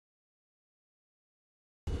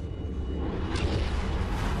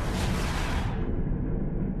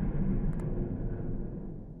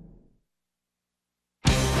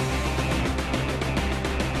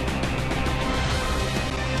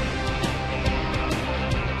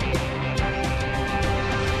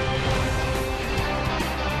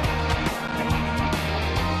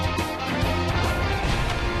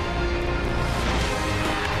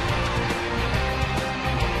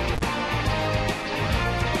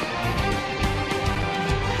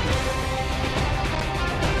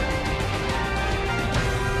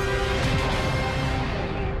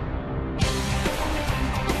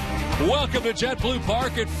Welcome to JetBlue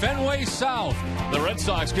Park at Fenway South. The Red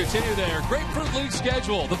Sox continue their Grapefruit League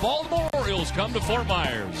schedule. The Baltimore Orioles come to Fort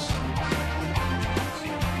Myers.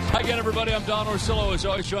 Hi again, everybody. I'm Don Orsillo, as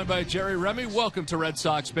always, joined by Jerry Remy. Welcome to Red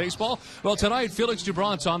Sox baseball. Well, tonight, Felix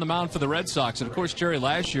Dubront's on the mound for the Red Sox. And, of course, Jerry,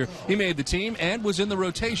 last year, he made the team and was in the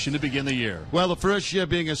rotation to begin the year. Well, the first year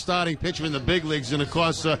being a starting pitcher in the big leagues, and, of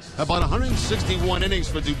course, about 161 innings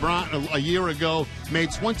for Dubront a year ago,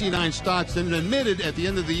 made 29 starts, and admitted at the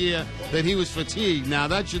end of the year that he was fatigued. Now,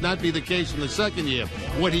 that should not be the case in the second year.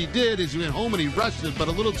 What he did is he went home and he rested, but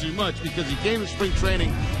a little too much, because he came to spring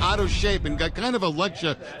training out of shape and got kind of a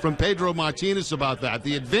lecture from Pedro Martinez about that.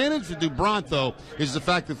 The advantage for Dubront, though, is the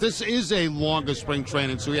fact that this is a longer spring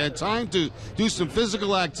training, so he had time to do some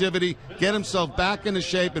physical activity, get himself back into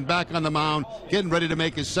shape and back on the mound, getting ready to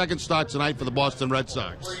make his second start tonight for the Boston Red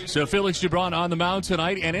Sox. So Felix Dubront on the mound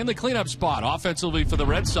tonight, and in the cleanup spot offensively for the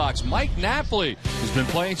Red Sox, Mike Napoli has been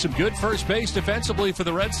playing some good first base defensively for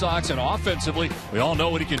the Red Sox, and offensively, we all know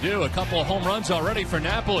what he can do. A couple of home runs already for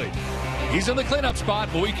Napoli. He's in the cleanup spot,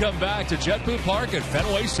 but we come back to JetBlue Park at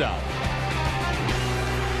Fenway South.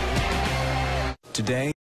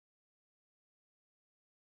 Today.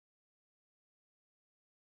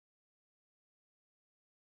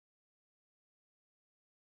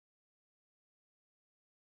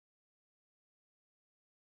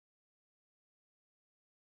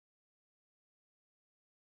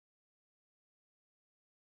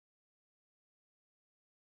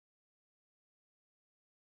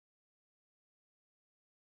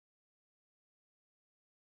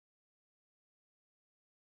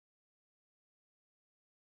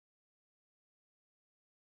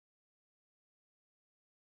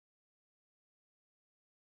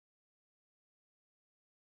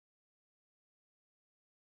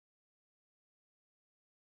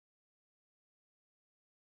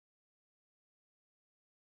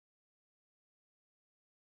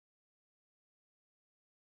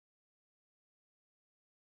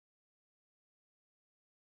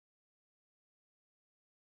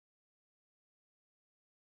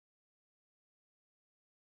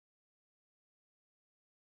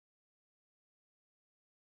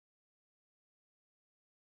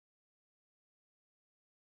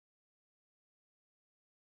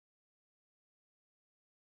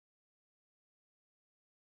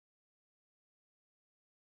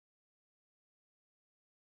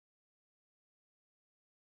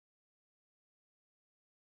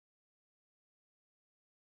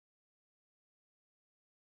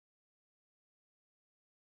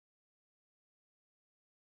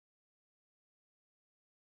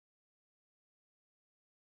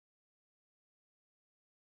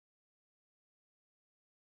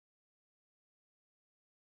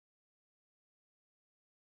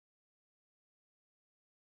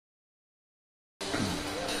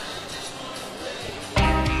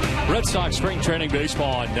 Red Sox Spring Training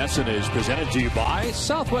Baseball on NESN is presented to you by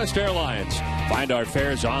Southwest Airlines. Find our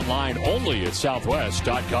fares online only at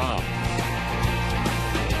southwest.com.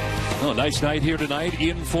 Well, nice night here tonight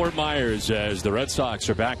in Fort Myers as the Red Sox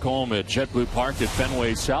are back home at JetBlue Park at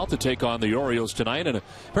Fenway South to take on the Orioles tonight. And a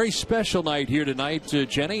very special night here tonight,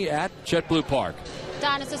 Jenny, at JetBlue Park.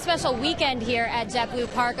 Don, it's a special weekend here at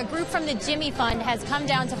JetBlue Park. A group from the Jimmy Fund has come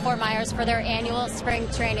down to Fort Myers for their annual spring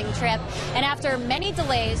training trip. And after many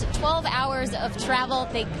delays, 12 hours of travel,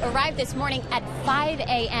 they arrived this morning at 5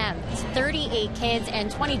 a.m. It's 38 kids and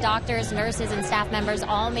 20 doctors, nurses, and staff members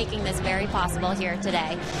all making this very possible here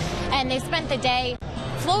today. And they spent the day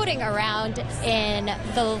floating around in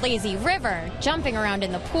the lazy river, jumping around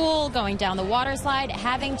in the pool, going down the water slide,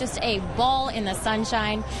 having just a ball in the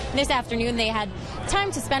sunshine. This afternoon they had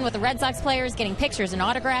time to spend with the Red Sox players, getting pictures and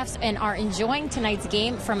autographs, and are enjoying tonight's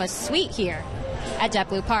game from a suite here at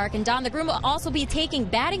JetBlue Park. And Don, the groom will also be taking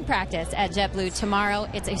batting practice at JetBlue tomorrow.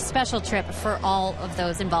 It's a special trip for all of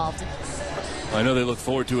those involved. I know they look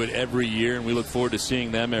forward to it every year, and we look forward to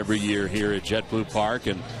seeing them every year here at JetBlue Park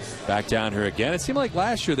and back down here again. It seemed like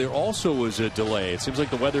last year there also was a delay. It seems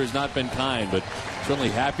like the weather has not been kind, but certainly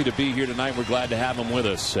happy to be here tonight. We're glad to have them with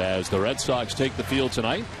us as the Red Sox take the field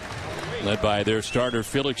tonight, led by their starter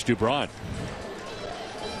Felix Dubront.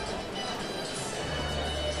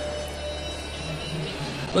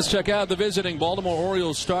 Let's check out the visiting Baltimore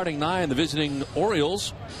Orioles starting nine. The visiting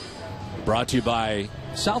Orioles brought to you by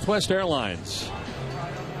Southwest Airlines.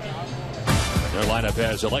 Their lineup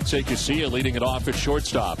has Alexei Casilla leading it off at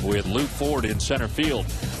shortstop with Luke Ford in center field.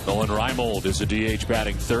 Nolan Reimold is a DH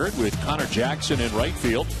batting third with Connor Jackson in right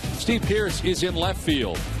field. Steve Pearce is in left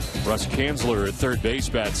field. Russ Kanzler at third base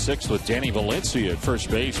bats sixth with Danny Valencia at first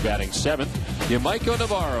base batting seventh. Yamaiko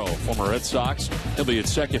Navarro, former Red Sox, he'll be at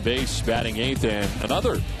second base batting eighth, and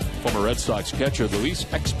another former Red Sox catcher Luis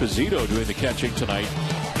Exposito doing the catching tonight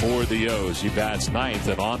for the O's. He bats ninth,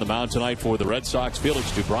 and on the mound tonight for the Red Sox,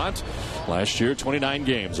 Felix Dubront. Last year, 29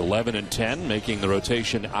 games, 11-10, making the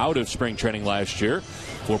rotation out of spring training last year.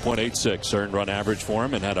 4.86 earned run average for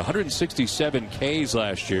him, and had 167 Ks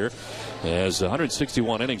last year. Has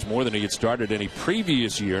 161 innings, more than he had started any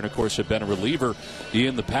previous year, and of course had been a reliever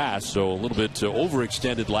in the past, so a little bit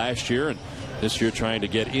overextended last year, and this year trying to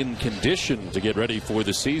get in condition to get ready for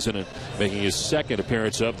the season and making his second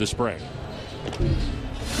appearance of the spring.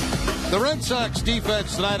 The Red Sox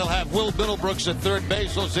defense tonight will have Will Middlebrooks at third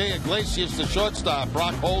base, Jose Iglesias the shortstop,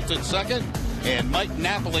 Brock Holt at second, and Mike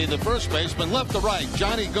Napoli the first baseman. Left to right,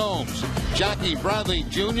 Johnny Gomes, Jackie Bradley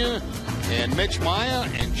Jr., and Mitch Meyer,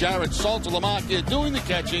 and Jared Saltalamacchia doing the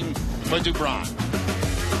catching for Dubront.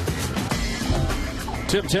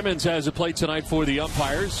 Tim Timmons has a plate tonight for the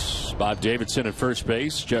umpires. Bob Davidson at first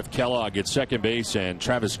base, Jeff Kellogg at second base, and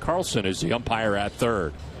Travis Carlson is the umpire at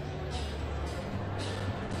third.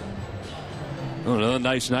 Another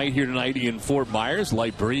nice night here tonight in Fort Myers.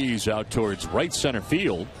 Light breeze out towards right center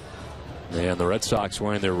field. And the Red Sox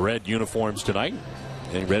wearing their red uniforms tonight,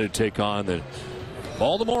 getting ready to take on the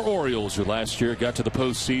Baltimore Orioles, who last year got to the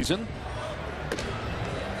postseason.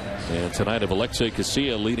 And tonight of Alexei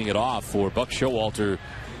Casilla leading it off for Buck Showalter,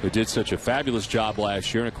 who did such a fabulous job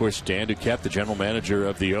last year. And, of course, Dan Duquette, the general manager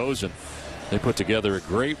of the O's. And they put together a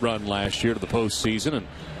great run last year to the postseason and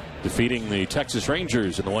defeating the Texas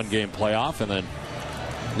Rangers in the one-game playoff and then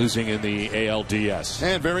losing in the ALDS.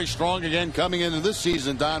 And very strong again coming into this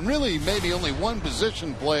season, Don. Really maybe only one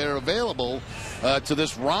position player available to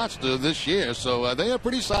this roster this year, so they are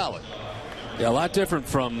pretty solid. Yeah, a lot different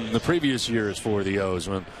from the previous years for the O's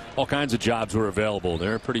when all kinds of jobs were available.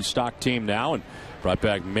 They're a pretty stocked team now and brought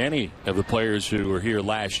back many of the players who were here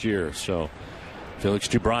last year. So Felix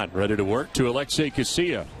Dubront ready to work to Alexei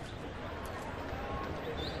Casilla.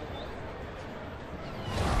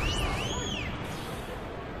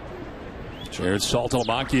 Jared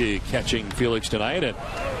Saltalamacchia catching Felix tonight, and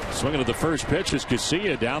swinging at the first pitch is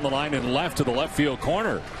Casilla down the line and left to the left field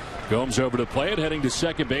corner. Gomes over to play it, heading to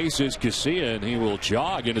second base is Casilla, and he will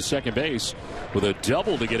jog into second base with a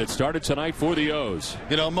double to get it started tonight for the O's.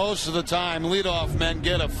 You know, most of the time leadoff men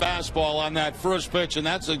get a fastball on that first pitch, and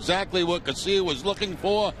that's exactly what Casilla was looking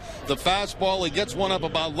for. The fastball, he gets one up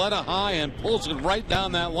about letter high and pulls it right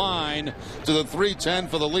down that line to the 310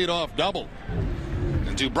 for the leadoff double.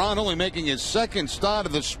 Dubront only making his second start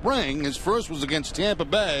of the spring. His first was against Tampa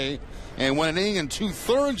Bay and went an inning and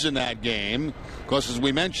 2/3 in that game. Of course, as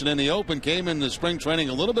we mentioned in the open, came into spring training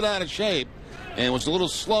a little bit out of shape and was a little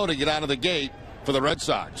slow to get out of the gate for the Red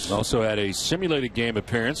Sox. Also had a simulated game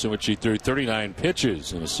appearance in which he threw 39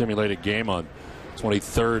 pitches in a simulated game on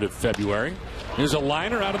 23rd of February. There's a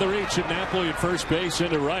liner out of the reach at Napoli at first base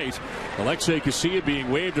into right. Alexei Casilla being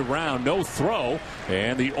waved around, no throw,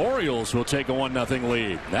 and the Orioles will take a 1-0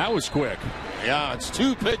 lead. That was quick. Yeah, it's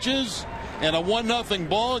two pitches and a 1-0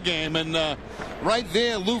 ball game, and right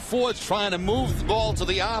there, Lou Ford's trying to move the ball to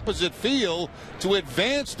the opposite field to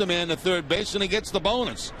advance the man to third base, and he gets the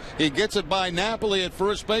bonus. He gets it by Napoli at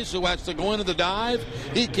first base, who has to go into the dive.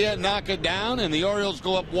 He can't knock it down, and the Orioles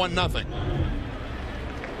go up 1-0.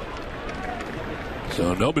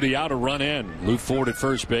 So nobody out, a run in. Lou Ford at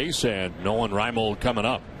first base and Nolan Reimold coming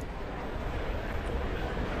up.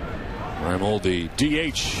 Reimold, the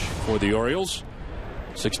DH for the Orioles.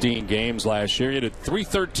 16 games last year. He hit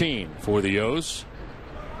 .313 for the O's.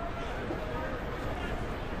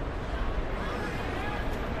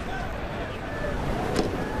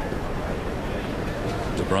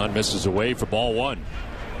 Dubront misses away for ball one.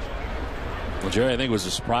 Well, Jerry, I think it was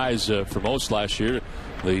a surprise for most last year.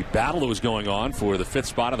 The battle that was going on for the fifth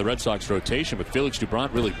spot on the Red Sox rotation, but Felix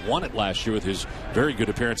Dubront really won it last year with his very good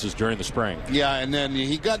appearances during the spring. Yeah, and then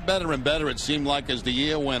he got better and better, it seemed like, as the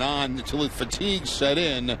year went on, until his fatigue set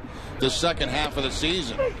in the second half of the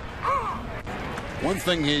season. One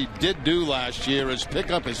thing he did do last year is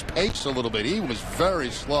pick up his pace a little bit. He was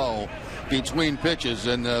very slow between pitches,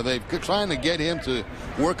 and they're trying to get him to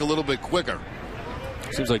work a little bit quicker.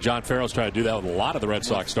 Seems like John Farrell's trying to do that with a lot of the Red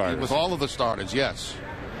Sox starters. With all of the starters, yes.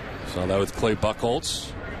 So that with Clay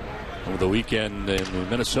Buchholz over the weekend in the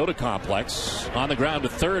Minnesota complex. On the ground to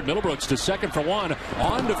third. Middlebrooks to second for one.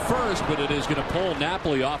 On to first, but it is going to pull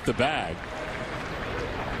Napoli off the bag.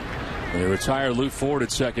 They retire Lou Ford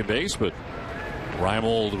at second base, but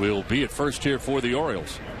Reimold will be at first here for the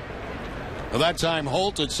Orioles. Well, that time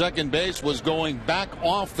Holt at second base was going back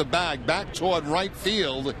off the bag, back toward right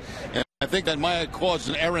field. And I think that might have caused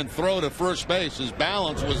an errant throw to first base. His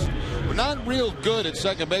balance was not real good at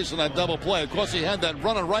second base on that double play. Of course, he had that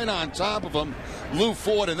runner right on top of him, Lou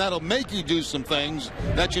Ford, and that'll make you do some things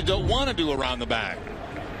that you don't want to do around the bag.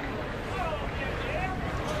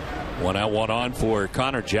 1 out, 1 on for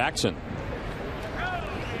Connor Jackson.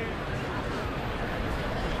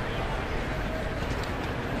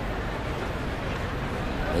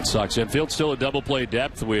 Red Sox infield still a double play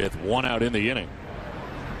depth with 1 out in the inning.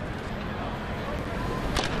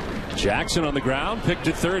 Jackson on the ground, picked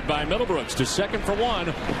at third by Middlebrooks, to second for 1,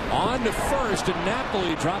 on to first, and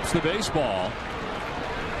Napoli drops the baseball.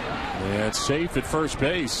 And it's safe at first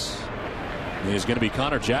base. Is going to be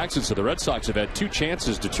Connor Jackson. So the Red Sox have had 2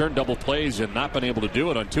 chances to turn double plays and not been able to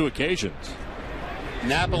do it on 2 occasions.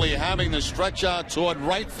 Napoli having the stretch out toward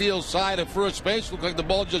right field side of first base. Looked like the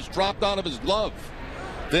ball just dropped out of his glove.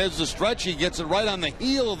 There's the stretch. He gets it right on the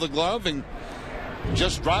heel of the glove and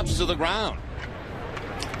just drops to the ground.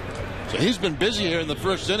 So he's been busy here in the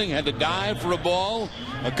first inning. Had to dive for a ball,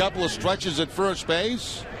 a couple of stretches at first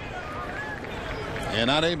base, and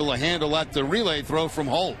not able to handle that the relay throw from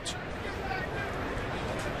Holt.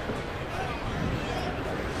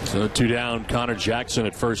 So 2 down, Connor Jackson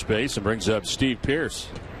at first base, and brings up Steve Pearce.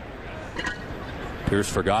 Pearce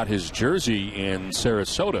forgot his jersey in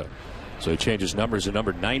Sarasota, so he changes numbers to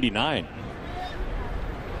number 99.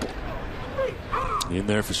 In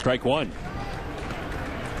there for strike 1.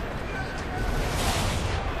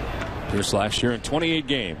 Pearce last year in 28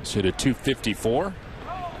 games hit a .254.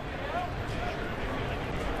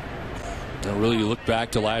 Now really, you look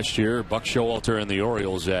back to last year, Buck Showalter and the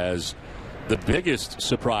Orioles as the biggest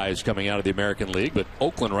surprise coming out of the American League, but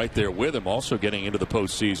Oakland right there with him, also getting into the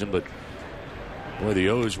postseason. But boy, the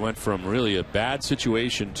O's went from really a bad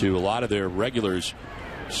situation to a lot of their regulars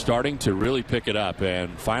starting to really pick it up,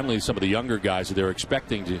 and finally some of the younger guys that they're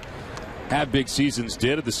expecting to have big seasons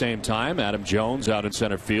did at the same time. Adam Jones out in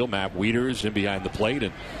center field, Matt Wieters in behind the plate,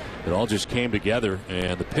 and it all just came together,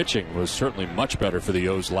 and the pitching was certainly much better for the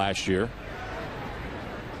O's last year.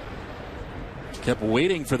 Kept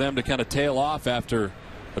waiting for them to kind of tail off after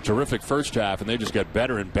a terrific first half, and they just got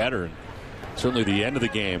better and better. And certainly the end of the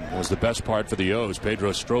game was the best part for the O's.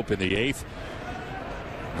 Pedro Strop in the 8th,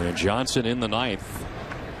 and Johnson in the 9th.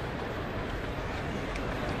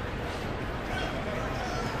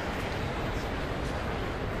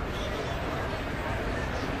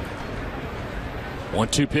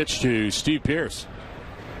 One-two pitch to Steve Pearce.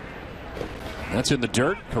 That's in the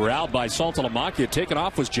dirt. Corralled by Saltalamacchia. Taken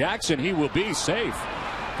off was Jackson. He will be safe.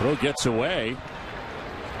 Throw gets away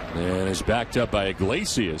and is backed up by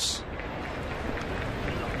Iglesias.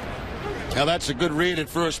 Now that's a good read at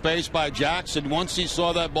first base by Jackson. Once he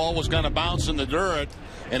saw that ball was going to bounce in the dirt,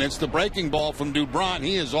 and it's the breaking ball from Dubron,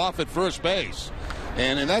 he is off at first base.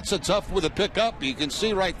 And that's a tough with a pickup. You can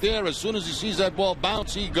see right there, as soon as he sees that ball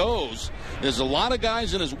bounce, he goes. There's a lot of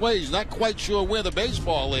guys in his way. He's not quite sure where the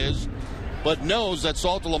baseball is, but knows that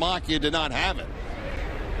Saltalamacchia did not have it.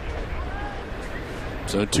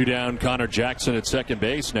 So 2 down, Connor Jackson at second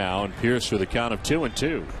base now, and Pearce with a count of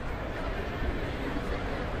 2-2.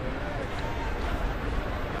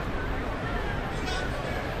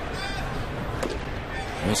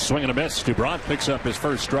 A swing and a miss. Dubron picks up his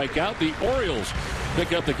first strikeout. The Orioles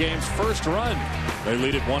pick up the game's first run. They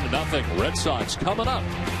lead it 1-0. Red Sox coming up.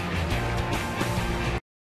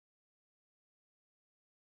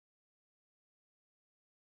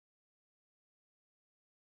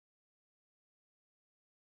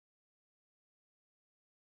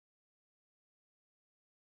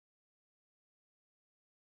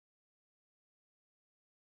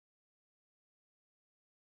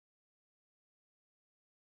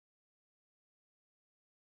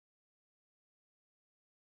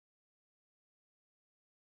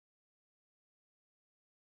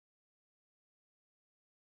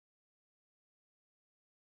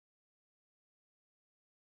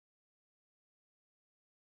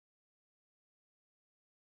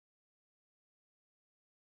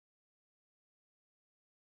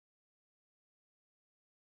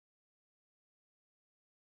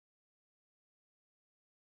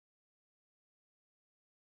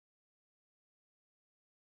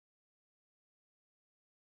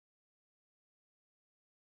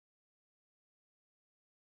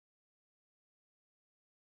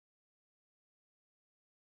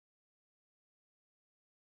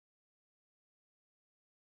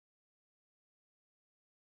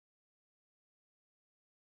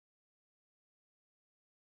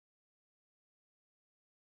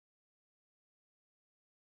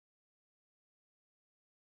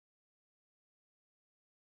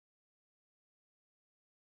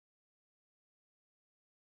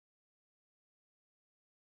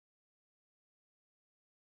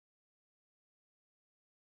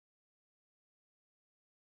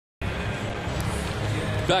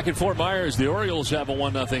 Back in Fort Myers, the Orioles have a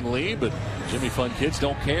 1-0 lead, but Jimmy Fund kids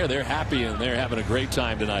don't care. They're happy, and they're having a great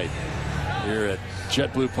time tonight here at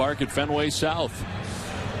JetBlue Park at Fenway South.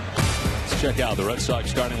 Let's check out the Red Sox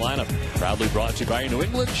starting lineup. Proudly brought to you by your New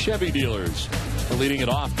England Chevy dealers. Leading it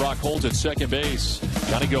off, Brock Holt at second base.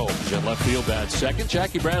 Johnny Gomes in left field bats second.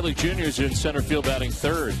 Jackie Bradley Jr. is in center field batting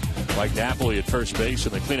third. Mike Napoli at first base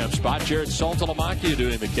in the cleanup spot. Jared Saltalamacchia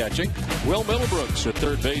doing the catching. Will Middlebrooks at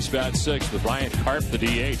third base bats sixth with Ryan Karp the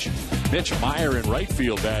DH. Mitch Meyer in right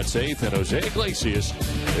field bats eighth. And Jose Iglesias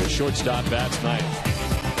at shortstop bats ninth.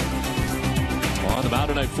 On the mound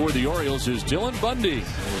tonight for the Orioles is Dylan Bundy. He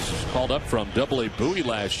was called up from Double-A Bowie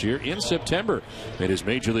last year in September. Made his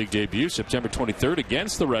major league debut September 23rd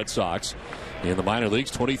against the Red Sox. In the minor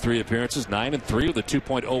leagues, 23 appearances, 9-3 with a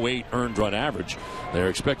 2.08 earned run average. They're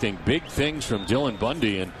expecting big things from Dylan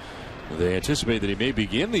Bundy, and they anticipate that he may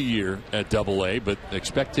begin the year at Double-A, but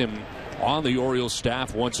expect him on the Orioles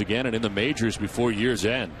staff once again and in the majors before year's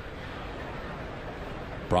end.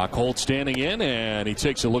 Brock Holt standing in, and he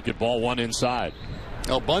takes a look at ball one inside.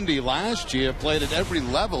 Well, Bundy last year played at every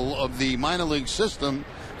level of the minor league system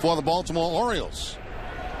for the Baltimore Orioles.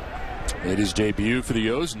 Made his debut for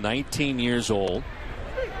the O's, 19 years old.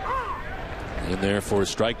 In there for a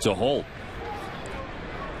strike to Holt.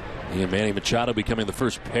 He and Manny Machado becoming the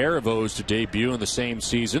first pair of O's to debut in the same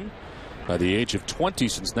season by the age of 20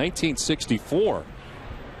 since 1964.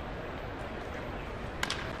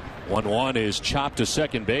 1-1 is chopped to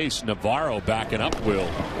second base. Navarro backing up will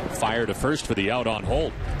fire to first for the out on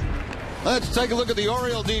Holt. Let's take a look at the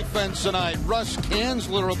Oriole defense tonight. Russ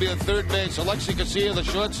Kanzler will be at third base. Alexi Garcia, the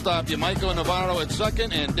shortstop. Yamaiko Navarro at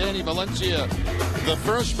second. And Danny Valencia, the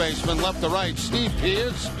first baseman, left to right. Steve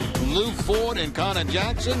Pierce, Lou Ford, and Connor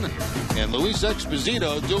Jackson. And Luis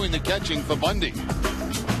Exposito doing the catching for Bundy.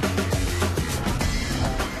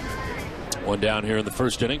 One down here in the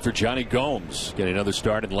first inning for Johnny Gomes. Getting another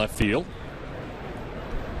start in left field.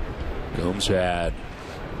 Gomes had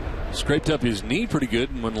scraped up his knee pretty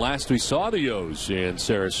good when last we saw the O's in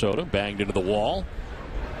Sarasota. Banged into the wall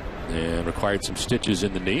and required some stitches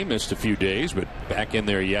in the knee. Missed a few days, but back in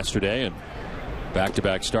there yesterday, and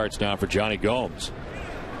back-to-back starts now for Johnny Gomes.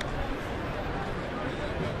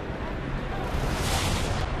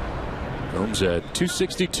 Gomes had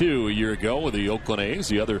 262 a year ago with the Oakland A's.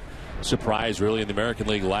 The other surprise really in the American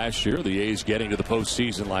League last year. The A's getting to the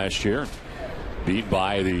postseason last year. Beat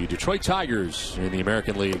by the Detroit Tigers in the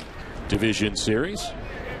American League Division Series.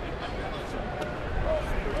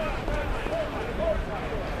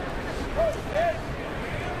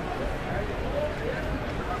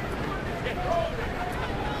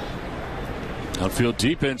 Outfield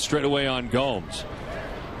deep and straight away on Gomes.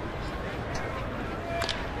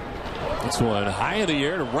 This one high in the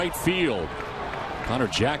air to right field. Connor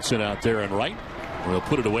Jackson out there in right. We'll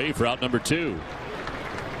put it away for out number two.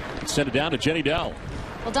 Send it down to Jenny Dell.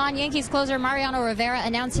 Well, Don, Yankees closer Mariano Rivera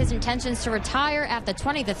announced his intentions to retire after the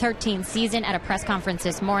 2013 season at a press conference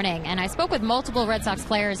this morning. And I spoke with multiple Red Sox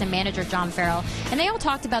players and manager John Farrell, and they all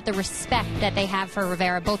talked about the respect that they have for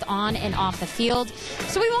Rivera, both on and off the field.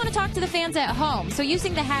 So we want to talk to the fans at home. So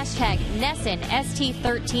using the hashtag NESN,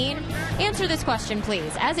 ST13, answer this question,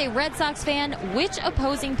 please. As a Red Sox fan, which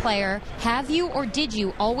opposing player have you or did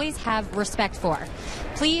you always have respect for?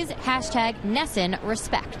 Please hashtag NESN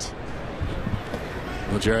respect.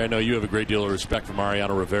 Well, Jerry, I know you have a great deal of respect for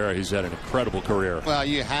Mariano Rivera. He's had an incredible career. Well,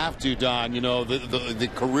 you have to, Don. You know, the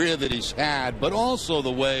career that he's had, but also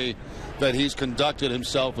the way that he's conducted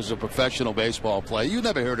himself as a professional baseball player. You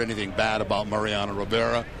never heard anything bad about Mariano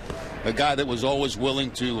Rivera. A guy that was always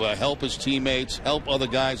willing to help his teammates, help other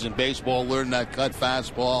guys in baseball learn that cut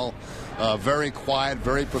fastball. Very quiet,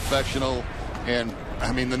 very professional. And,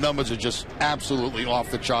 I mean, the numbers are just absolutely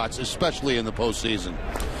off the charts, especially in the postseason.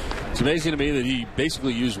 It's amazing to me that he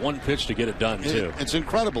basically used one pitch to get it done, too. It's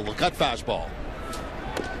incredible, the cut fastball.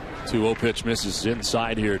 2-0 pitch misses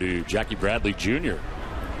inside here to Jackie Bradley Jr.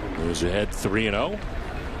 Who's ahead 3-0.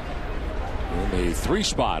 In the 3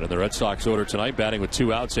 spot in the Red Sox order tonight, batting with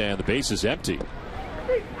 2 outs and the base is empty.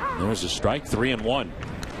 And there's a strike, 3-1.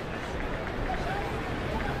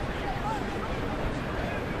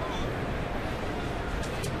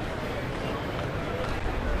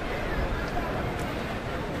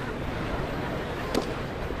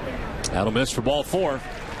 That'll miss for ball 4.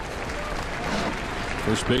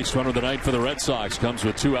 First base runner of the night for the Red Sox comes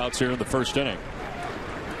with 2 outs here in the first inning.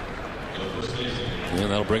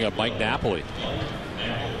 And that'll bring up Mike Napoli.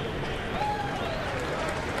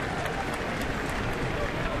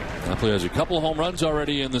 Napoli has a couple of home runs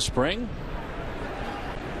already in the spring.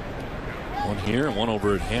 One here and one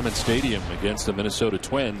over at Hammond Stadium against the Minnesota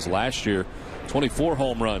Twins last year. 24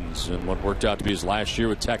 home runs in what worked out to be his last year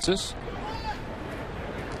with Texas.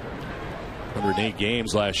 108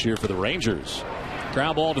 games last year for the Rangers.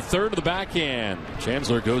 Ground ball to third to the backhand.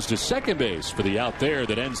 Chandler goes to second base for the out there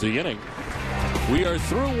that ends the inning. We are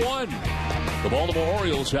through one. The Baltimore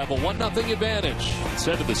Orioles have a 1-0 advantage. It's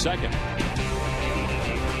into the second.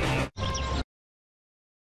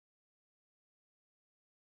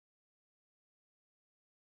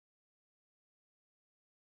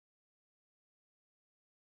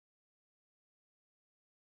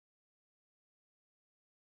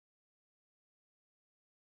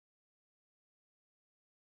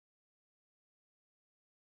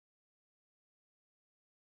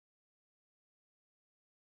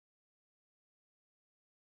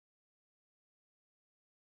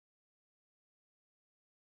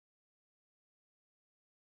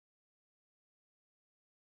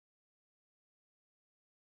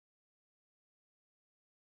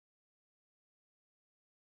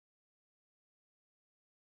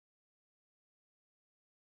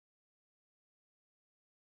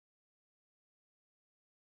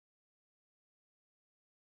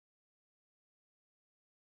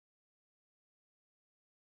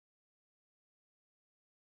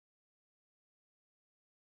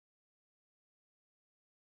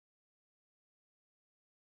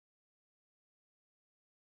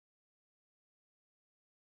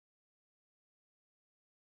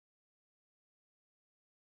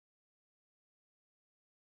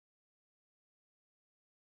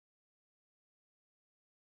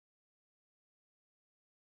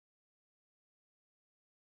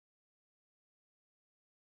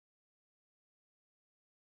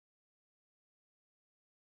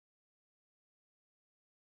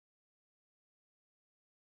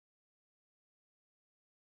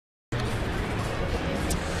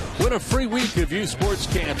 Win a free week of youth sports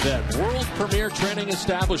camp at world premier training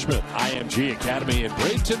establishment, IMG Academy in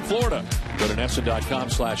Bradenton, Florida. Go to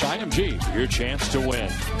Nesson.com/IMG for your chance to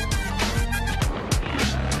win.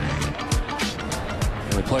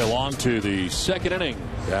 And we play along to the second inning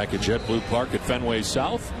back at JetBlue Park at Fenway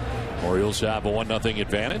South. Orioles have a 1-0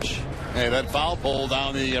 advantage. Hey, that foul pole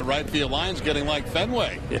down the right field line's getting like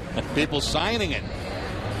Fenway. People signing it.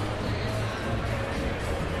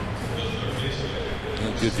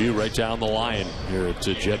 Good view right down the line here at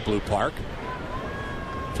JetBlue Park.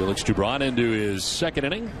 Felix Dubron into his second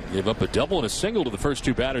inning. Gave up a double and a single to the first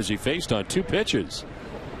two batters he faced on 2 pitches.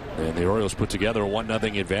 And the Orioles put together a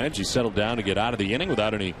 1-0 advantage. He settled down to get out of the inning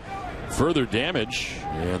without any further damage.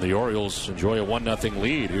 And the Orioles enjoy a 1-0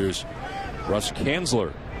 lead. Here's Russ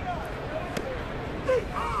Kanzler.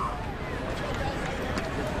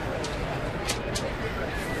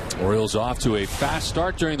 Orioles off to a fast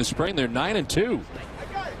start during the spring. They're 9-2.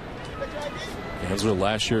 Kanzler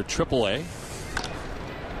last year at AAA.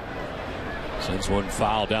 Sends one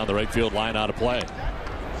foul down the right field line out of play.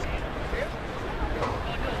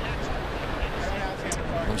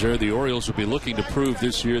 The Orioles will be looking to prove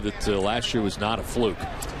this year that last year was not a fluke.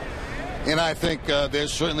 And I think they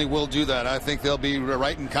certainly will do that. I think they'll be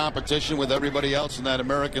right in competition with everybody else in that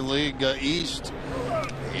American League East.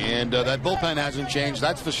 And that bullpen hasn't changed,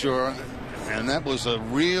 that's for sure. And that was a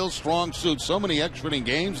real strong suit. So many extra inning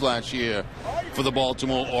games last year for the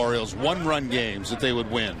Baltimore Orioles. 1-run games that they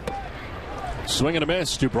would win. Swing and a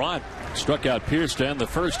miss. Dubron struck out Pierce to end the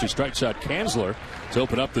first. He strikes out Kanzler to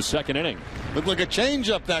open up the second inning. Looked like a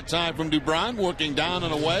changeup that time from Dubron, working down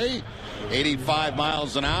and away. 85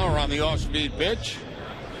 miles an hour on the off-speed pitch.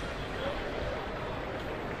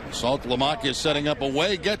 Salt Lamacchia setting up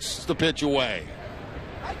away, gets the pitch away.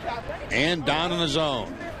 And down in the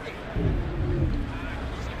zone.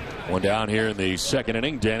 One down here in the second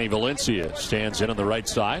inning. Danny Valencia stands in on the right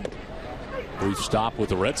side. Brief stop with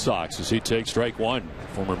the Red Sox as he takes strike one.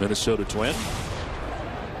 Former Minnesota Twin.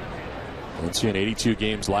 Valencia in 82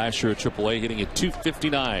 games last year at AAA, hitting at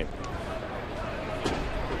 .259.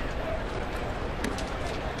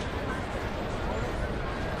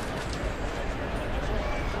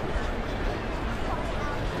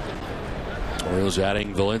 Orioles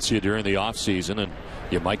adding Valencia during the offseason, and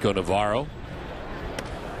Yamaiko Navarro.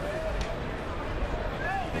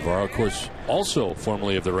 Navarro, of course, also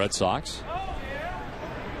formerly of the Red Sox.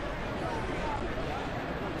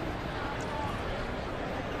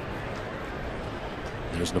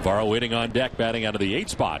 There's Navarro waiting on deck, batting out of the 8th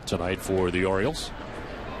spot tonight for the Orioles.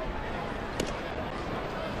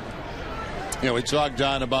 We talked,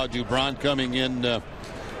 Don, about Dubron coming in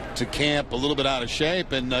to camp a little bit out of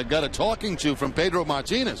shape, and got a talking to from Pedro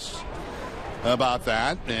Martinez about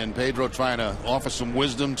that, and Pedro trying to offer some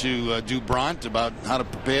wisdom to Dubron about how to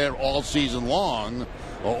prepare all season long,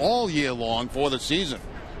 or all year long, for the season.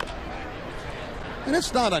 And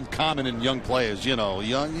it's not uncommon in young players, you know.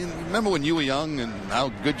 You remember when you were young and how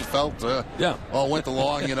good you felt? Yeah. All went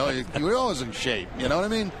along, you know. You were always in shape, you know what I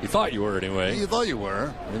mean? You thought you were anyway. You thought you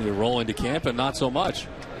were. And you roll into camp and not so much.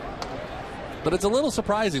 But it's a little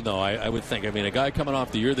surprising, though, I would think. I mean, a guy coming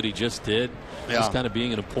off the year that he just did, this kind of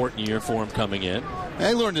being an important year for him coming in.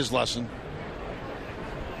 He learned his lesson.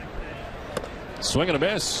 Swing and a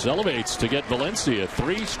miss. Elevates to get Valencia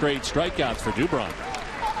 3 straight strikeouts for Dubron.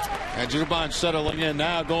 And Dubron settling in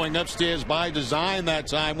now, going upstairs by design that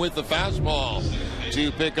time with the fastball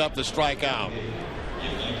to pick up the strikeout.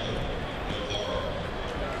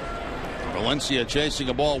 Valencia chasing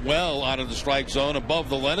a ball well out of the strike zone above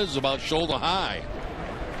the letters, about shoulder high.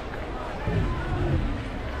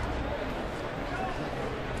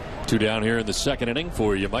 Two down here in the second inning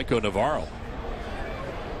for Yamaiko Navarro.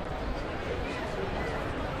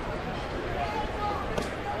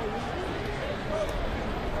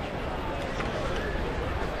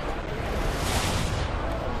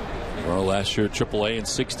 Navarro last year AAA in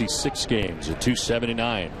 66 games at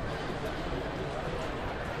 .279.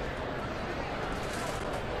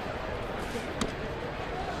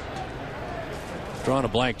 Drawing a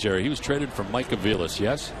blank, Jerry. He was traded from Mike Aviles,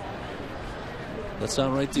 yes? That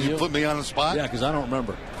sound right to you? You put me on the spot? Yeah, because I don't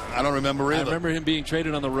remember. I don't remember either. I remember him being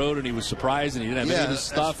traded on the road, and he was surprised, and he didn't have any of his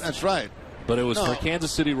stuff. That's right. But it was for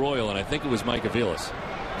Kansas City Royal, and I think it was Mike Aviles.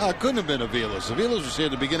 No, it couldn't have been Aviles. Aviles was here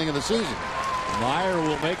at the beginning of the season. Meyer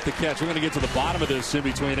will make the catch. We're going to get to the bottom of this in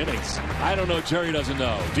between innings. I don't know. Jerry doesn't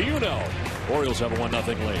know. Do you know? Orioles have a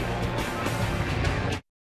 1-0 lead.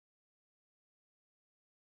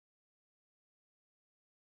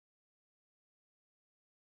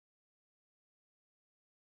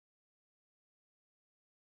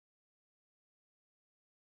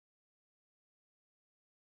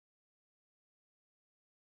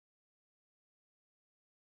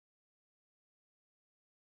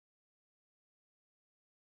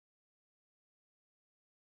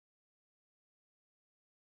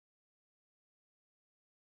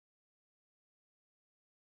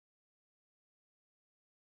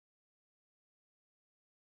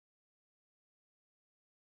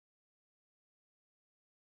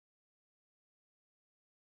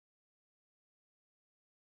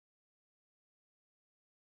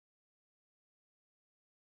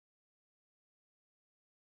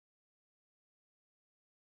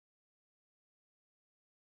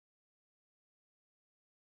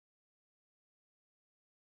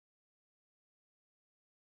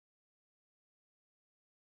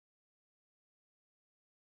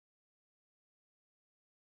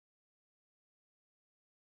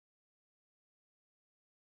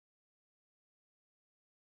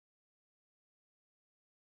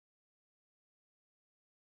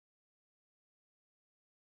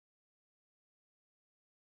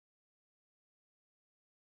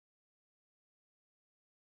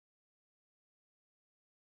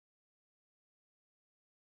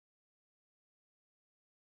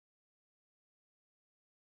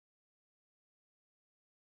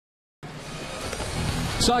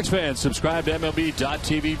 Sox fans, subscribe to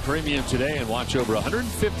MLB.TV Premium today and watch over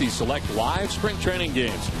 150 select live spring training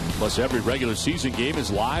games. Plus, every regular season game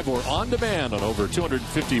is live or on demand on over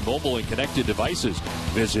 250 mobile and connected devices.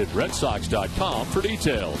 Visit RedSox.com for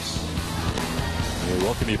details. We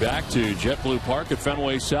welcome you back to JetBlue Park at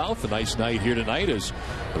Fenway South. A nice night here tonight as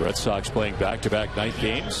the Red Sox playing back-to-back night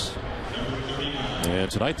games.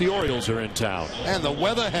 And tonight the Orioles are in town. And the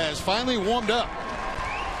weather has finally warmed up.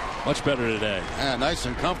 Much better today. Yeah, nice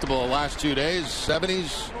and comfortable the last 2 days,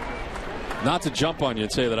 70s. Not to jump on you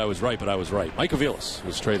and say that I was right, but I was right. Mike Aviles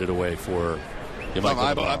was traded away for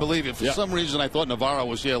I believe it. For some reason, I thought Navarro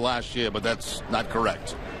was here last year, but that's not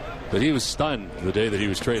correct. But he was stunned the day that he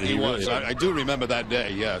was traded. He was. Really I do remember that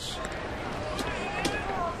day, yes.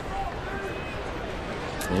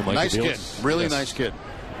 Well, nice kid. Really nice kid.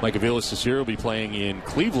 Mike Aviles this year will be playing in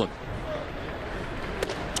Cleveland.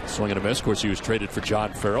 Swing and a miss. Of course, he was traded for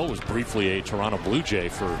John Farrell. Was briefly a Toronto Blue Jay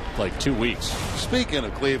for like 2 weeks. Speaking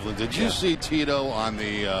of Cleveland, did you see Tito on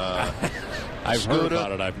the I've heard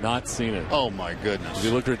about it. I've not seen it. Oh, my goodness. Does he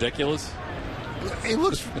look ridiculous? He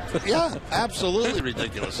looks, absolutely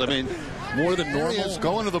ridiculous. I mean, more than normal. He is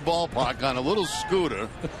going to the ballpark on a little scooter.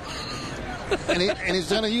 And he's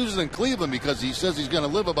going to use it in Cleveland because he says he's going to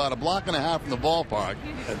live about a block and a half from the ballpark.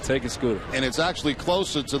 And take a scooter. And it's actually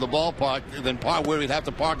closer to the ballpark than where he'd have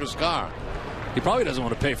to park his car. He probably doesn't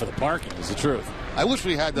want to pay for the parking, is the truth. I wish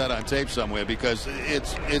we had that on tape somewhere because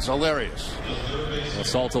it's hilarious. Well,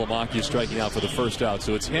 Saul Tulamaki is striking out for the first out,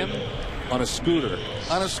 so it's him on a scooter.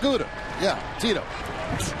 On a scooter, yeah, Tito.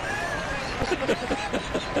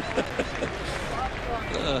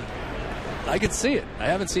 I can see it. I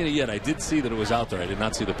haven't seen it yet. I did see that it was out there. I did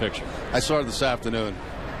not see the picture. I saw it this afternoon.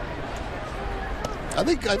 I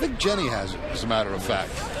think Jenny has it, as a matter of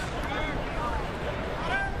fact.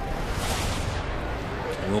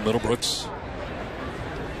 Will Middlebrooks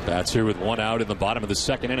bats here with one out in the bottom of the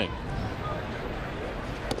second inning.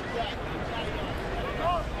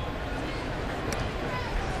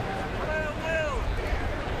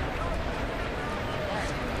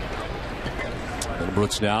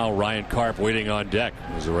 Middlebrooks now, Ryan Karp waiting on deck.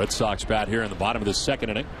 As the Red Sox bat here in the bottom of the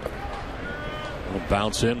second inning. It'll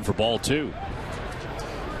bounce in for ball 2.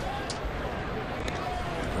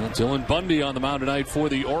 And Dylan Bundy on the mound tonight for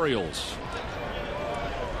the Orioles.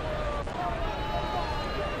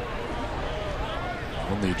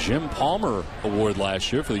 Won the Jim Palmer Award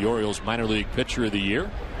last year for the Orioles Minor League Pitcher of the Year.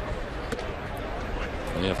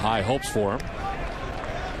 They have high hopes for him.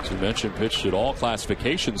 As you mentioned, pitched at all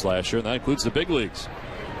classifications last year, and that includes the big leagues.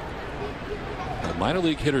 The minor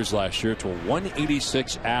league hitters last year to a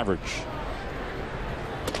 186 average.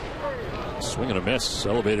 Swing and a miss,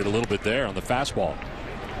 elevated a little bit there on the fastball.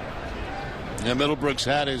 Yeah, Middlebrooks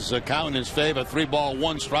had his count in his favor, 3 ball,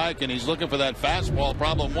 1 strike, and he's looking for that fastball.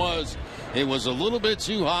 Problem was, it was a little bit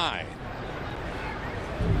too high.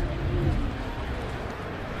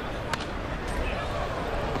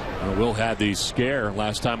 Will had the scare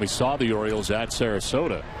last time we saw the Orioles at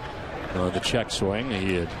Sarasota. The check swing,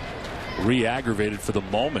 he had re-aggravated for the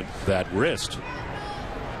moment that wrist.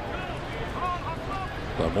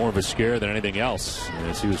 But more of a scare than anything else,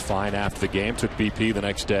 as he was fine after the game, took BP the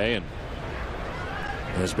next day, and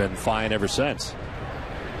has been fine ever since.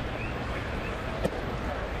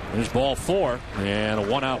 There's ball 4 and a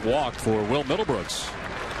 1-out walk for Will Middlebrooks.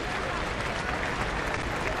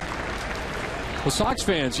 Well, Sox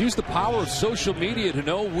fans, use the power of social media to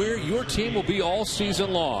know where your team will be all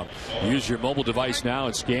season long. Use your mobile device now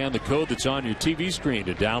and scan the code that's on your TV screen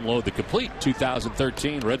to download the complete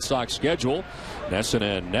 2013 Red Sox schedule. Nesson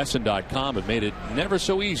and Nesson.com have made it never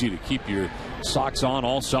so easy to keep your Sox on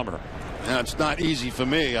all summer. Now, it's not easy for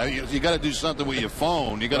me. You got to do something with your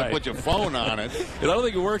phone. You got to put your phone on it. I don't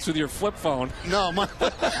think it works with your flip phone. No,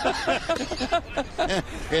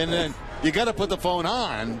 and then you got to put the phone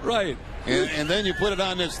on. Right. And then you put it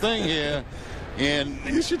on this thing here, and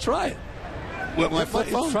you should try it. With my flip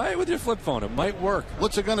phone? Try it with your flip phone. It might work.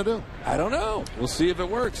 What's it going to do? I don't know. We'll see if it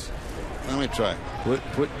works. Let me try.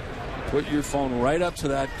 Put your phone right up to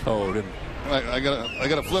that code, and I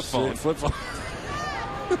got a flip phone. Flip phone.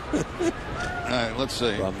 All right, let's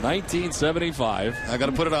see. From 1975. I got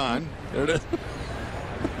to put it on. There it is.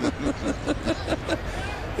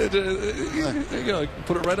 There you go.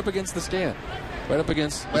 Put it right up against the scan. Right up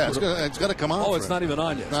against. Yeah, it's got to come on. Oh, it's not even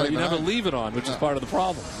on yet. So you never leave it on, which is part of the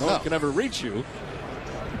problem. No one can ever reach you.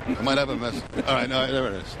 I might have a mess. All right, no, there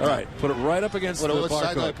it is. All right, put it right up against the barcode. What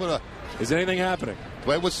side do I put on? Is anything happening?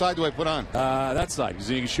 Wait, what side do I put on? That side, because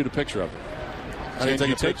you can shoot a picture of it. Can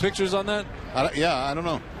you take pictures on that? I don't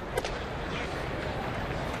know.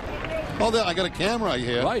 Oh, I got a camera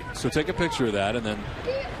here. Right, so take a picture of that and then.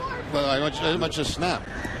 Well, I might just snap.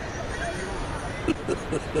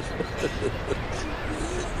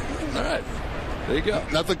 All right, there you go.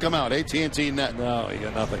 Nothing come out. AT&T net. No, you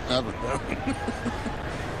got nothing. Nothing.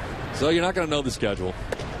 So you're not going to know the schedule.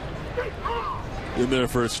 In there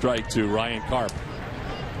for a strike to Ryan Karp.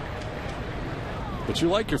 But you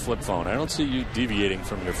like your flip phone. I don't see you deviating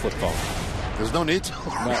from your flip phone. There's no need to.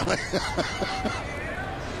 No.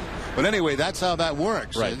 But anyway, that's how that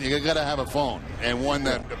works. Right. You got to have a phone, and one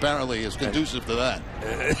that apparently is conducive to that.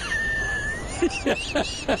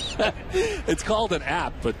 It's called an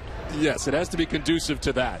app, but yes, it has to be conducive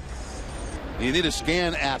to that. You need a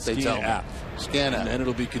scan app, they tell me. Scan app. And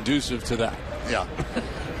it'll be conducive to that. Yeah.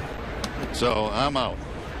 So I'm out.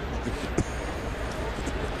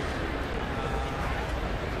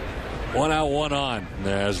 One out, one on,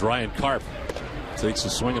 as Ryan Karp takes a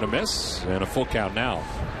swing and a miss, and a full count now.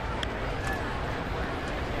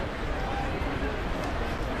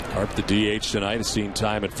 Karp, the DH tonight, has seen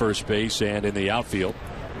time at first base and in the outfield.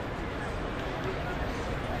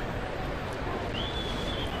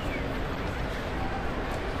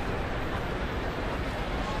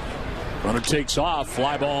 Runner takes off.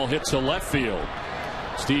 Fly ball hits a left field.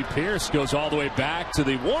 Steve Pearce goes all the way back to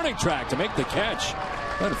the warning track to make the catch.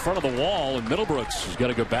 Right in front of the wall, and Middlebrooks has got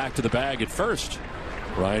to go back to the bag at first.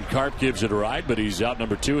 Ryan Karp gives it a ride, but he's out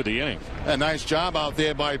number 2 of the inning. A nice job out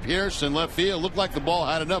there by Pearce in left field. Looked like the ball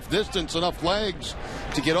had enough distance, enough legs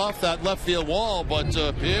to get off that left field wall, but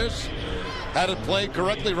Pearce had it played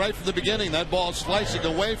correctly right from the beginning. That ball slicing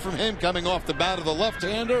away from him, coming off the bat of the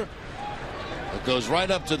left-hander. It goes right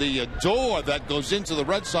up to the door that goes into the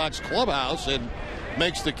Red Sox clubhouse and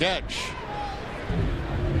makes the catch.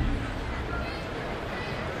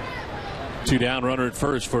 2 down, runner at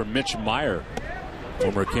first for Mitch Meyer.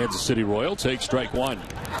 Former Kansas City Royal takes strike one.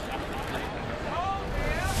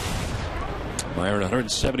 Meyer in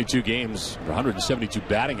 172 games, 172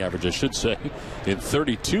 batting average, I should say, in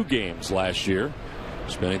 32 games last year.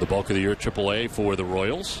 Spending the bulk of the year at AAA for the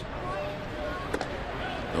Royals.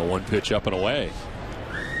 No one pitch up and away.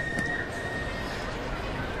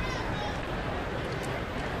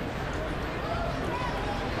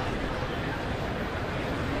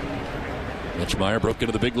 Mitch Meyer broke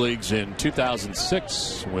into the big leagues in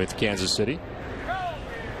 2006 with Kansas City.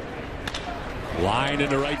 Line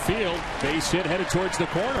into right field. Base hit headed towards the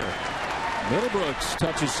corner. Middlebrooks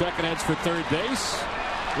touches second, heads for third base.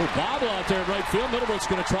 Little bobble out there in right field. Middlebrooks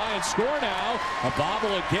going to try and score now. A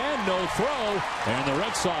bobble again, no throw. And the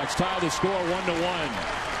Red Sox tie the score 1-1.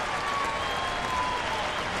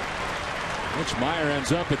 Mitch Meyer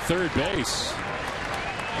ends up at third base.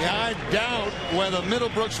 Yeah, I doubt whether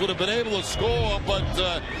Middlebrooks would have been able to score, but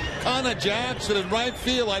Connor Jackson in right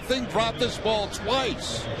field, I think, dropped this ball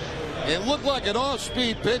twice. It looked like an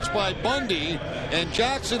off-speed pitch by Bundy, and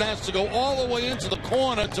Jackson has to go all the way into the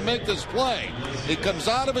corner to make this play. It comes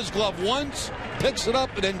out of his glove once, picks it up,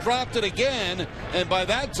 and then dropped it again, and by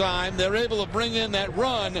that time, they're able to bring in that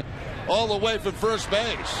run all the way from first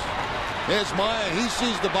base. Here's Meyer. He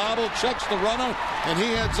sees the bobble, checks the runner, and he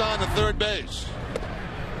heads on to third base.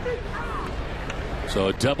 So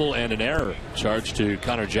a double and an error charged to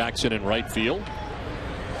Connor Jackson in right field.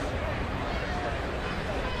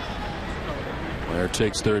 Meyer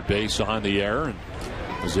takes third base on the error, and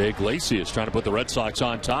Jose Iglesias trying to put the Red Sox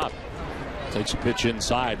on top. Takes a pitch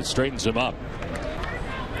inside and straightens him up.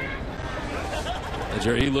 And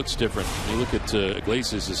Jerry, he looks different. You look at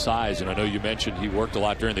Iglesias' size, and I know you mentioned he worked a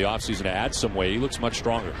lot during the offseason to add some weight. He looks much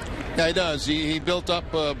stronger. Yeah, he does. He built up,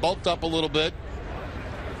 bulked up a little bit.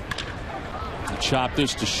 Chop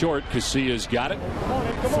this to short. Casillas got it.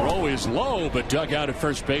 Throw is low, but dug out at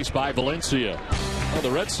first base by Valencia. Well, the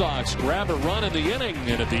Red Sox grab a run in the inning,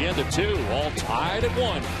 and at the end of 2, all tied at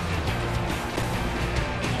 1.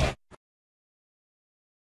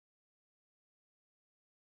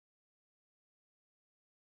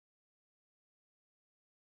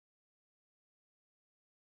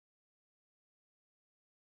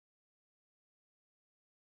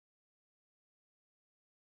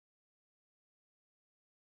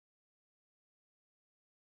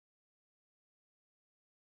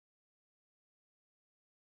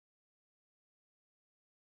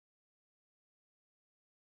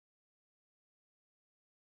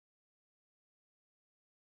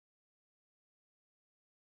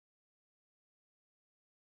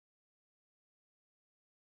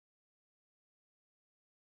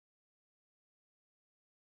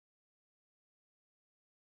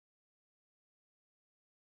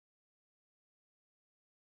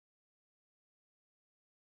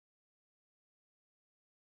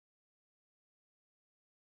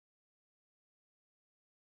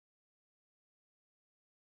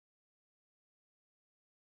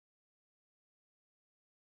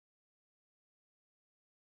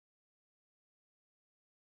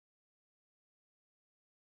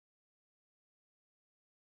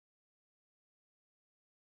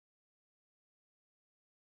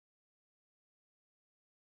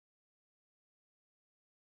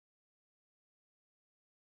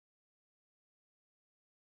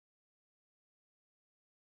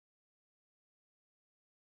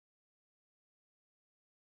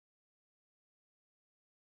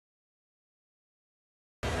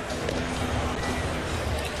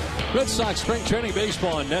 Red Sox spring training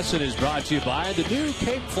baseball in Nesson is brought to you by the new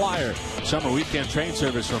Cape Flyer. Summer weekend train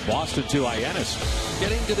service from Boston to Hyannis.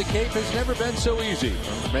 Getting to the Cape has never been so easy.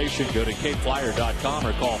 For information, go to capeflyer.com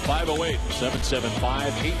or call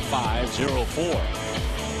 508-775-8504.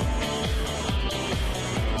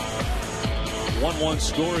 1-1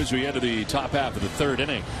 score as we enter the top half of the third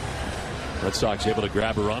inning. Red Sox able to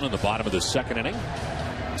grab a run in the bottom of the second inning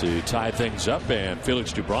to tie things up, and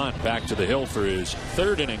Felix Dubron back to the hill for his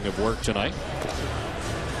third inning of work tonight.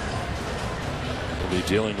 We'll be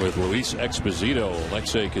dealing with Luis Exposito,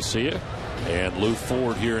 Alexei Casilla, and Lou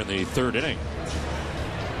Ford here in the third inning.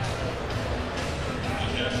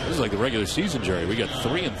 This is like the regular season, Jerry. We got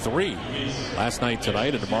 3 and 3 last night,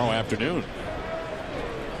 tonight, and tomorrow afternoon.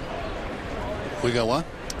 We got what?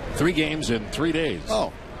 3 games in 3 days.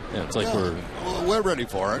 Oh. Yeah, it's like we're ready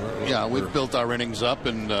for it. Yeah, we've built our innings up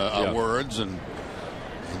and our words, and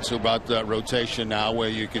it's about that rotation now where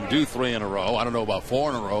you can do 3 in a row. I don't know about 4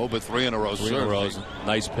 in a row, but 3 in a row. 3 in a row is a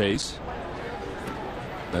nice pace.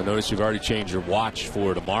 I notice you've already changed your watch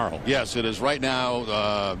for tomorrow. Yes, it is right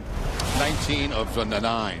now 19 of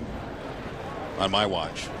 9 on my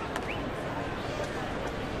watch.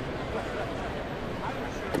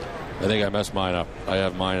 I think I messed mine up. I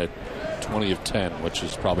have mine at 20 of 10, which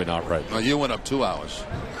is probably not right. No, you went up 2 hours.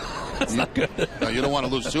 That's not good. No, you don't want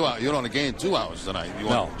to lose 2 hours. You don't want to gain 2 hours tonight. You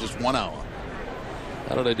want just 1 hour.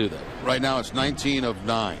 How did I do that? Right now it's 19 of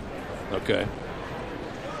 9. Okay.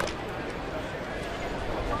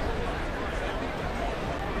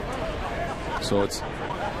 So it's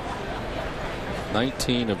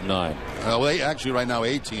 19 of 9. Well, actually, right now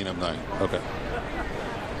 18 of 9. Okay.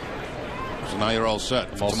 So now you're all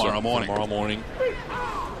set for tomorrow morning. Tomorrow morning.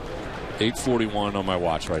 8:41 on my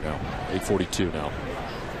watch right now. 8:42 now.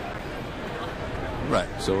 Right.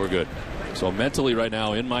 So we're good. So mentally right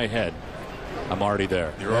now in my head, I'm already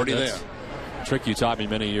there. You're already there. Trick you taught me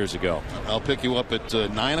many years ago. I'll pick you up at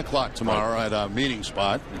 9 o'clock tomorrow at our meeting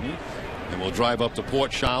spot. And we'll drive up to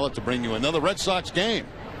Port Charlotte to bring you another Red Sox game.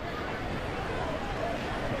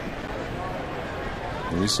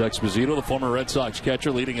 Luis Exposito, the former Red Sox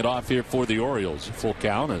catcher, leading it off here for the Orioles. Full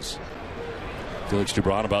count as Felix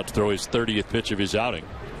Dubron about to throw his 30th pitch of his outing.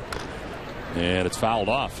 And it's fouled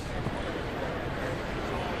off.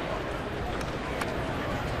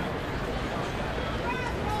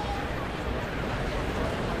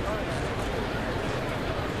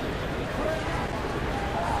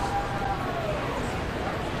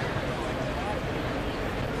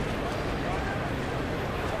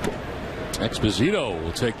 Exposito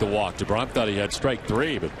will take the walk. DeBron thought he had strike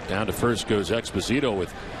 3, but down to first goes Exposito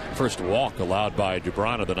with first walk allowed by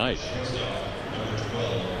DeBron of the night.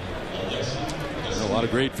 A lot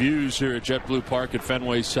of great views here at JetBlue Park at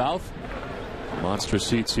Fenway South. Monster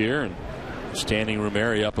seats here and standing room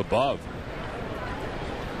area up above.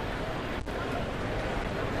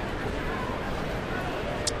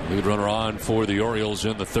 Lead runner on for the Orioles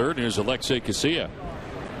in the third. Here's Alexei Casilla.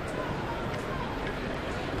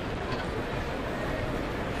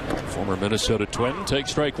 Former Minnesota Twin takes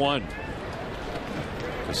strike 1.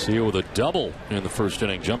 Casilla with a double in the first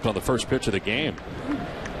inning. Jumped on the first pitch of the game.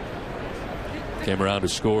 Came around to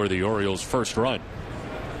score the Orioles' first run.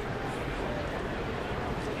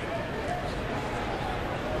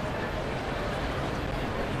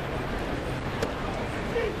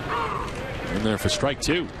 In there for strike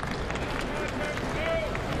 2.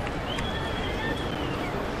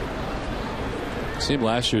 Seemed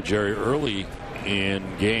last year, Jerry, early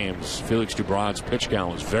in games, Felix Dubron's pitch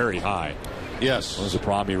count was very high. Yes. That was a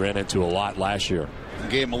problem he ran into a lot last year.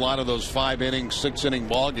 Gave him a lot of those 5-inning, 6-inning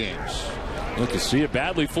ball games. Look, you see it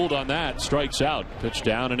badly fooled on that. Strikes out. Pitch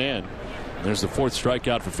down and in. There's the fourth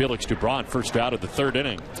strikeout for Felix Dubron. First out of the third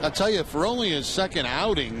inning. I'll tell you, for only his second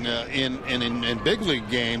outing in big league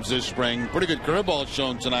games this spring, pretty good curveball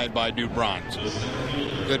shown tonight by Dubron.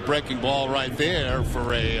 Good breaking ball right there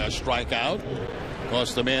for a strikeout.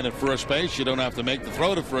 Cost the man at first base. You don't have to make the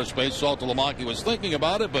throw to first base. Saltalamacchi was thinking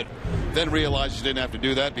about it, but then realized you didn't have to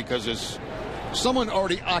do that because there's someone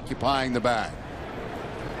already occupying the bag.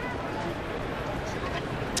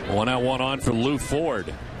 1 out, 1 on for Lou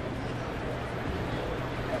Ford.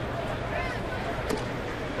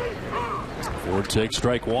 Ford takes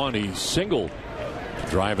strike 1. He singled to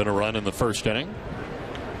drive in a run in the first inning.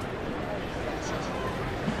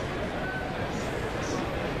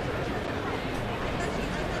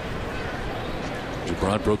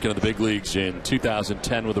 Dubron broke into the big leagues in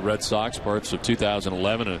 2010 with the Red Sox, parts of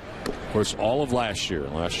 2011, and of course all of last year.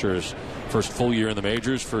 Last year's first full year in the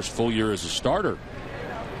majors, first full year as a starter.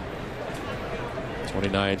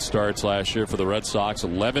 29 starts last year for the Red Sox,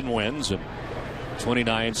 11 wins and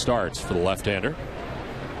 29 starts for the left-hander.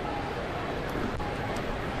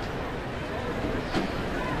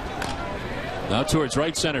 Now towards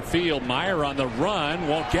right center field. Meyer on the run,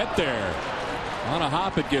 won't get there. On a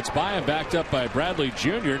hop, it gets by him, backed up by Bradley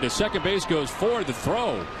Jr. To second base goes Ford. The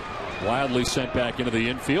throw wildly sent back into the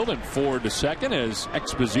infield, and Ford to second as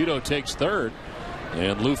Exposito takes third.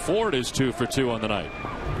 And Lou Ford is 2 for 2 on the night.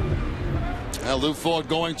 Lou Ford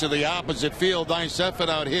going to the opposite field. Nice effort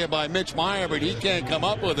out here by Mitch Meyer, but he can't come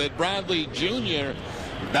up with it. Bradley Jr.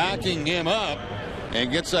 backing him up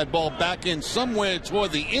and gets that ball back in somewhere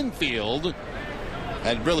toward the infield.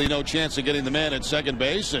 Had really no chance of getting the man at second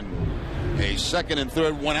base, and a second and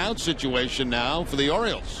third 1-out situation now for the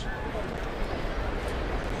Orioles.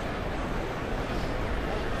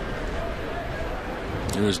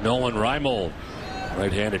 Here's Nolan Reimold,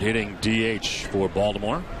 right-handed hitting DH for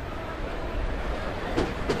Baltimore.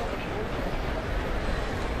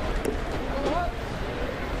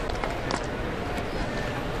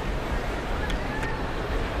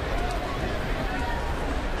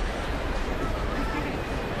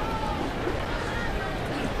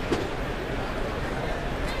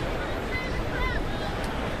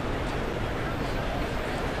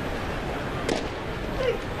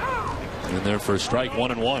 In there for a strike,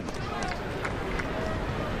 1-1.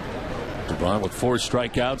 DeBron with 4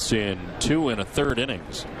 strikeouts in 2 1/3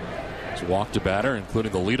 innings. He's walked a batter,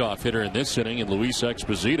 including the leadoff hitter in this inning, in Luis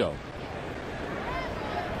Exposito.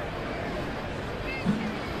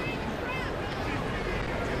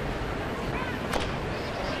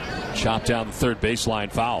 Chopped down the third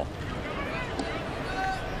baseline, foul.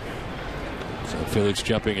 So Phillies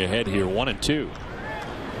jumping ahead here, 1-2.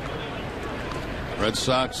 Red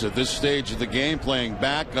Sox at this stage of the game playing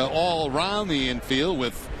back all around the infield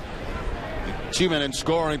with 2 men in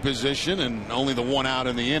scoring position and only the 1 out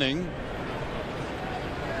in the inning.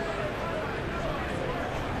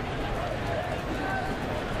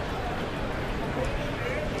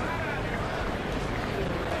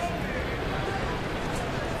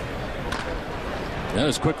 That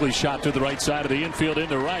is quickly shot to the right side of the infield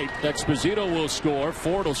into right. Exposito will score.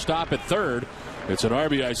 Ford will stop at third. It's an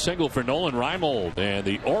RBI single for Nolan Reimold, and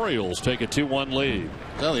the Orioles take a 2-1 lead.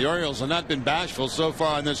 Well, the Orioles have not been bashful so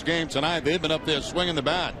far in this game tonight. They've been up there swinging the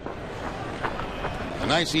bat. A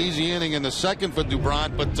nice easy inning in the second for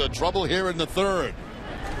Dubron, but trouble here in the third.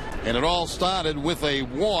 And it all started with a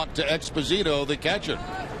walk to Exposito, the catcher.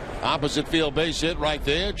 Opposite field base hit right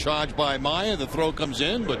there, charged by Maya. The throw comes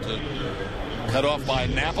in, but cut off by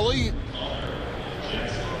Napoli.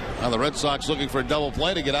 Now the Red Sox looking for a double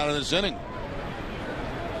play to get out of this inning.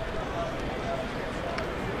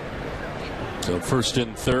 So first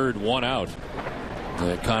and third, 1 out.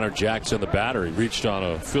 Connor Jackson, the batter, he reached on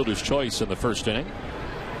a fielder's choice in the first inning.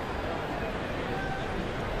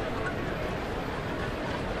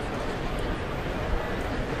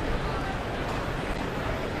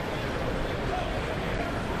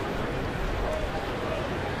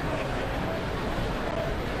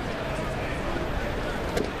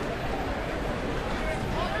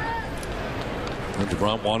 And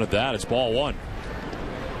DeBron wanted that. It's ball 1.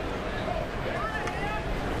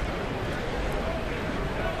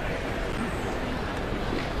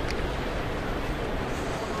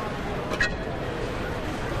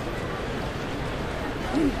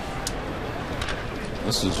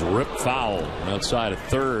 This is ripped foul outside of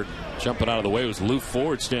third. Jumping out of the way was Lou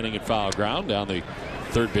Ford, standing at foul ground down the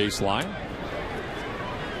third base line.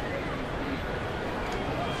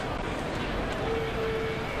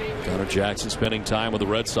 Connor Jackson spending time with the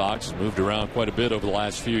Red Sox. Moved around quite a bit over the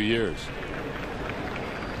last few years.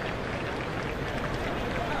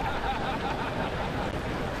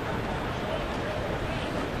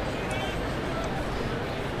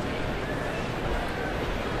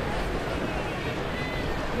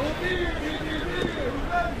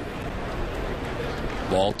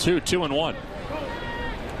 Ball 2, 2-1.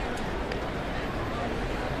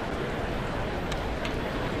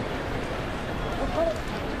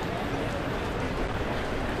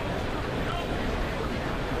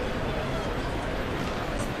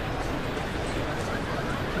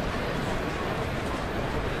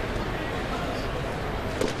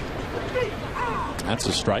 That's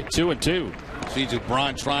a strike. 2-2. See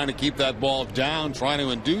DeBron trying to keep that ball down, trying to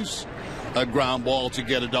induce a ground ball to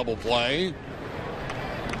get a double play.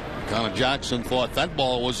 Connor Jackson thought that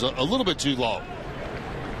ball was a little bit too low.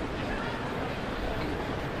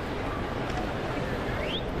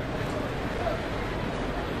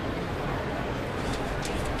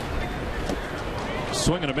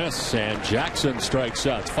 Swing and a miss, and Jackson strikes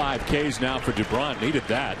out. It's 5 Ks now for DeBron. Needed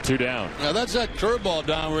that. 2 down. Now that's that curveball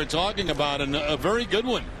down we're talking about, and a very good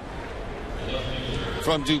one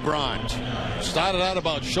from DeBron. Started out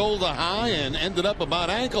about shoulder high and ended up about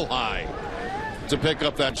ankle high to pick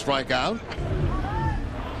up that strikeout.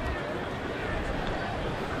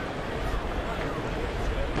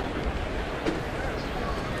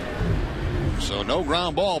 So no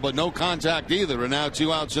ground ball, but no contact either, and now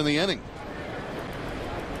 2 outs in the inning.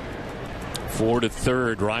 Ford at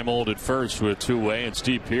third, Reimold at first with 2 away, and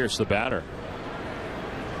Steve Pearce the batter.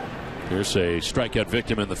 Here's a strikeout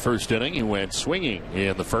victim in the first inning. He went swinging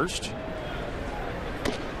in the first.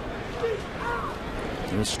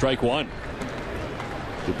 Here's strike 1.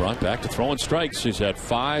 DeBron back to throwing strikes. He's had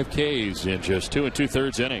 5 Ks in just 2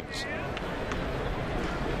 2/3 innings.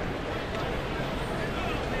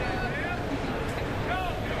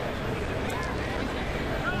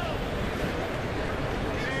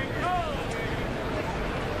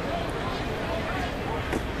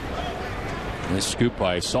 Nice scoop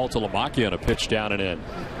by Saltalamacchia on a pitch down and in.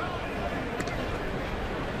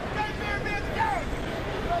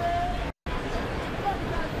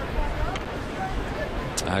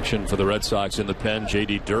 Action for the Red Sox in the pen.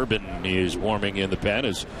 J.D. Durbin is warming in the pen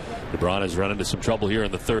as DeBron has run into some trouble here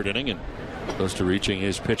in the third inning and close to reaching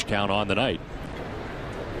his pitch count on the night.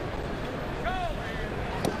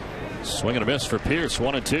 Swing and a miss for Pierce,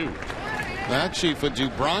 1-2. Actually, for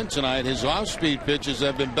Dubron tonight, his off-speed pitches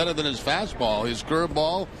have been better than his fastball. His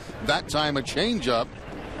curveball, that time a changeup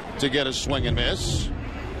to get a swing and miss.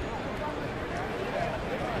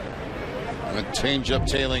 A changeup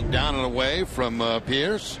tailing down and away from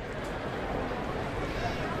Pierce.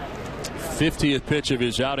 50th pitch of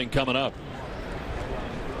his outing coming up.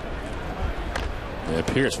 Yeah,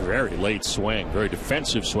 Pierce, very late swing, very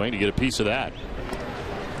defensive swing to get a piece of that.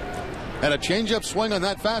 Had a changeup swing on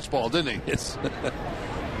that fastball, didn't he? Yes.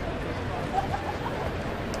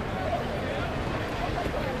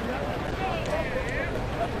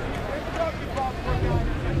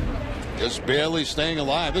 Just barely staying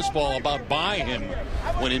alive. This ball about by him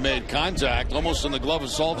when he made contact, almost in the glove of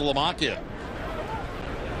Saltalamacchia.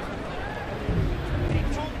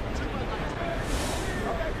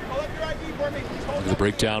 The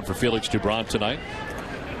breakdown for Felix Dubron tonight.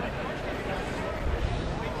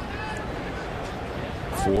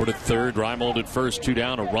 4 to third, Reimold at first, 2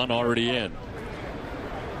 down, a run already in.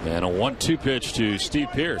 And a 1-2 pitch to Steve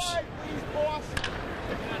Pierce.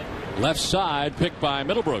 Left side picked by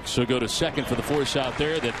Middlebrooks. So go to second for the force out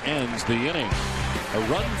there that ends the inning. A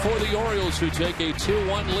run for the Orioles, who take a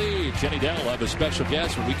 2-1 lead. Jenny Dell will have a special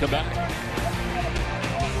guest when we come back.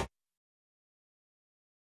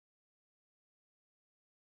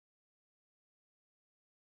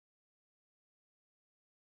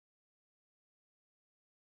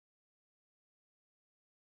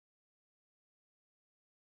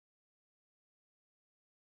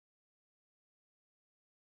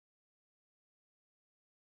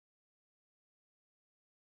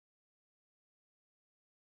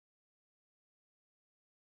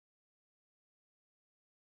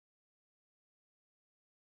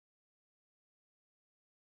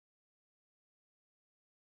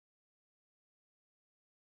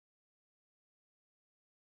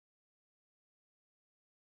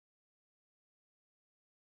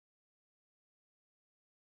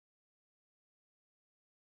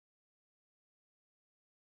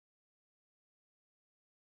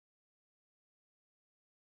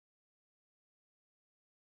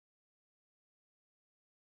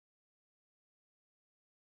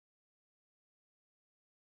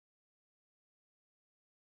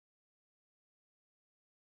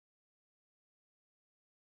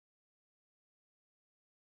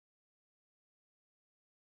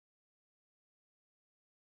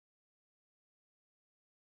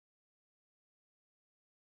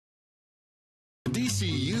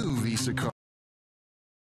 DCU Visa card.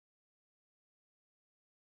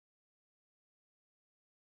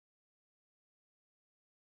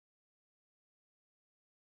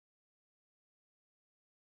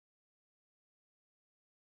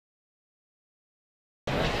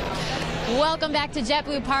 Welcome back to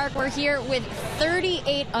JetBlue Park. We're here with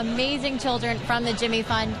 38 amazing children from the Jimmy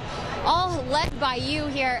Fund, all led by you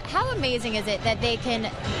here. How amazing is it that they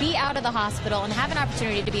can be out of the hospital and have an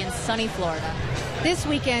opportunity to be in sunny Florida? This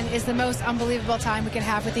weekend is the most unbelievable time we can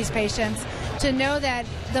have with these patients. To know that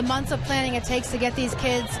the months of planning it takes to get these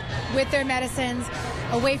kids with their medicines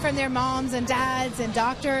away from their moms and dads and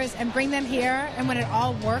doctors and bring them here, and when it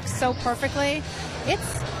all works so perfectly,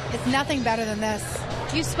 it's nothing better than this.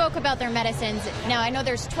 You spoke about their medicines. Now, I know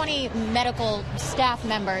there's 20 medical staff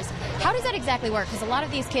members. How does that exactly work? Because a lot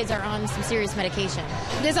of these kids are on some serious medication.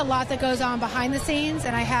 There's a lot that goes on behind the scenes,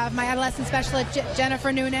 and I have my adolescent specialist,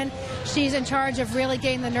 Jennifer Noonan. She's in charge of really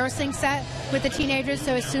getting the nursing set with the teenagers,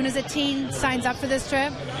 so as soon as a teen signs up for this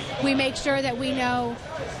trip, we make sure that we know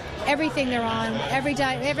everything they're on, every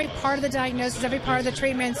part of the diagnosis, every part of the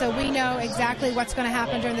treatment, so we know exactly what's going to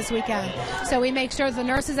happen during this weekend. So we make sure the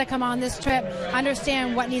nurses that come on this trip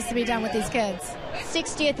understand what needs to be done with these kids.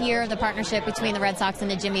 60th year of the partnership between the Red Sox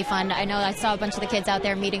and the Jimmy Fund. I know I saw a bunch of the kids out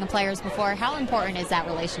there meeting the players before. How important is that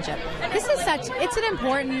relationship? It's an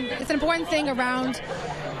important thing around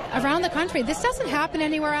the country. This doesn't happen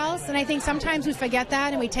anywhere else, and I think sometimes we forget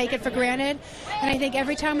that and we take it for granted. And I think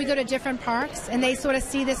every time we go to different parks and they sort of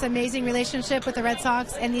see this amazing relationship with the Red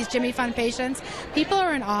Sox and these Jimmy Fund patients, people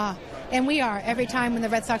are in awe. And we are every time when the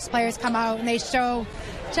Red Sox players come out and they show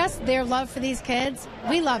just their love for these kids.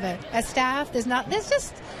 We love it. As staff,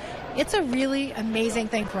 it's a really amazing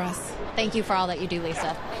thing for us. Thank you for all that you do,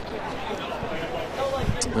 Lisa.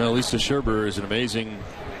 Well, Lisa Scherber is an amazing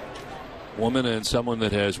woman and someone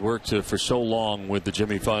that has worked for so long with the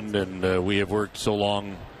Jimmy Fund, and we have worked so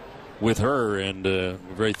long with her, and we're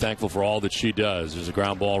very thankful for all that she does. There's a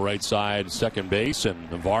ground ball right side, second base,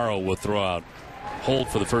 and Navarro will throw out hold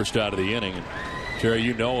for the first out of the inning. And Terry,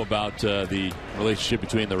 you know about the relationship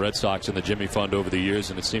between the Red Sox and the Jimmy Fund over the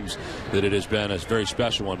years, and it seems that it has been a very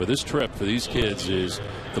special one. But this trip for these kids is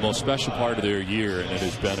the most special part of their year, and it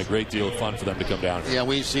has been a great deal of fun for them to come down here. Yeah,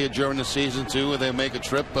 we see it during the season, too, where they make a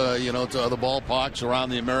trip, to other ballparks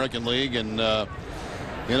around the American League, and,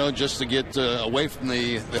 just to get away from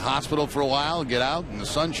the hospital for a while, get out in the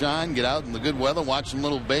sunshine, get out in the good weather, watch some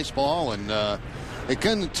little baseball, and it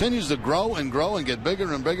continues to grow and grow and get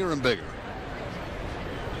bigger and bigger and bigger.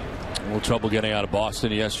 A little trouble getting out of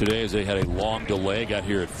Boston yesterday as they had a long delay. Got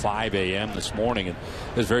here at 5 a.m. this morning, and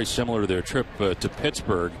it was very similar to their trip to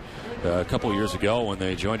Pittsburgh a couple of years ago when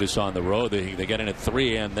they joined us on the road. They got in at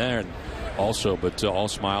 3 a.m. there, and also, but all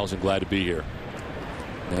smiles and glad to be here.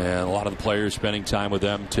 And a lot of the players spending time with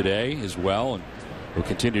them today as well, and will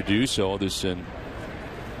continue to do so this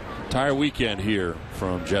entire weekend here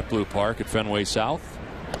from JetBlue Park at Fenway South.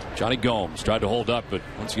 Johnny Gomes tried to hold up, but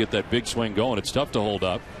once you get that big swing going, it's tough to hold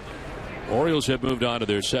up. Orioles have moved on to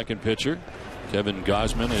their second pitcher. Kevin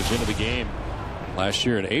Gausman is into the game last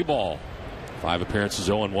year in A-ball. 5 appearances,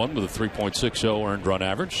 0-1 with a 3.60 earned run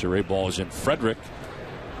average. Sir A-ball is in Frederick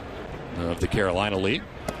of the Carolina League.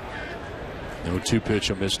 No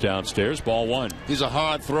 2-pitch, a miss downstairs. Ball 1. He's a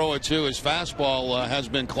hard thrower, too. His fastball has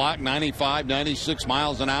been clocked 95, 96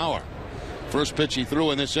 miles an hour. First pitch he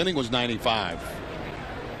threw in this inning was 95.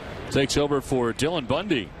 Takes over for Dylan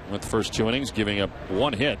Bundy with the first 2 innings, giving up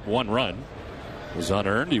 1 hit, 1 run. Was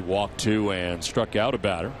unearned. He walked 2 and struck out a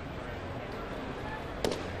batter.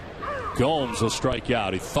 Gomes will strike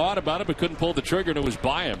out. He thought about it but couldn't pull the trigger, and it was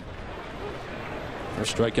by him.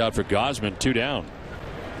 First strikeout for Gausman, 2 down.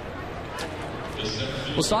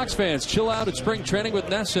 Well, Sox fans, chill out at spring training with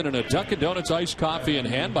Nesson and a Dunkin' Donuts iced coffee in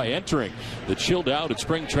hand by entering the Chilled Out at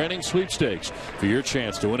Spring Training sweepstakes. For your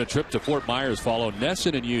chance to win a trip to Fort Myers, follow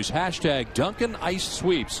Nesson and use hashtag Dunkin' Iced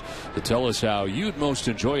Sweeps to tell us how you'd most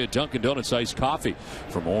enjoy a Dunkin' Donuts iced coffee.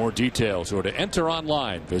 For more details or to enter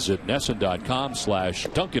online, visit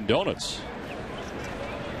Nesson.com/Dunkin' Donuts.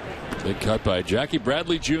 Big cut by Jackie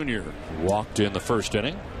Bradley Jr., who walked in the first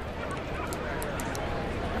inning.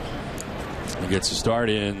 He gets a start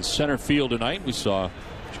in center field tonight. We saw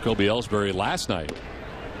Jacoby Ellsbury last night.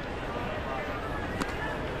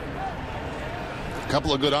 A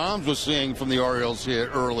couple of good arms we're seeing from the Orioles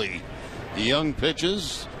here early. The young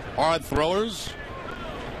pitches, hard throwers.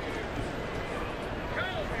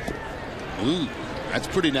 Ooh, that's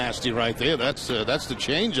pretty nasty right there. That's the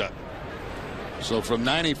changeup. So from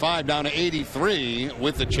 95 down to 83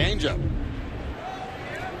 with the changeup.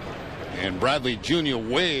 And Bradley Jr.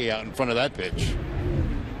 way out in front of that pitch.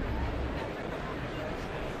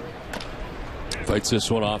 Fights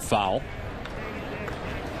this one off foul.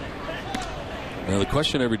 Now the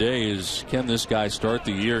question every day is, can this guy start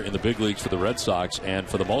the year in the big leagues for the Red Sox? And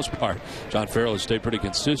for the most part, John Farrell has stayed pretty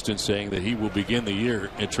consistent, saying that he will begin the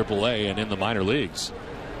year at AAA and in the minor leagues.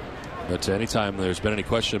 But anytime there's been any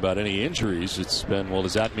question about any injuries, it's been, well,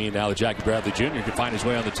 does that mean now that Jackie Bradley Jr. can find his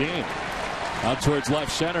way on the team? Out towards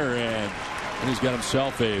left center, and he's got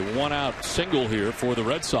himself a 1-out single here for the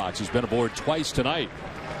Red Sox. He's been aboard twice tonight.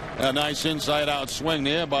 A nice inside-out swing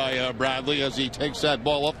there by Bradley as he takes that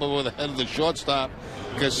ball up over the head of the shortstop,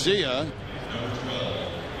 Garcia.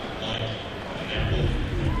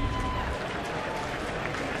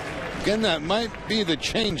 Again, that might be the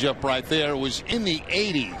changeup right there. It was in the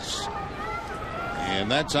 80s.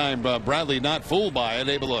 And that time, Bradley not fooled by it,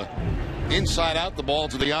 able to inside out the ball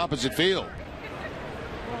to the opposite field.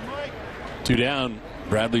 2 down.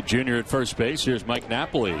 Bradley Jr. at first base. Here's Mike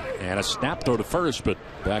Napoli, and a snap throw to first, but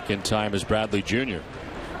back in time is Bradley Jr.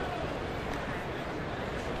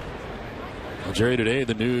 Well, Jerry, today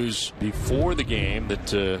the news before the game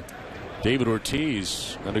that David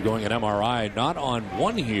Ortiz undergoing an MRI, not on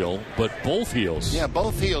one heel but both heels. Yeah,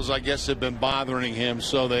 both heels I guess have been bothering him,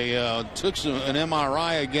 so they took an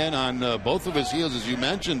MRI again on both of his heels, as you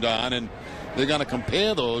mentioned, Don, and they're going to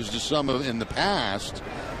compare those to some of in the past.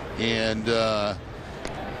 And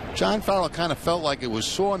John Farrell kind of felt like it was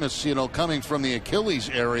soreness, coming from the Achilles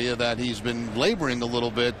area that he's been laboring a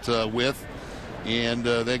little bit with. And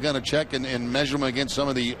they're going to check and measure him against some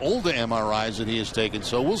of the older MRIs that he has taken.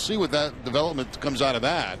 So we'll see what that development comes out of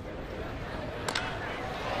that.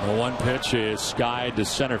 The 1 pitch is skied to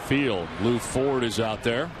center field. Lou Ford is out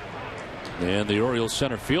there. And the Orioles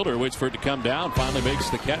center fielder waits for it to come down. Finally makes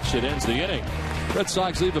the catch that ends the inning. Red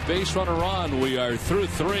Sox leave a base runner on. We are through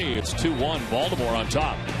 3. It's 2-1. Baltimore on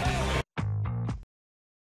top.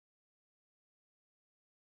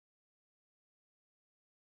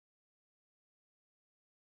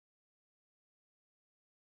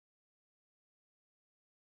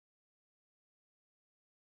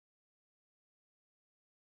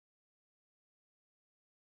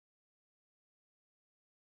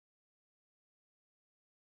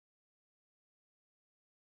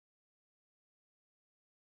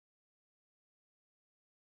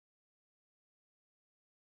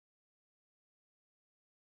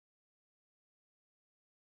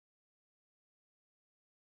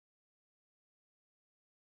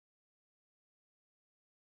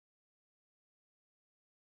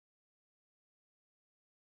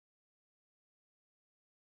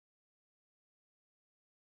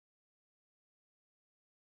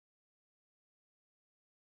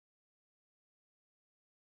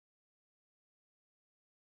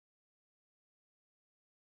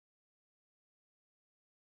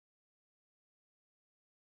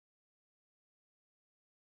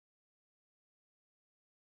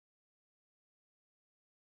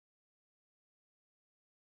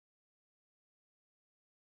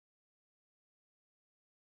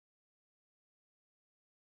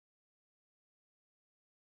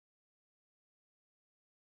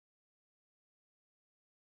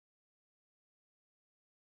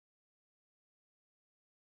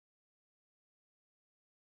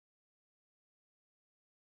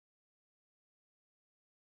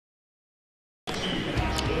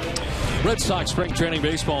 Red Sox Spring Training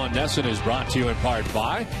Baseball in Nesson is brought to you in part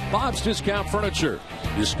by Bob's Discount Furniture.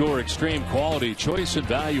 You score extreme quality, choice, and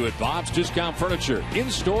value at Bob's Discount Furniture,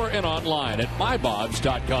 in-store and online at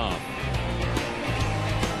mybobs.com.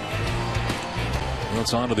 Well,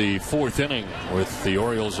 it's on to the fourth inning with the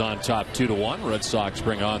Orioles on top 2-1. Red Sox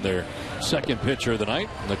bring on their second pitcher of the night.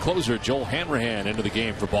 And the closer, Joel Hanrahan, into the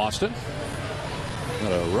game for Boston.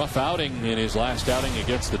 Had a rough outing in his last outing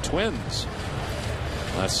against the Twins.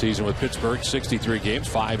 Last season with Pittsburgh, 63 games,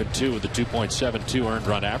 5-2 with a 2.72 earned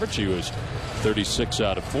run average. He was 36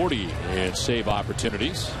 out of 40 in save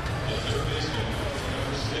opportunities.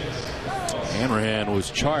 Hanrahan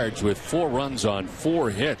was charged with 4 runs on 4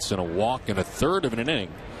 hits and a walk in a third of an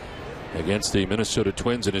inning against the Minnesota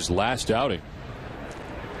Twins in his last outing.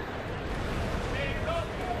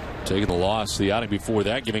 Taking the loss the outing before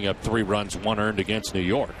that, giving up 3 runs, 1 earned against New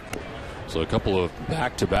York. So a couple of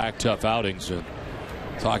back-to-back tough outings. And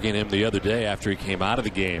talking to him the other day after he came out of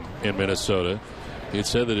the game in Minnesota, he had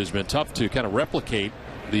said that it's been tough to kind of replicate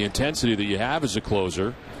the intensity that you have as a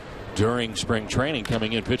closer during spring training,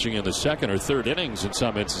 coming in pitching in the second or third innings in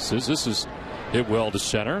some instances. This is hit well to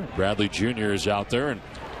center. Bradley Jr. is out there, and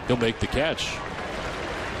he'll make the catch.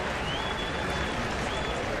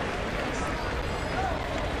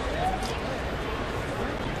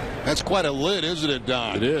 That's quite a lid, isn't it,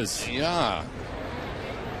 Don? It is. Yeah.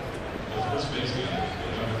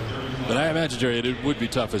 But I imagine, Jerry, it would be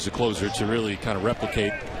tough as a closer to really kind of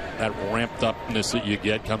replicate that ramped upness that you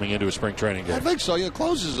get coming into a spring training game. I think so. Yeah,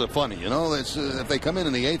 closers are funny. You know, if they come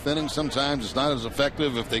in the 8th inning, sometimes it's not as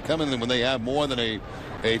effective. If they come in when they have more than a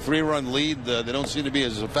 3-run lead, they don't seem to be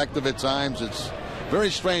as effective at times. It's very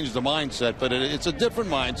strange, the mindset, but it's a different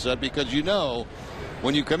mindset because you know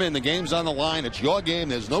when you come in, the game's on the line. It's your game.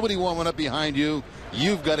 There's nobody warming up behind you.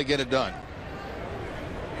 You've got to get it done.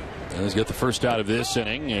 And he's got the first out of this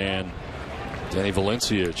inning, and Danny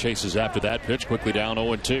Valencia chases after that pitch, quickly down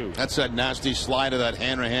 0-2. That's that nasty slider that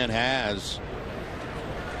Hanrahan has.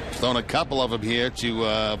 He's thrown a couple of them here to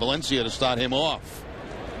Valencia to start him off.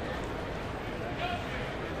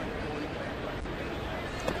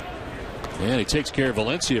 And he takes care of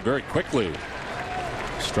Valencia very quickly.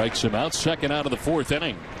 Strikes him out, second out of the 4th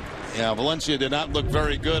inning. Yeah, Valencia did not look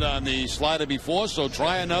very good on the slider before, so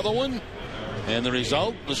try another one. And the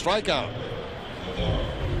result, the strikeout.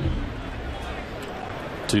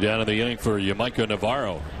 2 down in the inning for Yamaika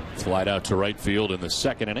Navarro. Flied out to right field in the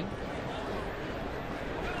second inning.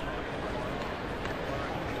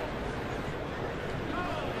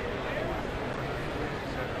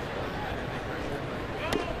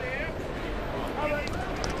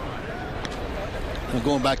 And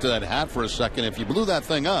going back to that hat for a second, if you blew that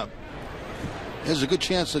thing up, there's a good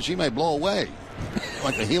chance that she may blow away.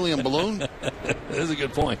 Like a helium balloon. That's a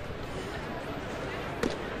good point.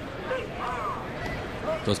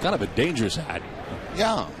 So it's kind of a dangerous hat.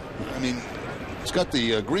 Yeah. I mean, it's got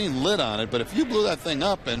the green lid on it, but if you blew that thing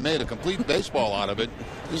up and made a complete baseball out of it,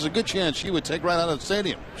 there's a good chance she would take right out of the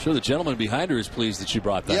stadium. Sure, the gentleman behind her is pleased that she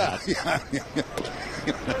brought that hat.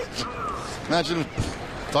 Yeah. Imagine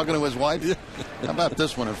talking to his wife. How about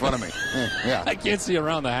this one in front of me? Yeah. I can't see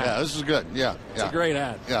around the hat. Yeah, this is good. Yeah. It's a great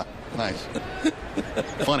hat. Yeah. Nice.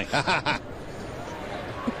 Funny.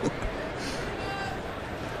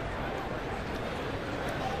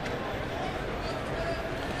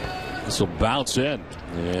 This will bounce in,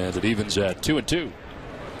 and it evens at 2-2.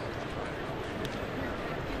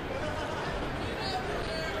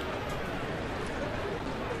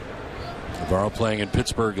 Navarro playing in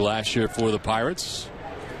Pittsburgh last year for the Pirates.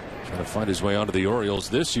 Trying to find his way onto the Orioles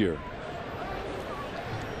this year.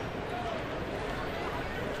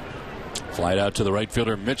 Flight out to the right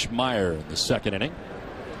fielder Mitch Meyer in the second inning.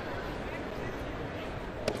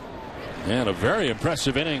 And a very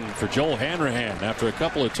impressive inning for Joel Hanrahan after a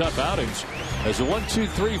couple of tough outings. As a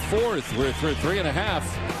 1-2-3 fourth, we're through 3.5.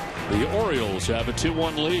 The Orioles have a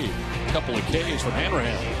 2-1 lead. A couple of Ks from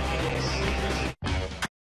Hanrahan.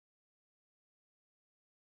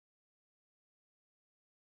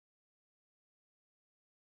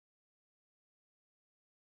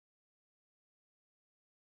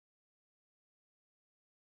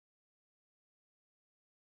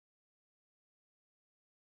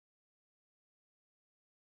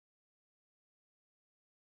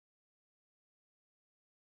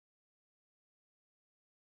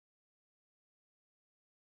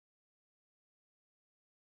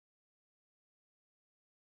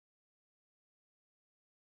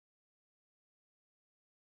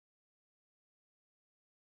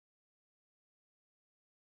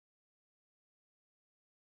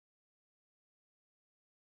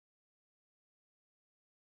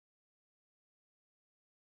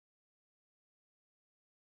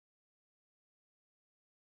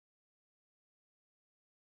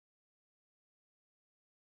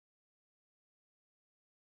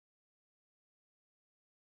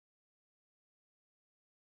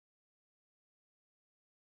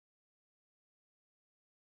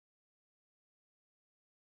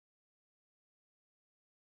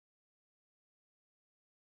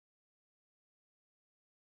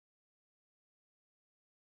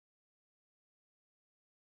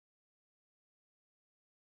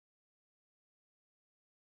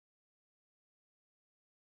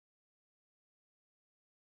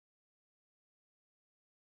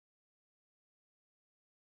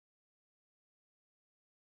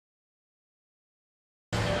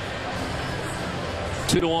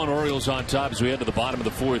 2-1 Orioles on top as we head to the bottom of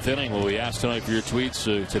the fourth inning. Well, we asked tonight for your tweets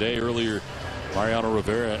earlier. Mariano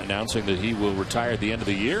Rivera announcing that he will retire at the end of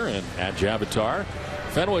the year, and at Javatar,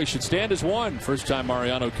 Fenway should stand as one. First time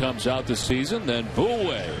Mariano comes out this season, then boo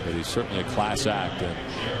away. But he's certainly a class act, and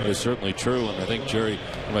it is certainly true. And I think, Jerry,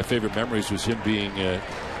 one of my favorite memories was him being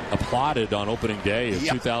applauded on opening day of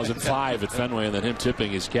 2005 at Fenway, and then him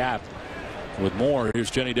tipping his cap. With more,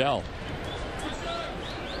 here's Jenny Dell.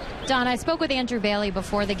 Don, I spoke with Andrew Bailey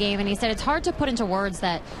before the game, and he said it's hard to put into words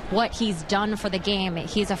that what he's done for the game.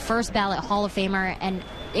 He's a first ballot Hall of Famer, and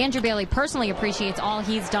Andrew Bailey personally appreciates all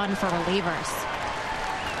he's done for relievers.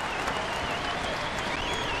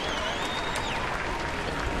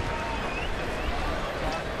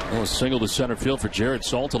 Well, a single to center field for Jared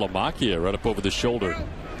Saltalamacchia right up over the shoulder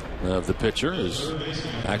of the pitcher. As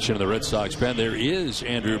action in the Red Sox pen, there is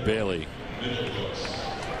Andrew Bailey.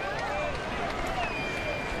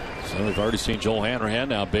 So we've already seen Joel Hanrahan.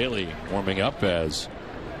 Now Bailey warming up as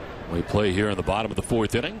we play here in the bottom of the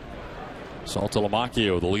fourth inning.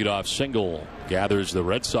 Saltalamacchia with a leadoff single gathers the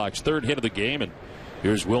Red Sox third hit of the game, and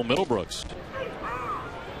here's Will Middlebrooks.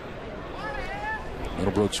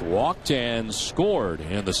 Middlebrooks walked and scored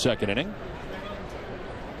in the second inning.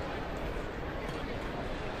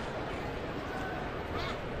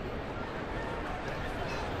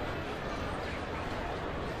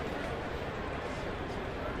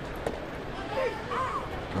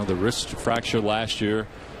 Well, the wrist fracture last year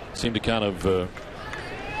seemed to kind of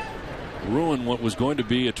ruin what was going to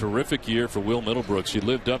be a terrific year for Will Middlebrooks. He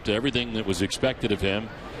lived up to everything that was expected of him.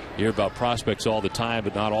 You hear about prospects all the time,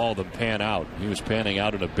 but not all of them pan out. He was panning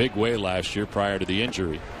out in a big way last year prior to the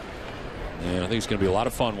injury. And I think it's going to be a lot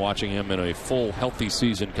of fun watching him in a full, healthy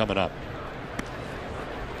season coming up.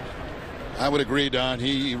 I would agree, Don.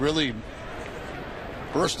 He really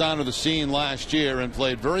burst onto the scene last year and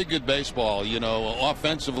played very good baseball, you know,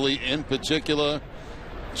 offensively in particular.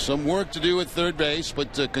 Some work to do at third base,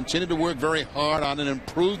 but continued to work very hard on and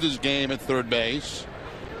improved his game at third base.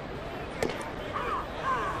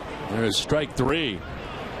 There's strike three.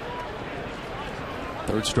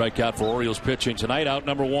 Third strikeout for Orioles pitching tonight, out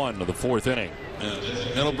number one of the fourth inning.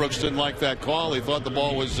 Middlebrooks didn't like that call. He thought the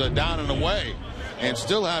ball was down and away. And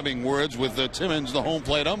still having words with Timmons, the home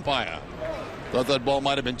plate umpire. Thought that ball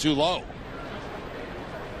might have been too low.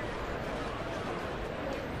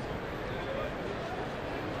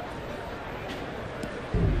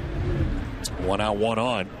 One out, one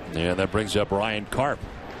on. And that brings up Ryan Karp.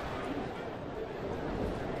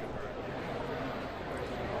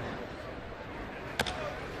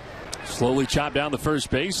 Slowly chopped down the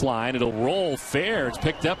first baseline. It'll roll fair. It's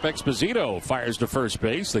picked up. Exposito fires to first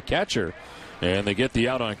base, the catcher. And they get the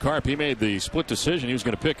out on Karp. He made the split decision. He was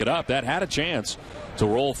going to pick it up. That had a chance to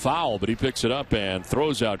roll foul, but he picks it up and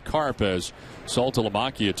throws out Karp as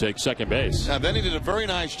Saltalamacchia takes second base. Now, then he did a very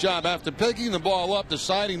nice job after picking the ball up,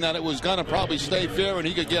 deciding that it was going to probably stay fair and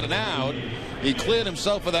he could get an out. He cleared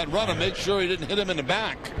himself of that runner, make sure he didn't hit him in the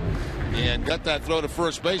back, and got that throw to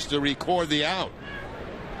first base to record the out.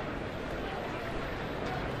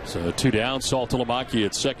 So two down, Saltalamacchia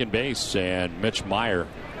at second base, and Mitch Meyer,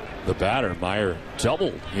 the batter. Meyer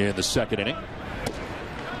doubled in the second inning.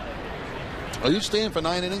 Are you staying for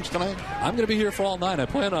 9 innings tonight? I'm going to be here for all 9. I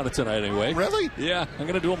plan on it tonight anyway. Really? Yeah, I'm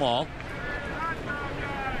going to do them all.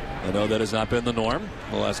 I know that has not been the norm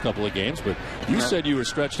the last couple of games, but you said you were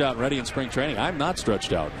stretched out and ready in spring training. I'm not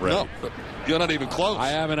stretched out and ready. No, you're not even close. I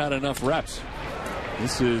haven't had enough reps.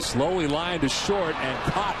 This is slowly lined to short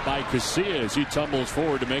and caught by Casillas. He tumbles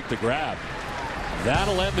forward to make the grab.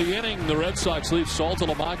 That'll end the inning. The Red Sox leave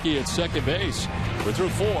Saltalamacchia at second base. We're through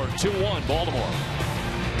 4, 2-1 Baltimore.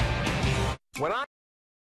 When I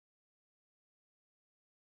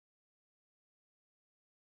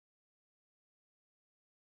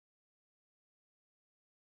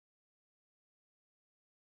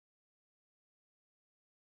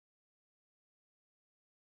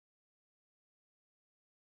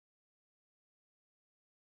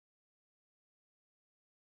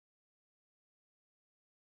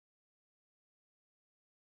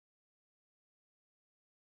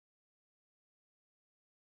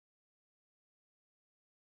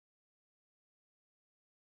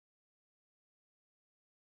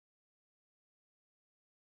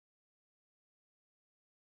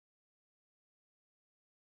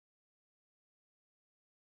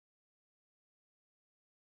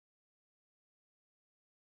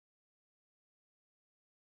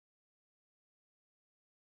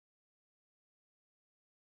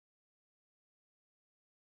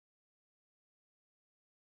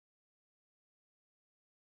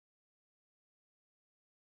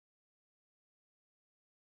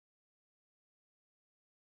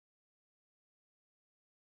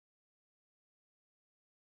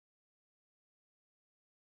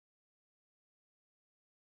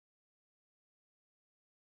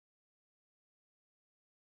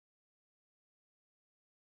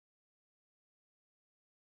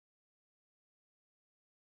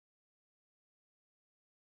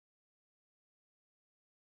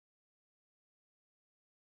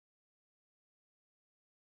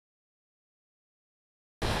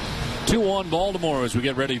 2-1 Baltimore as we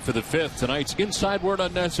get ready for the fifth. Tonight's Inside Word on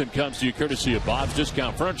NESN comes to you courtesy of Bob's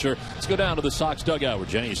Discount Furniture. Let's go down to the Sox dugout where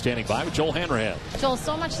Jenny is standing by with Joel Hanrahan. Joel,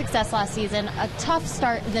 so much success last season. A tough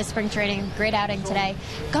start in this spring training. Great outing today.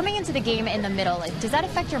 Coming into the game in the middle, does that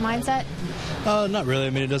affect your mindset? Not really. I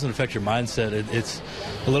mean, it doesn't affect your mindset. It's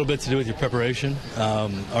a little bit to do with your preparation.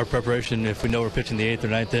 Our preparation, if we know we're pitching the 8th or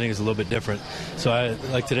 9th inning, is a little bit different. So,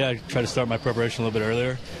 like today, I try to start my preparation a little bit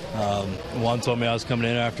earlier. Juan told me I was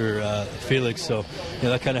coming in after Felix, so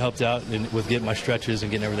that kind of helped out with getting my stretches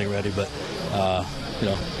and getting everything ready. But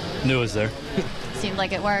knew it was there. Seemed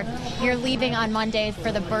like it worked. You're leaving on Monday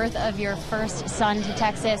for the birth of your first son to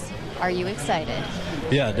Texas. Are you excited?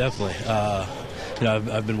 Yeah, definitely.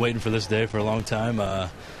 I've been waiting for this day for a long time.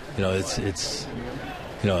 It's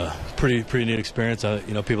a pretty neat experience.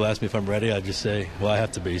 People ask me if I'm ready. I just say, well, I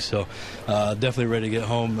have to be. So definitely ready to get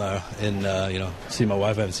home and see my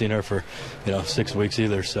wife. I haven't seen her for 6 weeks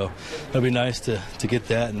either. So it'll be nice to get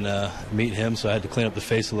that and meet him. So I had to clean up the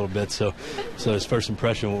face a little bit. So his first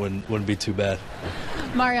impression wouldn't be too bad.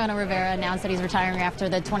 Mariano Rivera announced that he's retiring after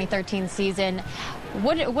the 2013 season.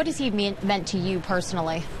 What does he meant to you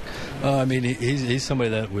personally? He's somebody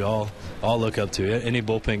that we all look up to. Any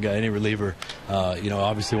bullpen guy, any reliever,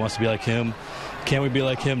 obviously wants to be like him. Can we be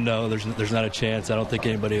like him? No, there's not a chance. I don't think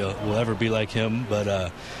anybody will ever be like him.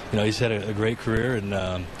 But he's had a great career,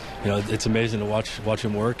 and it's amazing to watch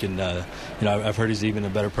him work. And I've heard he's even a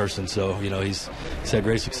better person. So he's had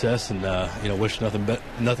great success, and wish nothing but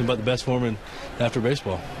the best for him after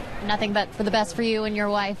baseball. Nothing but for the best for you and your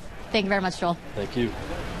wife. Thank you very much, Joel. Thank you.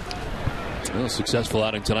 Well, successful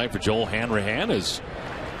outing tonight for Joel Hanrahan as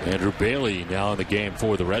Andrew Bailey now in the game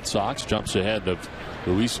for the Red Sox. Jumps ahead of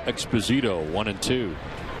Luis Exposito, 1-2.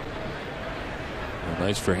 Well,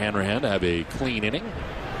 nice for Hanrahan to have a clean inning.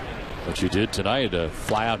 What you did tonight to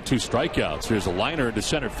fly out 2 strikeouts. Here's a liner into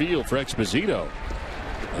center field for Exposito.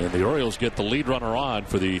 And the Orioles get the lead runner on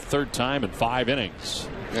for the 3rd time in 5 innings.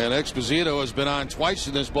 And Exposito has been on twice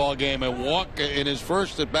in this ball game and walked in his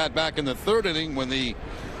first at bat back in the 3rd inning when the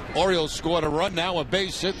Orioles scored a run. Now a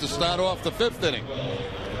base hit to start off the 5th inning.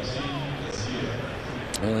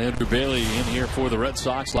 Well, Andrew Bailey in here for the Red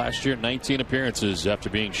Sox last year, 19 appearances after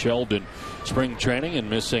being shelved in spring training and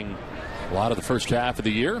missing a lot of the first half of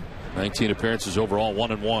the year. 19 appearances overall,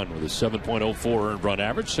 1-1 with a 7.04 earned run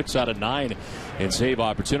average, 6 out of 9 in save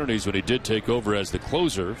opportunities when he did take over as the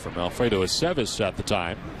closer from Alfredo Aceves at the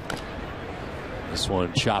time. This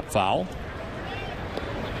one chopped foul.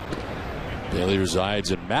 Bailey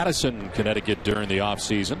resides in Madison, Connecticut during the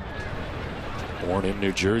offseason. Born in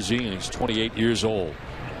New Jersey, and he's 28 years old.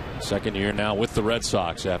 2nd year now with the Red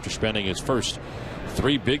Sox after spending his first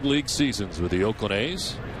 3 big league seasons with the Oakland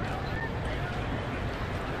A's.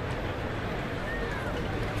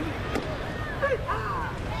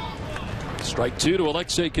 Strike 2 to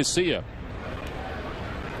Alexei Casilla.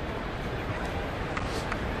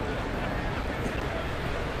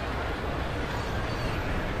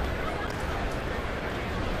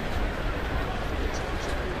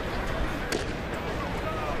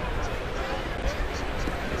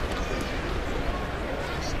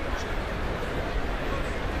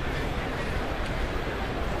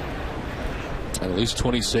 At least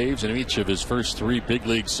 20 saves in each of his first 3 big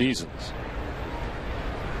league seasons.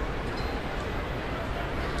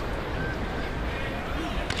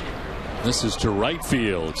 This is to right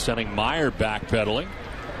field, sending Meyer backpedaling.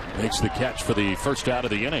 Makes the catch for the first out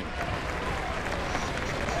of the inning.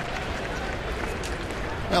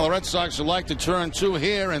 Well, the Red Sox would like to turn 2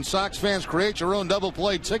 here, and Sox fans, create your own double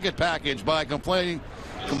play ticket package by compiling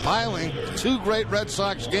 2 great Red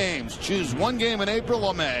Sox games. Choose 1 game in April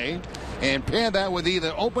or May and pair that with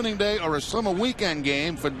either opening day or a summer weekend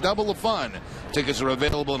game for double the fun. Tickets are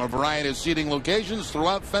available in a variety of seating locations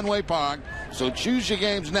throughout Fenway Park, so choose your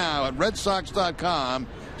games now at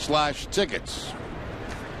redsox.com/tickets.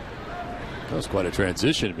 That was quite a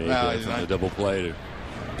transition, maybe, from the double play to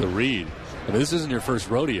the read. I mean, this isn't your first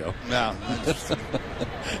rodeo. No.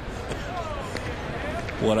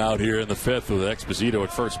 One out here in the 5th with Exposito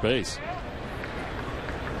at first base.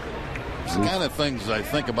 It's the kind of things I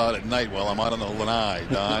think about at night while I'm out on the lanai,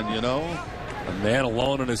 Don, A man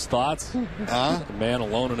alone in his thoughts? Huh? A man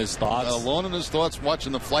alone in his thoughts? Alone in his thoughts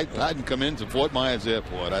watching the flight pattern come into Fort Myers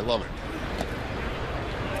Airport. I love it.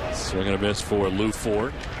 Swing and a miss for Lou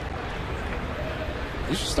Ford.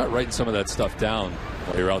 You should start writing some of that stuff down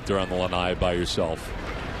while you're out there on the lanai by yourself.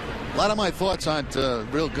 A lot of my thoughts aren't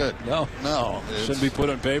real good. No. Shouldn't be put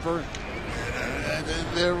on paper.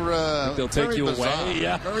 They'll take you bizarre. away.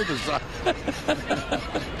 Yeah. Very bizarre.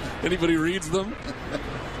 Anybody reads them?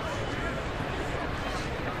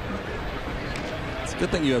 It's Good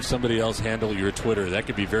thing you have somebody else handle your Twitter. That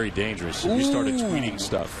could be very dangerous if you started tweeting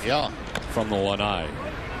stuff from the lanai.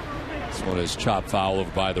 This one is chopped foul over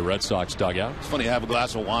by the Red Sox dugout. It's funny, you have a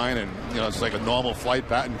glass of wine, and it's like a normal flight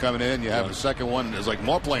pattern coming in. You have a second one, there's like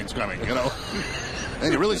more planes coming,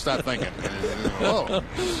 And you really start thinking, whoa,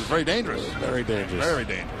 this is very dangerous. Very dangerous. Very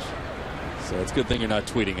dangerous. So it's a good thing you're not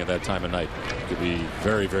tweeting at that time of night. It could be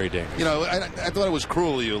very, very dangerous. I thought it was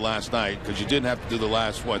cruel of you last night because you didn't have to do the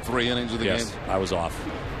last, 3 innings of the game? Yes, I was off.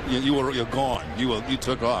 You're gone. You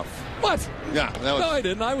took off. What? Yeah. No, I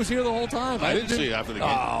didn't. I was here the whole time. I didn't see you after the game.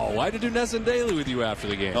 Oh, I had to do Ness and Daly with you after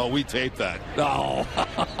the game. Oh, we taped that. Oh.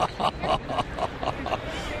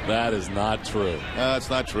 That is not true. That's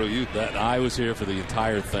not true. I was here for the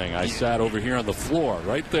entire thing. I sat over here on the floor,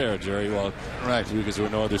 right there, Jerry. Well, right, because there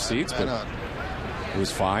were no other seats, but it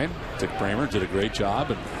was fine. Dick Bramer did a great job,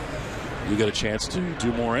 and you got a chance to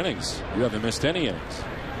do more innings. You haven't missed any innings,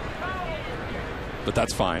 but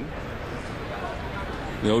that's fine.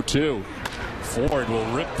 The 0-2. Ford will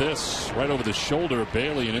rip this right over the shoulder of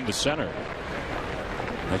Bailey and into center.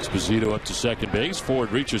 Exposito up to second base. Ford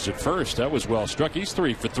reaches at first. That was well struck. He's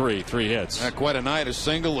 3 for 3, 3 hits. Quite a night. A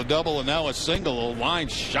single, a double, and now a single. A line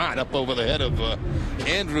shot up over the head of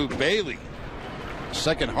Andrew Bailey.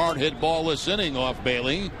 Second hard hit ball this inning off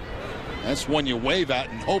Bailey. That's one you wave at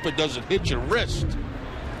and hope it doesn't hit your wrist.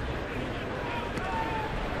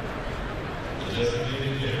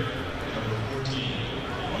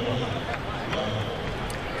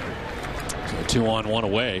 So 2-on-1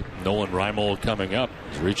 away. Nolan Reimold coming up.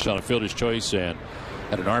 He's reached on a fielder's choice and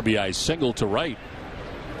had an RBI single to right.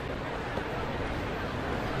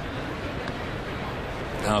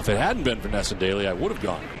 Now, if it hadn't been for Ness and Daly, I would have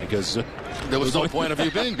gone because there was no point of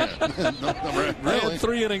you being here. I had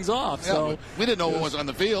 3 innings off, so we didn't know who was on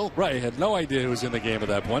the field. Right, had no idea who was in the game at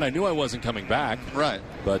that point. I knew I wasn't coming back. Right,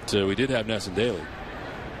 but we did have Ness and Daly.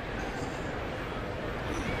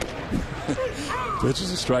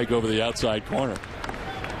 Pitches a strike over the outside corner.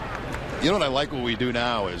 You know what I like? What we do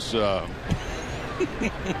now is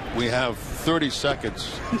we have 30 seconds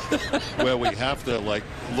where we have to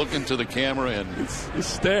look into the camera and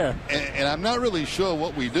stare. And I'm not really sure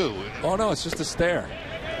what we do. Oh no, it's just a stare.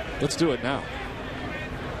 Let's do it now.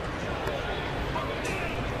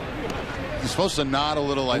 You're supposed to nod a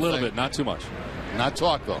little. A little bit, not too much. Not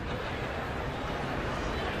talk though.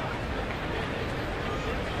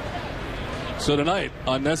 So tonight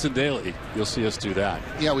on Ness and Daly, you'll see us do that.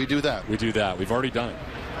 Yeah, we do that. We do that. We've already done it.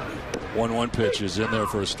 1-1 pitch is in there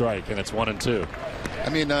for a strike, and it's 1-2. I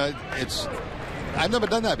mean, I've never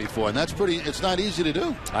done that before, and it's not easy to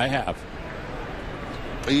do. I have.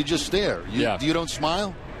 But you just stare. You don't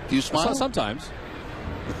smile? Do you smile? Sometimes.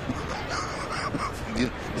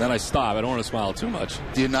 Then I stop. I don't want to smile too much.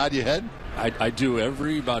 Do you nod your head? I do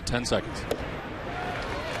every about 10 seconds.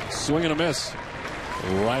 Swing and a miss.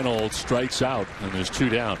 Reinold strikes out, and there's 2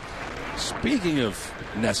 down. Speaking of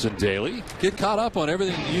Ness and Daly, get caught up on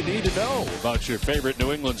everything you need to know about your favorite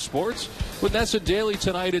New England sports with Ness and Daly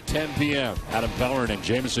tonight at 10 p.m. Adam Pellerin and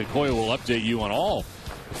Jamison Coyle will update you on all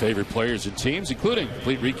favorite players and teams, including a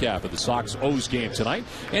complete recap of the Sox-O's game tonight.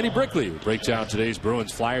 Andy Brickley will break down today's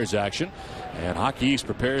Bruins-Flyers action, and Hockey East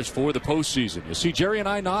prepares for the postseason. You'll see Jerry and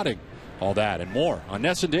I nodding. All that and more on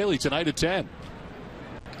Ness and Daly tonight at 10.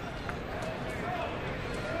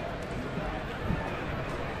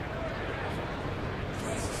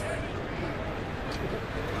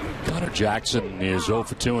 Jackson is 0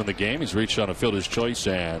 for 2 in the game. He's reached on a fielder's choice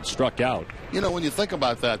and struck out. When you think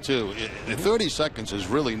about that, too, 30 seconds is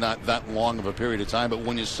really not that long of a period of time. But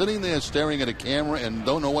when you're sitting there staring at a camera and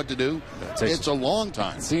don't know what to do, it's a long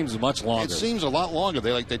time. It seems much longer. It seems a lot longer.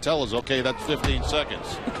 They tell us, okay, that's 15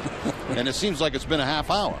 seconds. And it seems like it's been a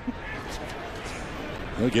half hour.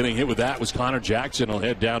 Well, getting hit with that was Connor Jackson. He'll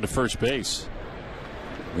head down to first base.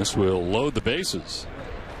 This will load the bases.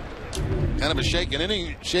 Kind of a shaky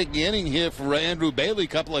inning here for Andrew Bailey.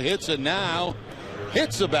 Couple of hits, and now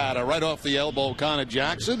hits the batter right off the elbow, Connor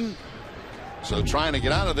Jackson. So trying to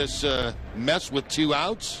get out of this mess with 2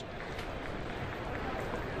 outs.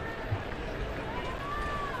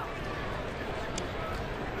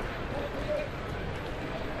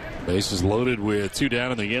 Bases loaded with 2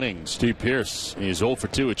 down in the inning. Steve Pearce is 0 for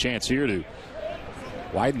 2. A chance here to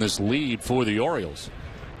widen this lead for the Orioles.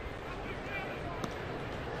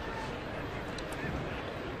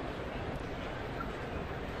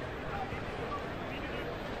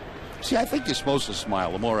 See, I think you're supposed to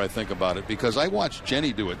smile the more I think about it, because I watched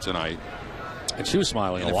Jenny do it tonight. And she was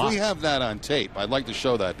smiling a lot. If we have that on tape, I'd like to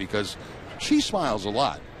show that, because she smiles a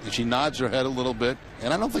lot. And she nods her head a little bit,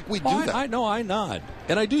 and I don't think we do that. I know, I nod.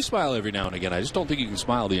 And I do smile every now and again. I just don't think you can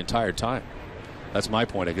smile the entire time. That's my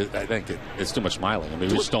point. I think it's too much smiling. I mean,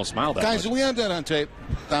 we just don't smile that Guys, much. do we have that on tape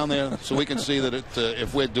down there so we can see that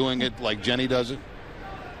if we're doing it like Jenny does it?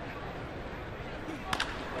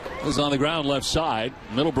 Is on the ground left side.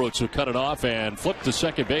 Middlebrooks will cut it off and flip to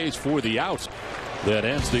second base for the out. That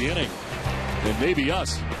ends the inning. And maybe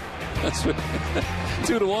us. That's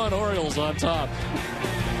 2-1 Orioles on top.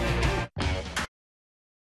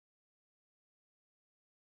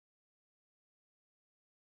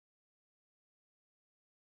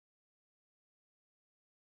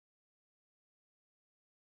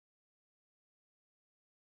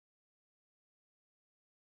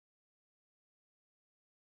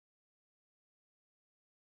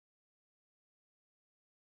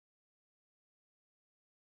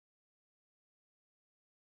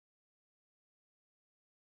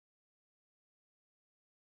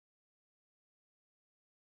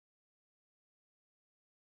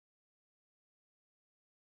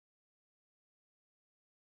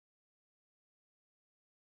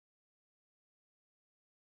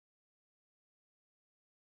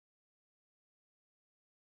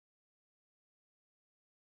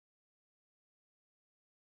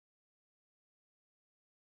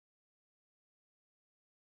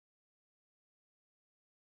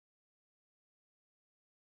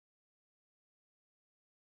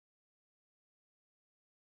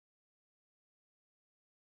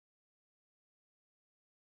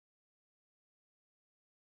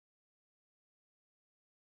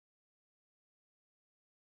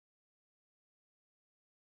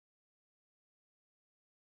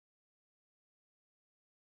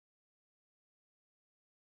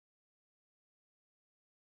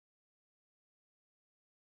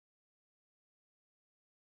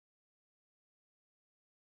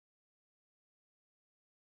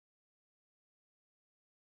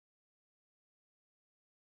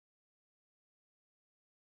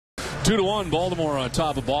 Two to one, Baltimore on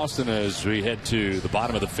top of Boston as we head to the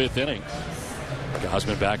bottom of the fifth inning.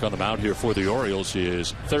 Gausman back on the mound here for the Orioles.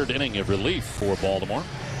 His third inning of relief for Baltimore.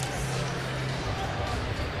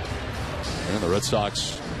 And the Red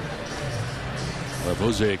Sox have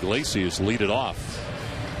Jose Iglesias lead it off.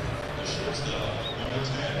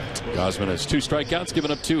 Gausman has 2 strikeouts, giving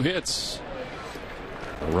up 2 hits.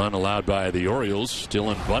 A run allowed by the Orioles.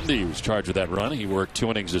 Dylan Bundy was charged with that run. He worked 2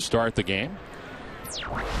 innings to start the game.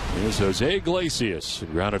 Here's Jose Iglesias,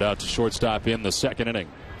 grounded out to shortstop in the second inning.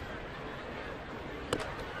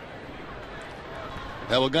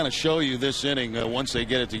 Now we're going to show you this inning once they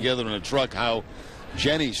get it together in a truck how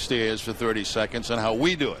Jenny stares for 30 seconds and how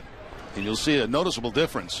we do it. And you'll see a noticeable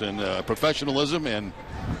difference in professionalism and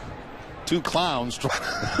 2 clowns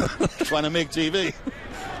trying to make TV.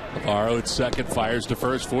 Navarro at second, fires to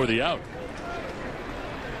first for the out.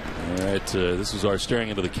 All right, this is our staring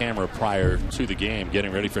into the camera prior to the game,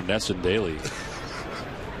 getting ready for Nesson Daly.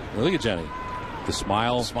 Look at Jenny. The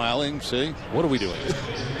smile. Smiling, see? What are we doing?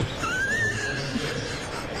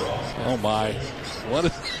 Oh, my. What?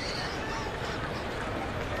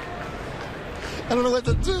 I don't know what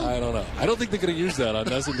to do. I don't know. I don't think they're going to use that on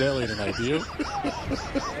Nesson Daly tonight, do you?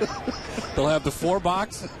 They'll have the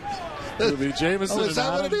 4-box. It'll be Jameson is and that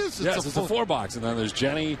Adam. what it is? Yes, it's a 4-box. And then there's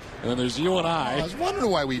Jenny, and then there's you and I. I was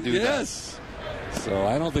wondering why we do that. Yes. So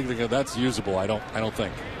I don't think that's usable. I don't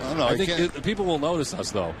think. Oh, no, I think people will notice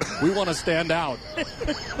us, though. We want to stand out.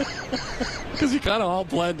 Because you kind of all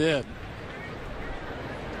blend in.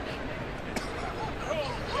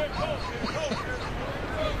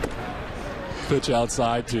 Pitch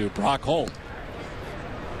outside to Brock Holt.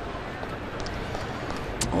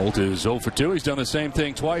 Holt is 0 for 2. He's done the same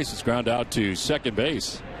thing twice. It's ground out to second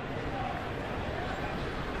base.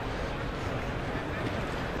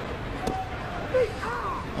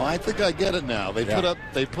 Oh, I think I get it now. They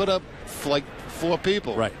put up like 4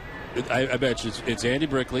 people. Right. I bet you it's Andy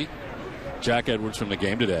Brickley, Jack Edwards from the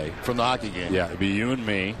game today. From the hockey game. Yeah, it'd be you and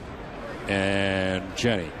me and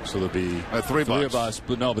Jenny. So there'll be 3 of us.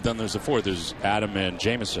 But then there's a 4th. There's Adam and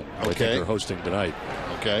Jameson. I think they're hosting tonight.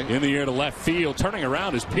 Okay. In the air to left field. Turning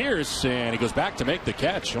around is Pierce, and he goes back to make the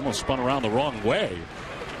catch. Almost spun around the wrong way.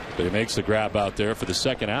 But he makes the grab out there for the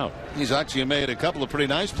second out. He's actually made a couple of pretty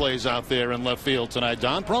nice plays out there in left field tonight.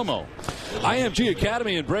 Don Promo. IMG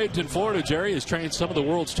Academy in Bradenton, Florida. Jerry has trained some of the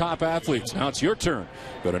world's top athletes. Now it's your turn.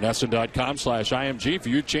 Go to NESN.com/IMG for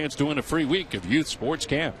your chance to win a free week of youth sports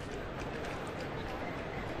camp.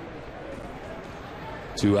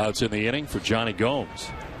 2 outs in the inning for Johnny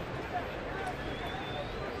Gomes.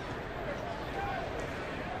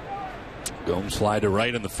 Gomes fly to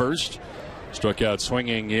right in the first. Struck out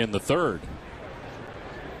swinging in the third.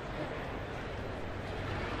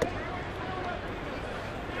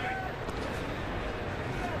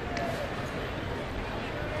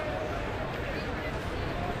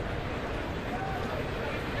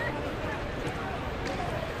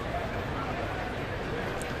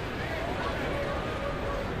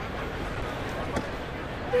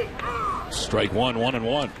 Strike one,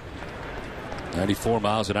 1-1. 94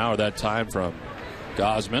 miles an hour that time from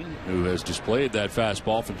Gosman, who has displayed that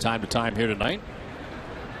fastball from time to time here tonight.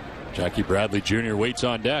 Jackie Bradley Jr. waits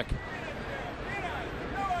on deck.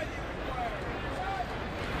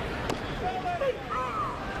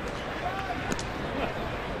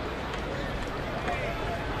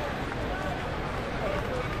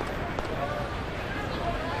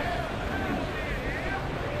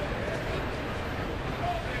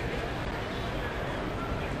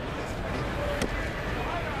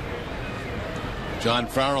 John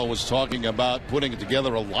Farrell was talking about putting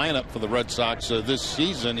together a lineup for the Red Sox this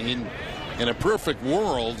season. In a perfect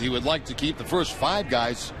world, he would like to keep the first 5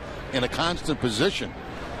 guys in a constant position,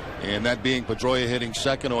 and that being Pedroia hitting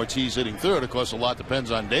second, Ortiz hitting third. Of course, a lot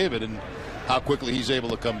depends on David and how quickly he's able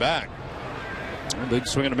to come back. A big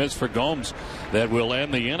swing and a miss for Gomes that will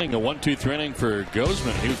end the inning. A 1-2-3 inning for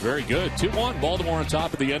Gosman. He was very good. 2-1, Baltimore on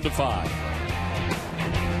top at the end of 5.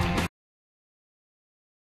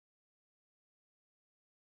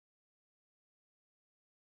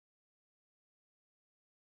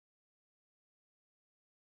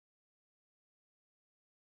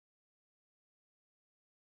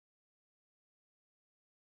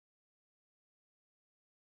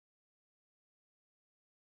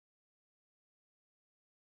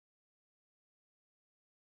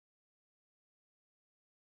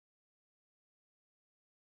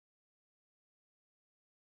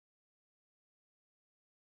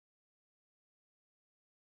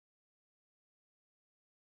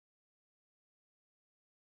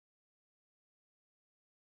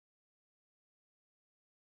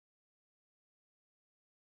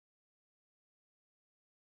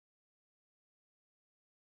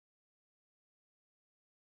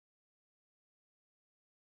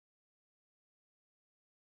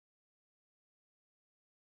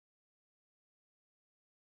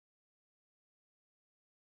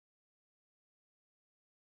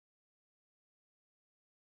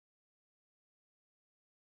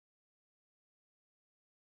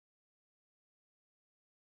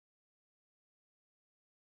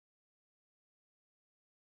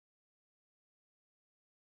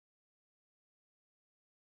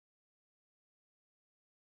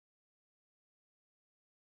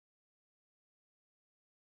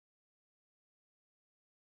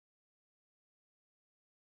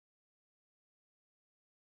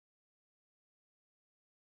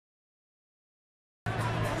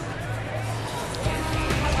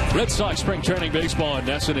 Red Sox Spring Training Baseball in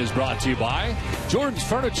Nesson is brought to you by Jordan's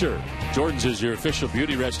Furniture. Jordan's is your official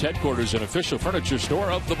beauty rest headquarters and official furniture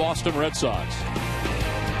store of the Boston Red Sox.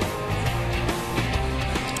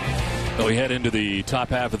 So we head into the top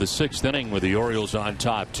half of the 6th inning with the Orioles on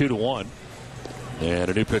top 2-1.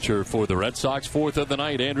 And a new pitcher for the Red Sox, 4th of the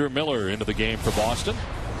night, Andrew Miller into the game for Boston.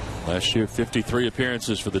 Last year, 53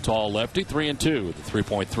 appearances for the tall lefty, 3-2 with a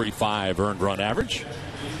 3.35 earned run average.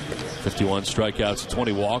 51 strikeouts,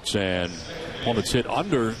 20 walks, and opponents hit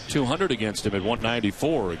under 200 against him at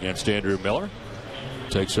 194 against Andrew Miller.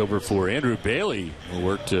 Takes over for Andrew Bailey, who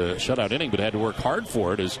worked a shutout inning but had to work hard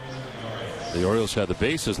for it as the Orioles had the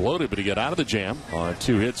bases loaded, but he got out of the jam on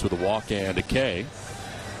 2 hits with a walk and a K.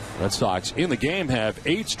 Red Sox in the game have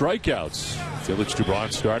 8 strikeouts. Felix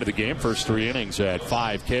Dubron started the game, first 3 innings at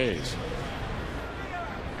 5 Ks.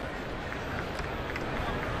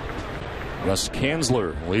 Russ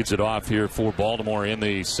Kanzler leads it off here for Baltimore in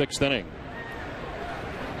the 6th inning.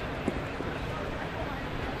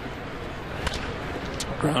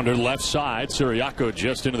 Grounder left side. Siriaco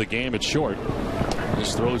just into the game at short.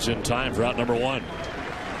 This throws in time for out number 1.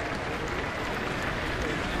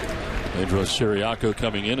 Andros Siriaco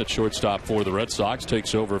coming in at shortstop for the Red Sox.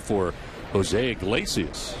 Takes over for Jose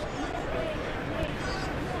Iglesias.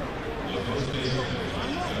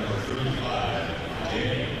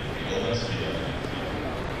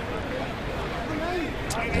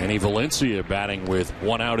 Danny Valencia batting with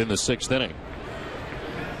 1 out in the 6th inning.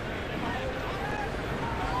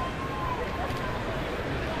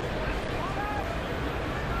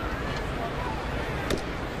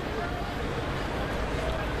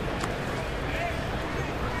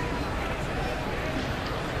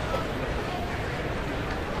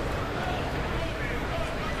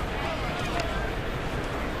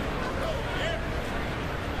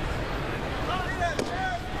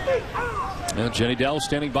 And Jenny Dell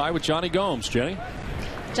standing by with Johnny Gomes. Jenny?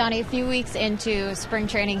 Johnny, a few weeks into spring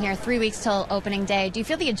training here, 3 weeks till opening day. Do you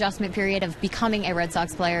feel the adjustment period of becoming a Red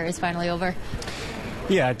Sox player is finally over?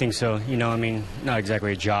 Yeah, I think so. You know, I mean, not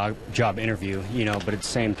exactly a job interview, you know, but at the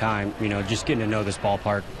same time, you know, just getting to know this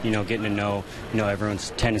ballpark, you know, getting to know,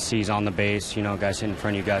 everyone's tendencies on the base, you know, guys hitting in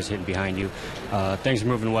front of you, guys hitting behind you. Things are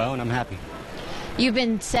moving well, and I'm happy. You've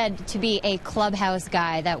been said to be a clubhouse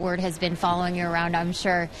guy. That word has been following you around, I'm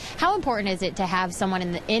sure. How important is it to have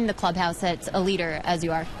someone in the clubhouse that's a leader as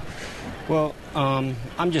you are? Well, I'm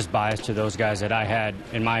just biased to those guys that I had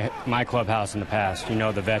in my clubhouse in the past. You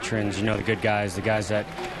know, the veterans, you know, the good guys, the guys that,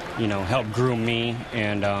 you know, helped groom me.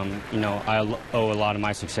 And, you know, I owe a lot of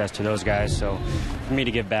my success to those guys. So for me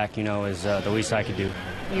to give back, you know, is the least I could do.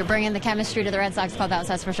 You're bringing the chemistry to the Red Sox clubhouse,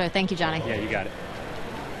 that's for sure. Thank you, Johnny. Yeah, you got it.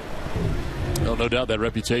 Well, no doubt that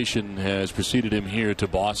reputation has preceded him here to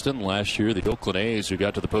Boston. Last year, the Oakland A's, who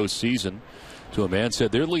got to the postseason, to a man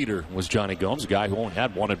said their leader was Johnny Gomes, a guy who only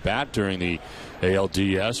had one at bat during the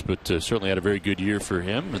ALDS, but certainly had a very good year for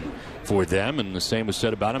him and for them. And the same was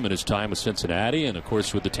said about him in his time with Cincinnati and, of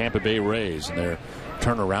course, with the Tampa Bay Rays and their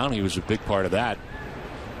turnaround. He was a big part of that.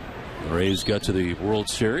 The Rays got to the World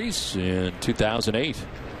Series in 2008,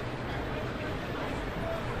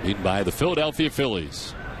 beaten by the Philadelphia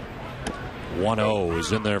Phillies. 1-0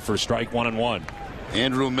 is in there for strike 1-1.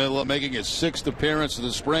 Andrew Miller making his 6th appearance of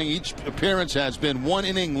the spring. Each appearance has been 1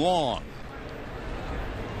 inning long.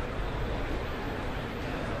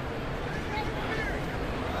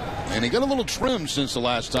 And he got a little trimmed since the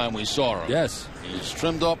last time we saw him. Yes. He's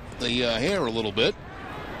trimmed up the hair a little bit.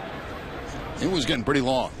 It was getting pretty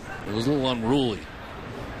long. It was a little unruly.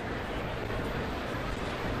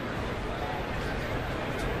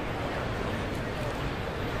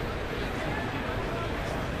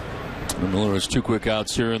 Miller has 2 quick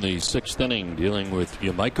outs here in the 6th inning, dealing with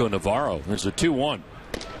Yamaiko Navarro. There's a 2-1.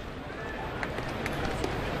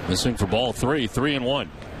 Missing for ball 3, 3-1.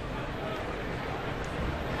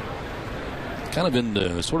 Kind of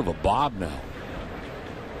in sort of a bob now.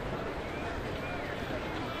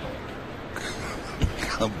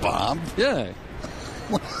 A bob? Yeah.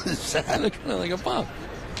 What is that? Kind of like a bob.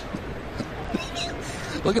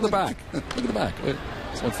 Look at the back. Look at the back.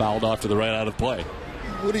 Someone fouled off to the right out of play.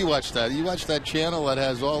 What do you watch that? You watch that channel that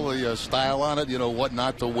has all the style on it, you know, what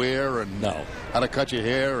not to wear and how to cut your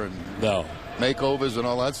hair and makeovers and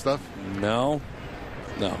all that stuff? No.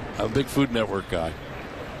 I'm a big Food Network guy.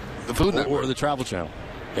 The Food Network? Or the Travel Channel.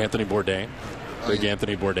 Anthony Bourdain. Big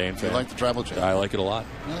Anthony Bourdain fan. You like the Travel Channel? I like it a lot.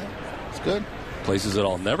 Yeah, it's good. Places that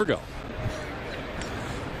I'll never go.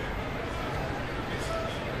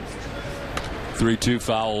 3-2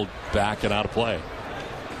 fouled back and out of play.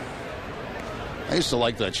 I used to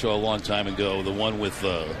like that show a long time ago. The one with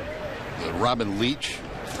Robin Leach.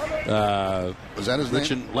 Was that his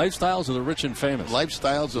name? Lifestyles of the Rich and Famous.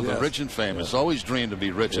 Lifestyles of the Rich and Famous. Always dreamed to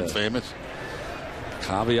be rich and famous.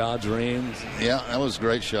 Caviar dreams. Yeah, that was a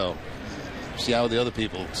great show. See how the other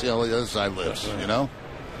side lives, you know?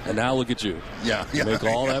 And now look at you. Yeah. You make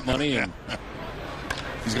all that money and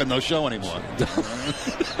he's got no show anymore.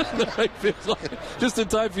 Just in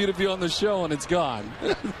time for you to be on the show and it's gone.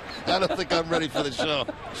 I don't think I'm ready for the show.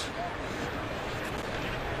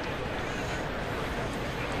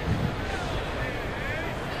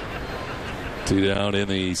 Two down in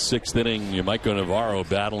the 6th inning. Yamaiko Navarro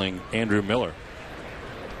battling Andrew Miller.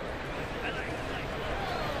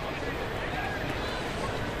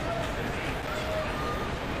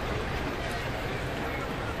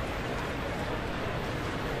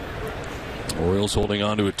 Orioles holding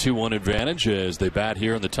on to a 2-1 advantage as they bat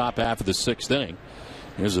here in the top half of the 6th inning.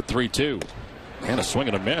 Here's a 3-2. And a swing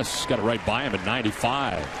and a miss. Got it right by him at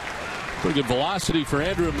 95. Pretty good velocity for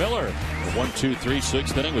Andrew Miller. The 1-2-3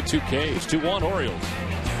 6th inning with 2 Ks. 2-1 Orioles.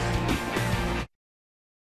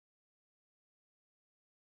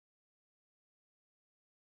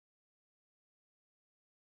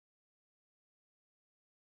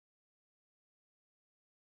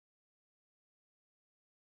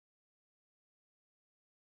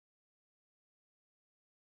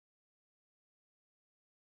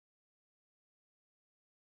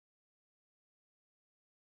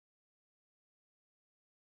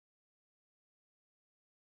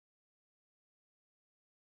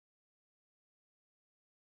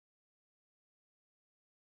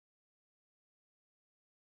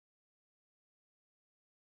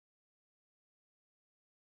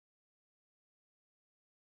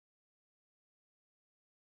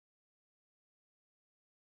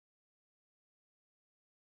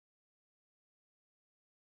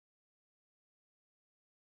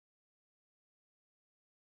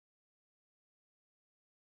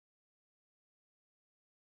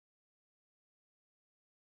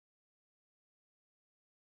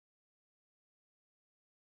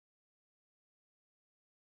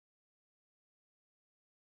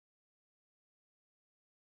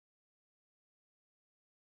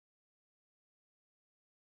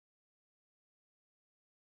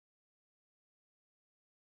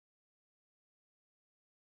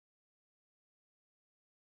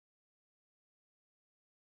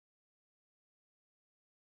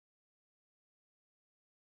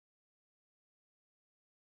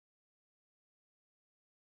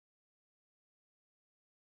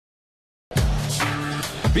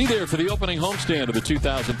 Be there for the opening homestand of the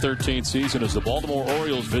 2013 season as the Baltimore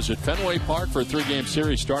Orioles visit Fenway Park for a 3-game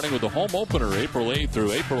series starting with the home opener April 8th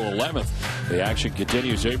through April 11th. The action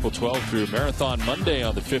continues April 12th through Marathon Monday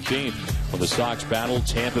on the 15th when the Sox battle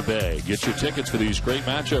Tampa Bay. Get your tickets for these great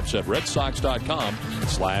matchups at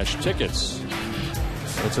redsox.com/tickets.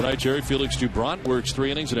 Well, tonight, Jerry, Felix Doubront works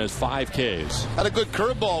 3 innings and has 5 Ks. Had a good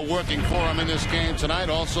curveball working for him in this game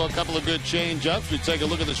tonight. Also, a couple of good change-ups. We take a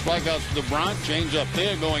look at the strikeouts for Doubront. Change up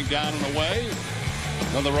there going down and away.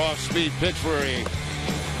 Another off-speed pitch for a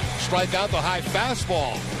strikeout. The high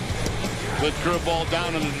fastball. Good curveball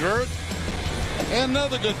down in the dirt. And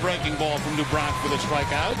another good breaking ball from Doubront for the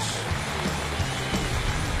strikeouts.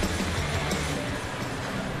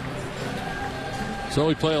 So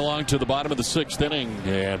we play along to the bottom of the 6th inning,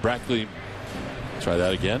 and Brackley, try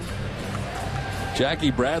that again.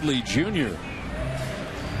 Jackie Bradley Jr.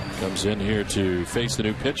 comes in here to face the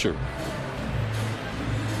new pitcher.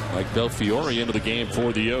 Mike Belfiore into the game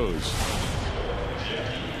for the O's.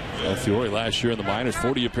 Belfiore last year in the minors,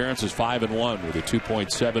 40 appearances, 5-1 with a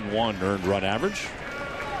 2.71 earned run average.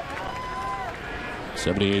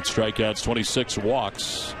 78 strikeouts, 26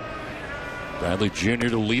 walks. Bradley Jr.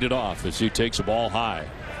 to lead it off as he takes a ball high.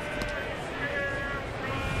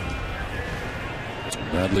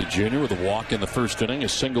 Bradley Jr. with a walk in the first inning, a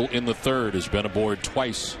single in the third, has been aboard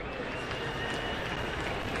twice.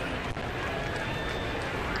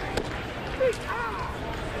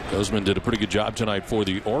 Guzman did a pretty good job tonight for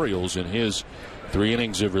the Orioles in his 3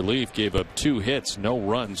 innings of relief. Gave up 2 hits, no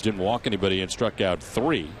runs, didn't walk anybody, and struck out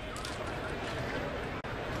 3.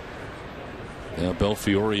 Now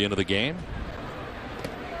Belfiore into the game.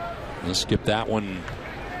 Let's skip that one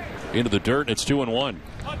into the dirt. It's 2-1.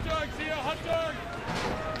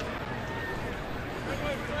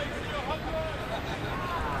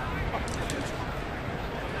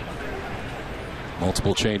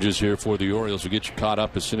 Multiple changes here for the Orioles. We'll get you caught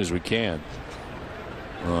up as soon as we can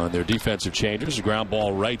on their defensive changes. A ground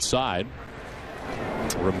ball right side.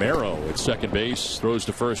 Romero at second base throws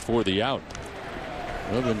to first for the out.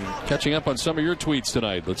 I've been catching up on some of your tweets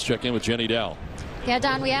tonight. Let's check in with Jenny Dell. Yeah,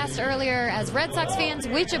 Don, we asked earlier, as Red Sox fans,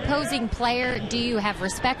 which opposing player do you have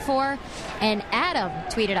respect for? And Adam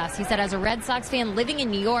tweeted us. He said, as a Red Sox fan living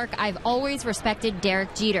in New York, I've always respected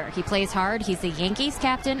Derek Jeter. He plays hard. He's the Yankees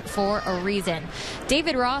captain for a reason.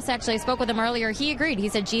 David Ross, actually, I spoke with him earlier. He agreed. He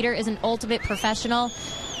said Jeter is an ultimate professional.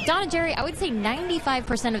 Don and Jerry, I would say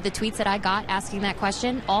 95% of the tweets that I got asking that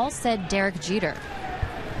question all said Derek Jeter.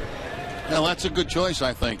 Well, that's a good choice,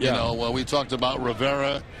 I think. Yeah. You know, we talked about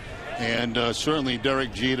Rivera. And certainly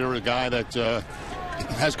Derek Jeter, a guy that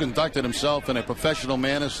has conducted himself in a professional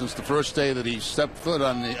manner since the first day that he stepped foot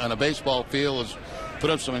on a baseball field, has put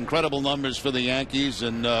up some incredible numbers for the Yankees,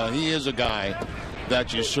 and he is a guy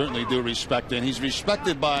that you certainly do respect. And he's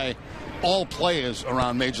respected by all players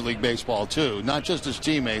around Major League Baseball, too. Not just his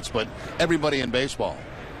teammates, but everybody in baseball.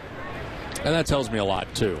 And that tells me a lot,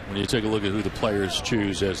 too, when you take a look at who the players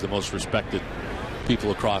choose as the most respected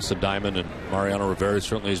people across the diamond. And Mariano Rivera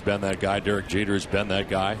certainly has been that guy. Derek Jeter has been that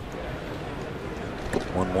guy.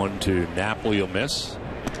 1-1 to Napoli, a miss.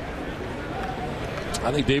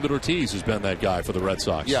 I think David Ortiz has been that guy for the Red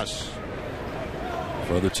Sox. Yes.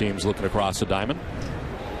 For other teams looking across the diamond.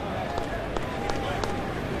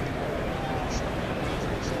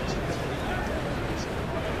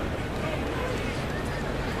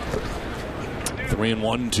 Three and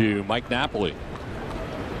 1 to Mike Napoli.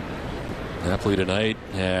 Napoli tonight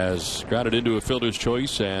has grounded into a fielder's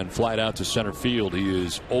choice and flied out to center field. He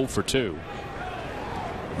is 0 for 2.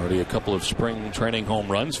 Already a couple of spring training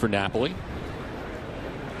home runs for Napoli.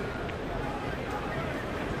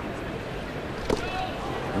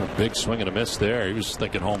 A big swing and a miss there. He was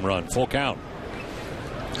thinking home run. Full count.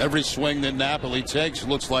 Every swing that Napoli takes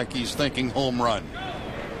looks like he's thinking home run.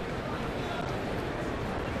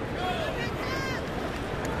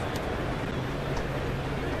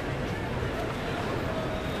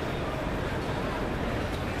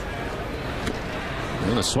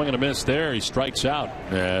 And a swing and a miss there. He strikes out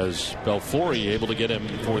as Belfiore able to get him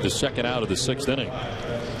for the second out of the 6th inning.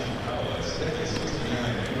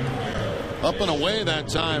 Up and away that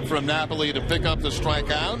time from Napoli to pick up the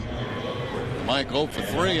strikeout. Mike 0 for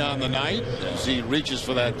 3 on the night as he reaches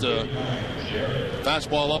for that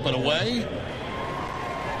fastball up and away.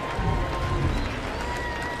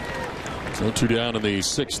 So 2 down in the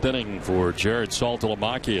 6th inning for Jared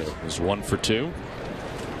Saltalamacchia. Is 1 for 2.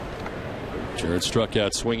 Jared struck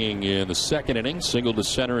out swinging in the 2nd inning, singled to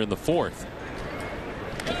center in the 4th.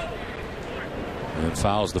 And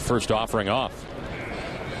fouls the first offering off.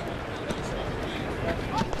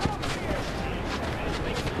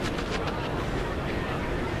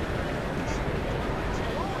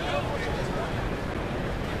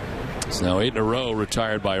 It's now 8 in a row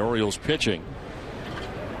retired by Orioles pitching.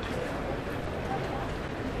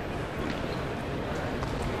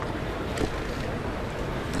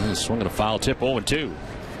 Swinging a foul tip, 0-2.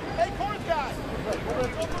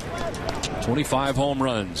 25 home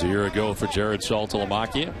runs a year ago for Jared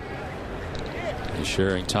Saltalamacchia. He's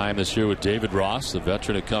sharing time this year with David Ross, the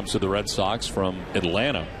veteran who comes to the Red Sox from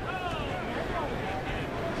Atlanta.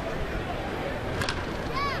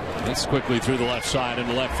 That's quickly through the left side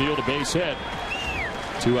into left field, a base hit.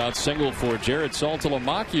 2-out single for Jared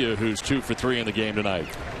Saltalamacchia, who's 2 for 3 in the game tonight.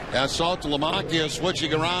 As Saltalamacchia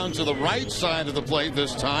switching around to the right side of the plate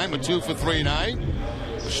this time, a 2 for 3 night.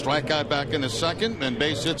 Strikeout back in the second, and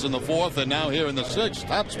base hits in the fourth, and now here in the sixth.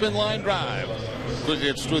 Top spin line drive. Quickly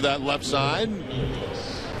gets through that left side.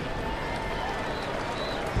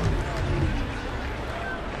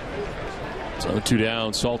 So 2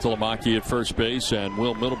 down, Saltalamacchia at first base, and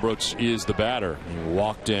Will Middlebrooks is the batter. He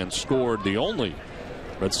walked and scored the only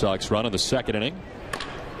Red Sox run in the second inning.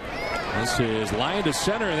 This is line to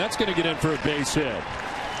center, and that's going to get in for a base hit.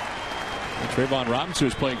 And Trayvon Robinson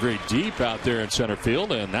is playing very deep out there in center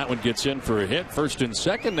field, and that one gets in for a hit. First and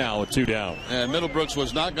second now with 2 down. And Middlebrooks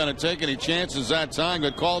was not going to take any chances that time,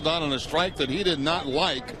 but called out on a strike that he did not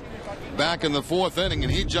like back in the fourth inning,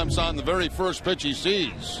 and he jumps on the very first pitch he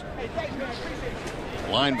sees.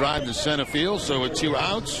 Line drive to center field, so with 2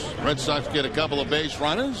 outs, Red Sox get a couple of base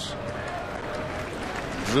runners.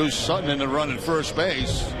 Drew Sutton in the run at first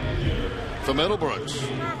base for Middlebrooks.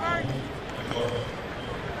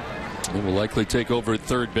 He will likely take over at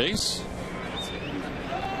third base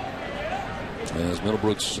as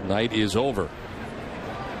Middlebrooks' night is over.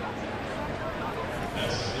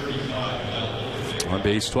 On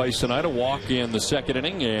base twice tonight, a walk in the second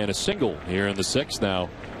inning and a single here in the sixth. Now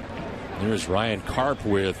there's Ryan Karp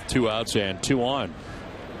with 2 outs and 2 on.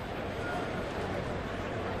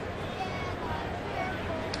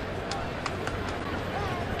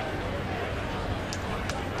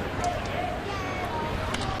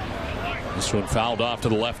 This one fouled off to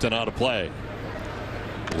the left and out of play.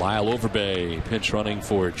 Lyle Overbay pinch running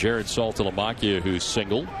for Jared Saltalamacchia, who's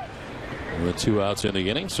single with 2 outs in the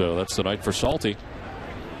inning, so that's the night for Salty.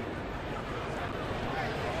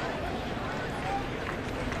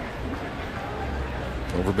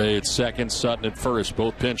 Overbay at second, Sutton at first,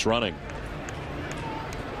 both pinch running.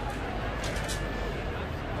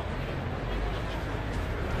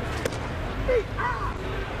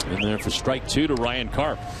 In there for strike 2 to Ryan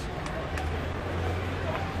Karp.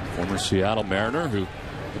 Former Seattle Mariner who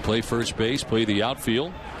played first base, played the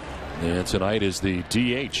outfield, and tonight is the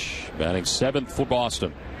DH, batting 7th for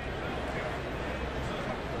Boston.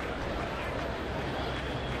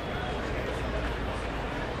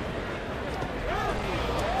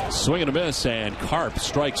 Swing and a miss, and Karp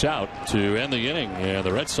strikes out to end the inning, and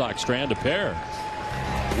the Red Sox strand a pair.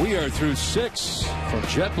 We are through 6 from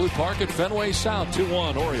JetBlue Park at Fenway South.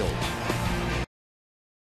 2-1 Orioles.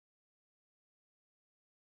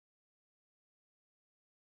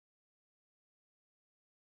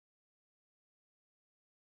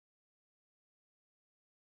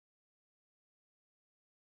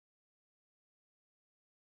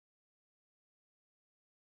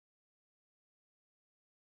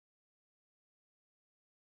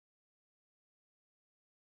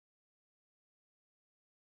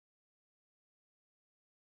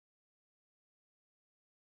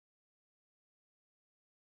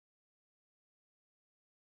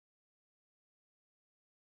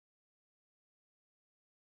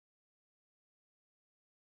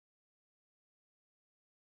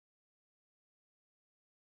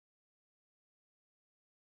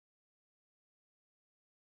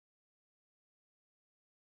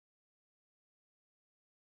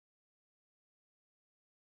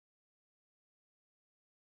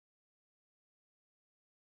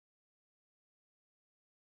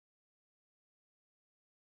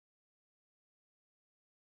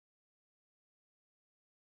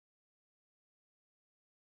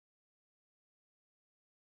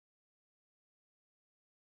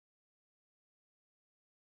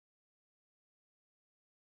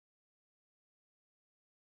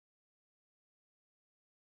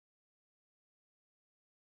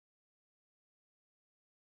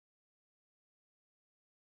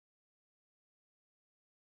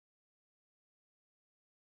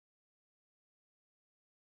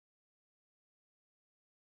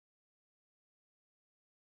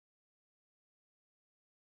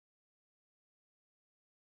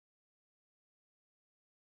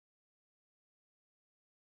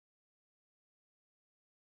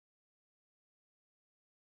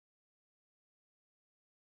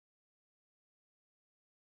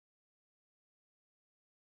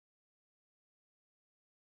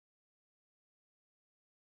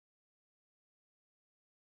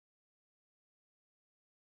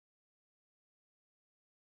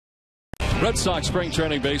 Red Sox Spring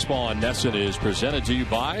Training Baseball on Nesson is presented to you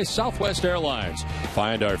by Southwest Airlines.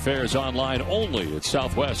 Find our fares online only at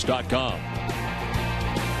southwest.com.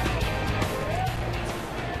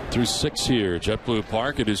 Through 6 here, JetBlue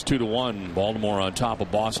Park. It is 2-1. Baltimore on top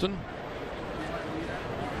of Boston.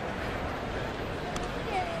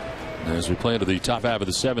 As we play into the top half of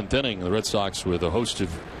the 7th inning, the Red Sox with a host of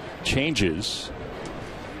changes.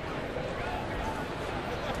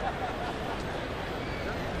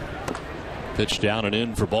 Pitch down and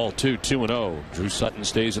in for ball 2, 2-0. Drew Sutton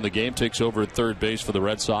stays in the game, takes over at third base for the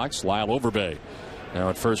Red Sox. Lyle Overbay now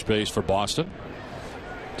at first base for Boston.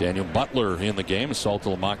 Daniel Butler in the game. Salta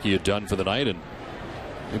Lamakia done for the night. And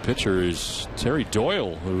new pitcher is Terry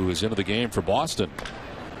Doyle, who is into the game for Boston.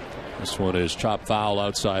 This one is chopped foul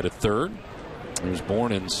outside at third. He was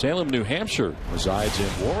born in Salem, New Hampshire. Resides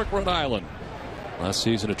in Warwick, Rhode Island. Last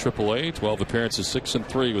season at AAA, 12 appearances,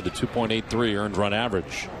 6-3 with a 2.83 earned run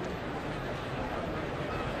average.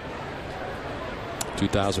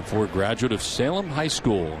 2004 graduate of Salem High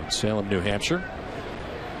School in Salem, New Hampshire.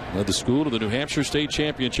 Led the school to the New Hampshire State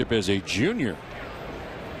Championship as a junior.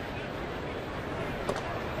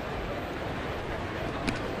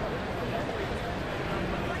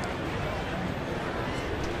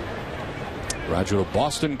 Graduate of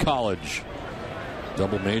Boston College.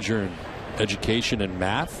 Double major in education and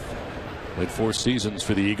math. Played 4 seasons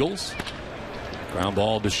for the Eagles. Ground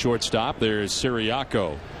ball to shortstop. There's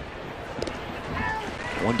Siriaco.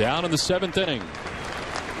 One down in the 7th inning.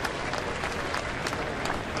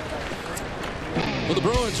 Well, the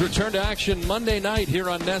Bruins return to action Monday night here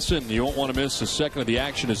on Nesson. You won't want to miss a second of the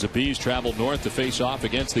action as the Bees travel north to face off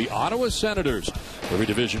against the Ottawa Senators. Every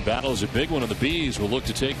division battle is a big one, and the Bees will look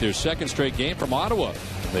to take their 2nd straight game from Ottawa.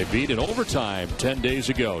 They beat in overtime 10 days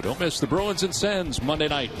ago. Don't miss the Bruins and Sens Monday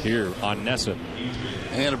night here on Nesson.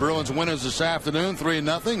 And the Bruins winners this afternoon,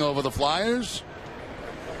 3-0 over the Flyers.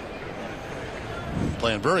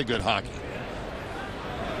 Playing very good hockey.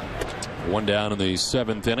 One down in the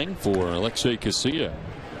 7th inning for Alexei Casilla.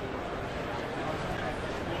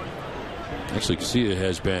 Actually, Casilla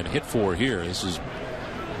has been hit for here. This is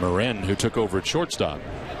Marin, who took over at shortstop.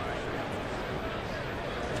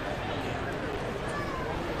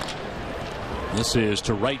 This is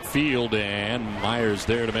to right field, and Myers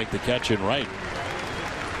there to make the catch in right.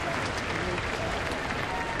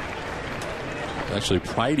 Actually,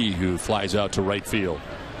 Pridey who flies out to right field.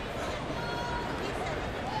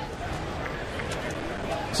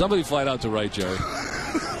 Somebody flied out to right, Jerry.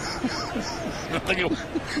 I think it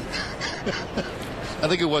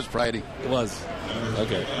was Pridey. It was.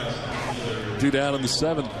 Okay. 2 down in the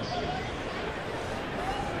 7th.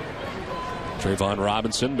 Trayvon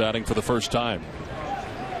Robinson batting for the first time.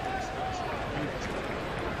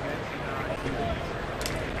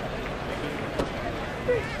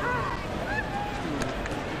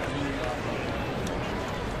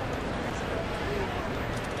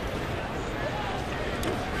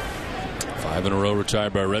 In a row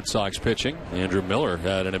retired by Red Sox pitching. Andrew Miller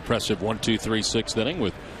had an impressive 1-2-3 6th inning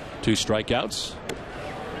with 2 strikeouts.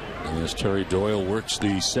 As Terry Doyle works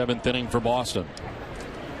the 7th inning for Boston.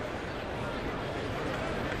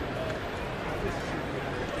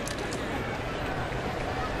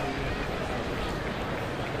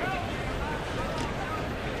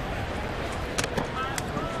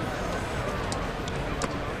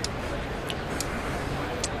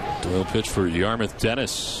 Doyle pitched for Yarmouth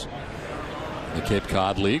Dennis, the Cape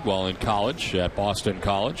Cod League, while in college at Boston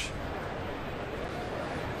College.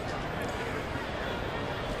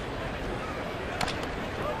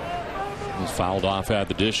 He's fouled off at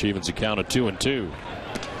the dish, evens a count of 2-2.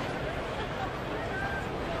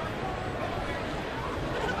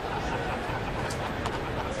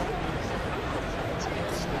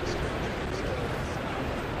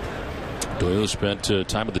 Doyle spent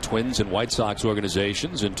time with the Twins and White Sox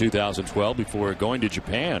organizations in 2012 before going to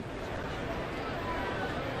Japan.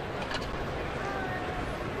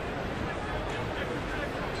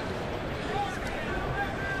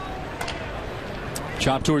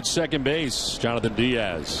 Chop towards second base. Jonathan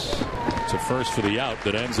Diaz to first for the out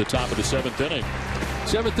that ends the top of the 7th inning.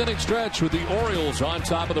 7th inning stretch with the Orioles on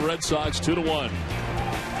top of the Red Sox 2-1.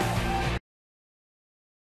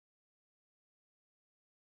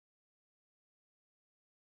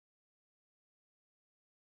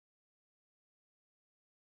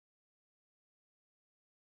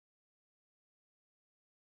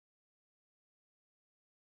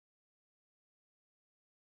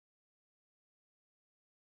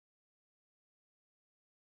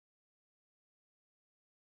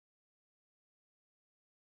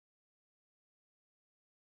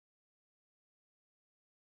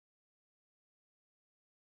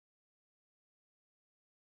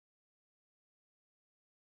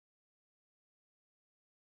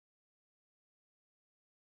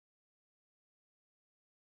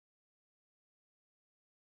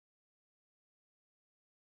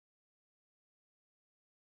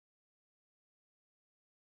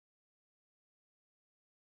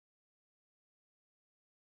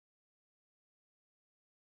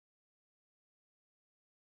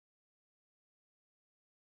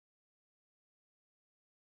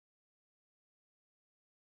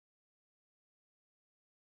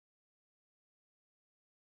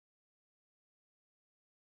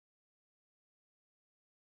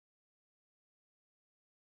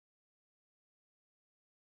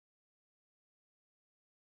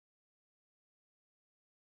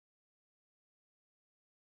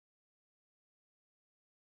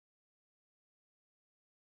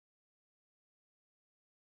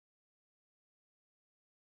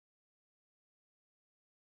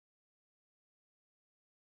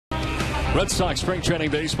 Red Sox Spring Training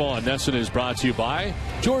Baseball in Nesson is brought to you by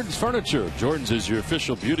Jordan's Furniture. Jordan's is your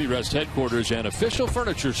official Beauty Rest headquarters and official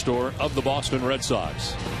furniture store of the Boston Red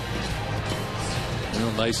Sox.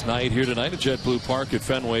 Well, nice night here tonight at JetBlue Park at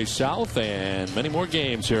Fenway South, and many more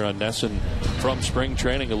games here on Nesson from spring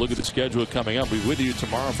training. A look at the schedule coming up. We'll be with you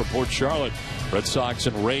tomorrow for Port Charlotte. Red Sox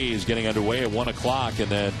and Rays getting underway at 1 o'clock, and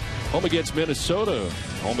then home against Minnesota,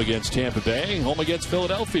 home against Tampa Bay, home against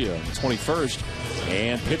Philadelphia on the 21st,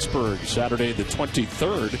 and Pittsburgh Saturday the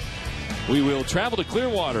 23rd. We will travel to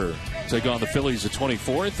Clearwater, take on the Phillies the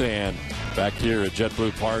 24th, and back here at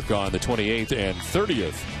JetBlue Park on the 28th and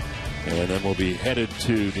 30th. And then we'll be headed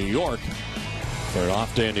to New York for an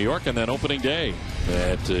off day in New York, and then opening day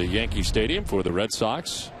at Yankee Stadium for the Red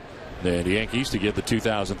Sox and the Yankees to get the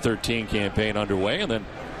 2013 campaign underway. And then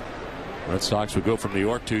Red Sox would go from New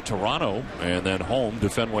York to Toronto and then home to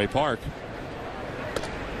Fenway Park.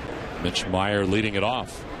 Mitch Meyer leading it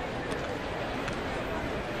off.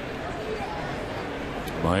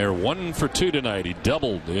 Meyer 1 for 2 tonight. He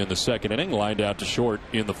doubled in the second inning, lined out to short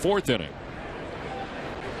in the fourth inning.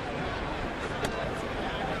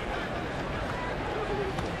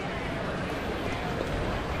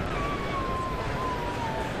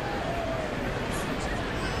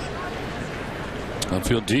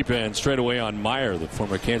 Outfield deep and straight away on Meyer, the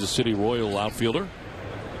former Kansas City Royal outfielder.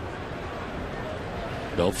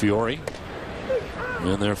 Belfiore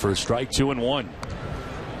in there for a strike, 2-1.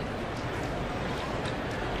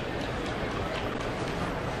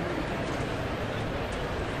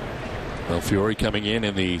 Belfiore coming in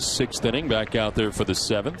the 6th inning, back out there for the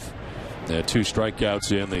 7th. They had 2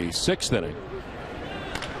 strikeouts in the 6th inning.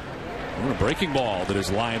 And a breaking ball that is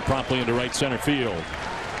lined promptly into right center field.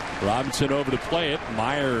 Robinson over to play it.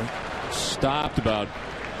 Meyer stopped about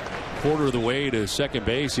quarter of the way to second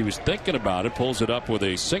base. He was thinking about it, pulls it up with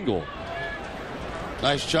a single.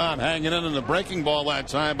 Nice job hanging in the breaking ball that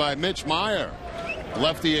time by Mitch Meyer.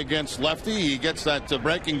 Lefty against lefty. He gets that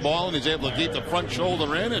breaking ball and he's able to keep the front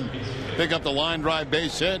shoulder in and pick up the line drive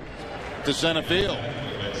base hit to center field.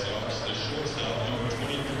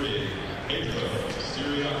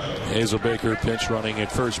 Hazelbaker pinch running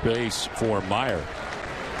at first base for Meyer.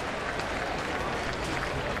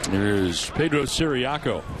 Here's Pedro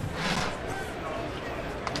Siriaco.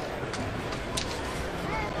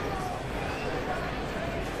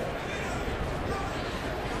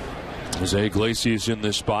 Jose Iglesias in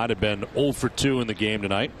this spot had been 0 for 2 in the game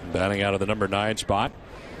tonight, batting out of the number 9 spot,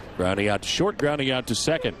 grounding out to short, grounding out to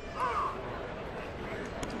second.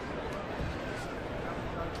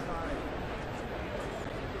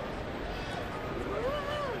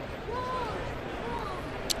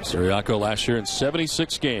 Siriaco last year in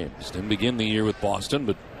 76 games. Didn't begin the year with Boston,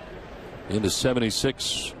 but into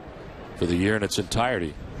 76 for the year in its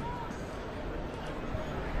entirety.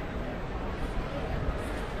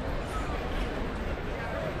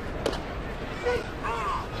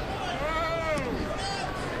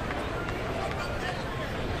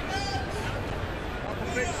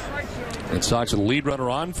 Red Sox with the lead runner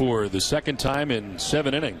on for the second time in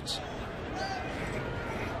 7 innings.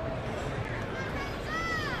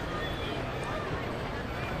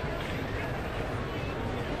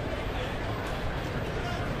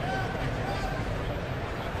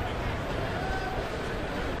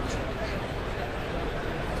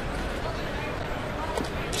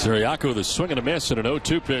 Siriaco, the swing and a miss and an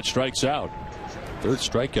 0-2 pitch, strikes out. 3rd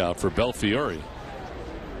strikeout for Belfiore.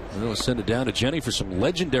 We'll send it down to Jenny for some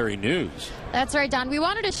legendary news. That's right, Don. We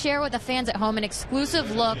wanted to share with the fans at home an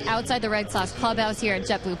exclusive look outside the Red Sox clubhouse here at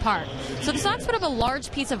JetBlue Park. So the Sox put up a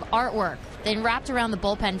large piece of artwork, then wrapped around the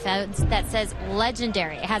bullpen fence that says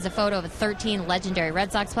legendary. It has a photo of 13 legendary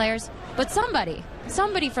Red Sox players. But somebody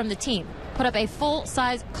from the team put up a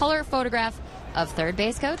full-size color photograph of third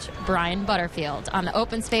base coach Brian Butterfield on the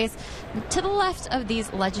open space to the left of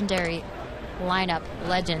these legendary lineup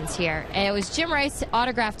legends here. And it was Jim Rice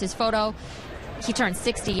autographed his photo. He turned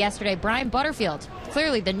 60 yesterday. Brian Butterfield,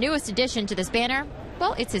 clearly the newest addition to this banner.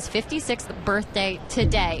 Well, it's his 56th birthday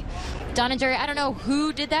today. Don and Jerry, I don't know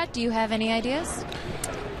who did that. Do you have any ideas?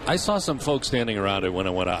 I saw some folks standing around it when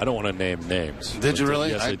I went out. I don't want to name names. Did you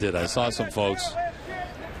really? Yes, I did. I saw some folks.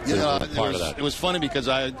 It was funny because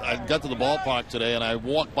I got to the ballpark today and I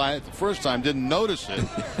walked by it the first time, didn't notice it,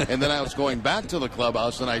 and then I was going back to the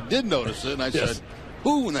clubhouse and I did notice it, and I said,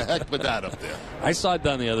 who in the heck put that up there? I saw it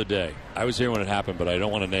done the other day. I was here when it happened, but I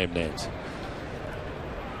don't want to name names.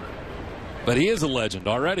 But he is a legend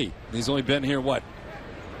already. He's only been here, what,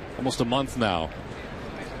 almost a month now.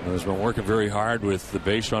 He's been working very hard with the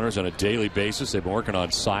base runners on a daily basis. They've been working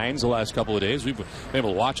on signs the last couple of days. We've been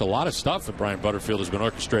able to watch a lot of stuff that Brian Butterfield has been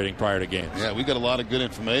orchestrating prior to games. Yeah, we got a lot of good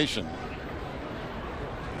information.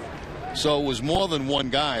 So it was more than one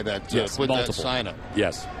guy that Yes, put multiple. that sign up.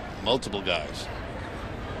 Yes. Multiple guys.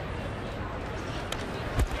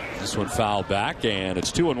 This one fouled back, and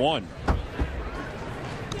it's 2-1.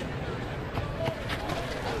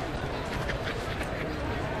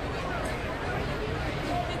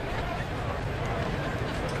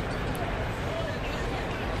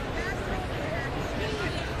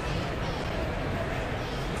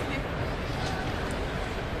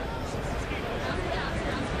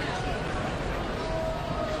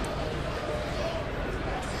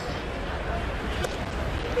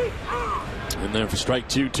 In there for strike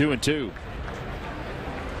two, 2-2.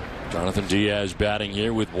 Jonathan Diaz batting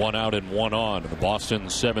here with 1 out and 1 on in the Boston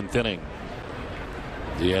 7th inning.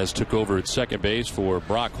 Diaz took over at second base for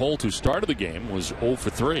Brock Holt, who started the game, was 0 for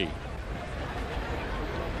 3.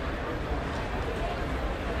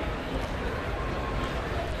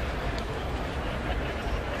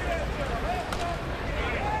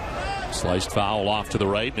 Sliced foul off to the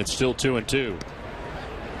right, and it's still 2-2.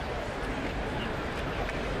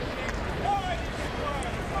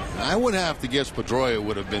 I would have to guess Pedroia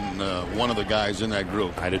would have been one of the guys in that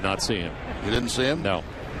group. I did not see him. You didn't see him? No.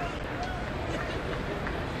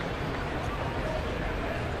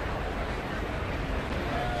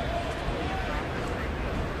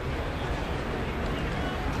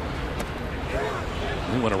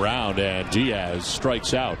 He went around, and Diaz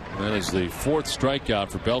strikes out. That is the 4th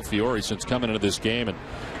strikeout for Belfiore since coming into this game, and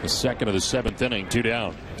the 2nd of the 7th inning, 2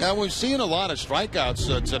 down. Now, we've seen a lot of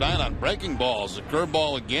strikeouts tonight on breaking balls. The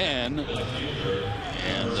curveball again.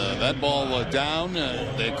 And that ball down.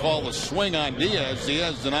 They call a swing on Diaz.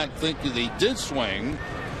 Diaz did not think that he did swing.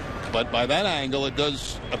 But by that angle, it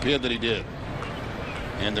does appear that he did.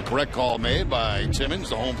 And the correct call made by Timmons,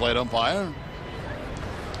 the home plate umpire.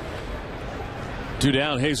 2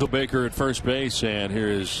 down, Hazelbaker at first base, and here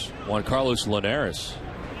is Juan Carlos Linares.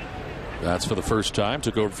 That's for the first time.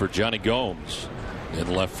 Took over for Johnny Gomes in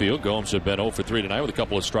left field. Gomes had been 0 for 3 tonight with a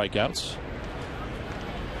couple of strikeouts.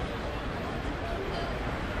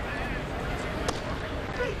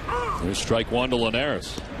 Here's strike 1 to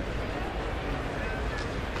Linares.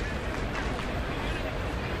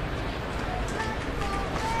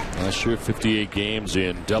 Last year, 58 games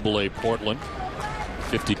in AA Portland.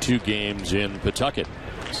 52 games in Pawtucket.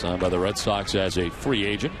 Signed by the Red Sox as a free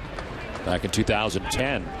agent back in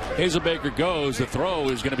 2010. Hazelbaker goes. The throw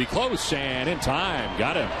is going to be close and in time.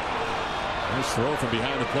 Got him. Nice throw from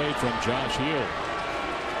behind the plate from Josh Hill.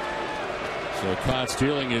 So caught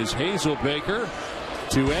stealing is Hazelbaker.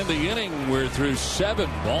 To end the inning, we're through 7.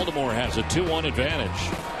 Baltimore has a 2-1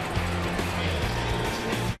 advantage.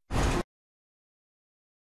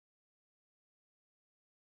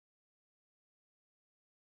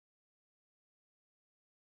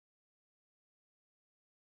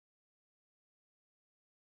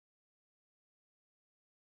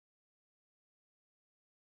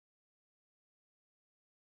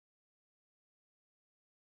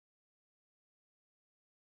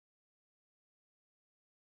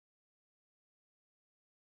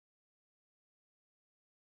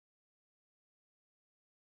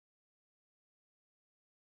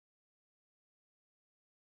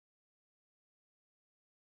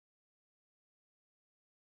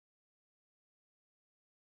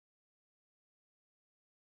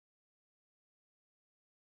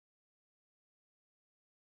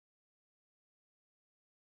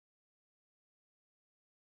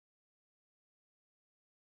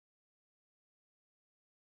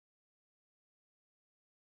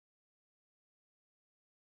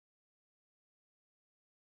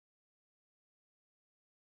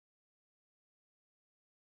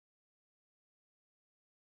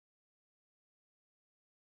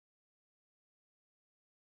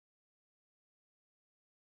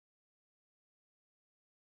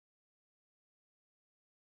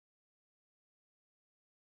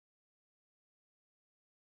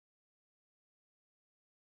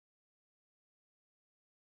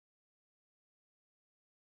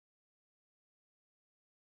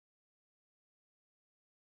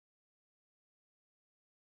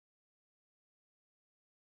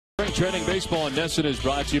 Spring training baseball in Nesson is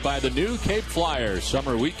brought to you by the new Cape Flyers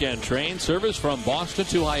summer weekend train service from Boston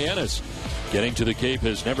to Hyannis. Getting to the Cape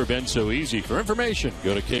has never been so easy. For information,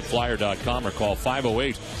 go to capeflyer.com or call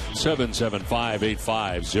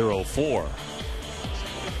 508-775-8504.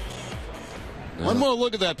 One more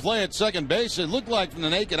look at that play at second base. It looked like from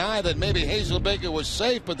the naked eye that maybe Hazelbaker was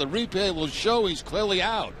safe, but the replay will show he's clearly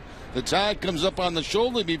out. The tag comes up on the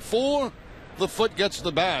shoulder before the foot gets to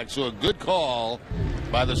the bag. So a good call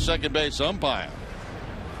by the second base umpire.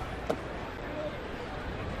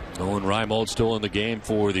 Owen Reimold still in the game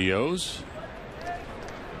for the O's.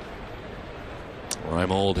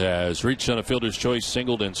 Reimold has reached on a fielder's choice,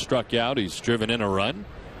 singled and struck out. He's driven in a run.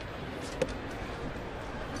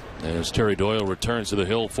 As Terry Doyle returns to the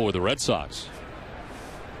hill for the Red Sox.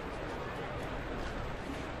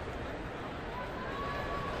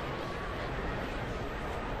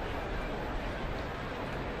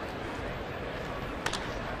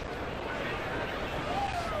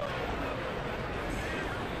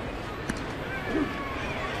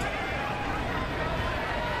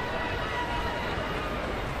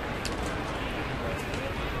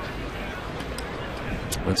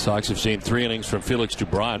 Red Sox have seen 3 innings from Felix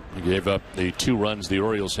Dubront. He gave up the 2 runs the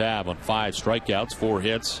Orioles have on 5 strikeouts, 4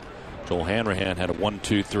 hits. Joel Hanrahan had a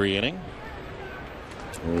 1-2-3 inning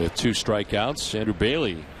with 2 strikeouts. Andrew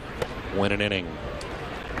Bailey went an inning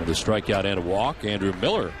with a strikeout and a walk. Andrew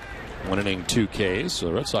Miller 1 inning, 2 Ks. So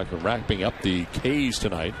the Red Sox are wrapping up the Ks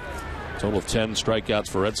tonight. Total of 10 strikeouts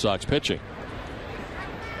for Red Sox pitching.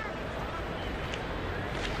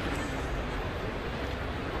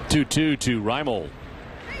 Two to Reimold.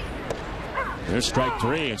 There's strike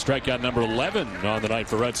 3 and strikeout number 11 on the night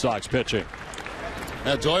for Red Sox pitching.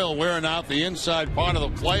 Now Doyle wearing out the inside part of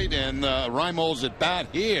the plate, and Reimold's at bat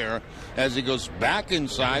here as he goes back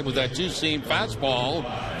inside with that 2-seam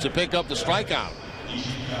fastball to pick up the strikeout.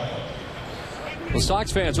 Well,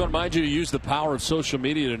 Sox fans, I want to remind you to use the power of social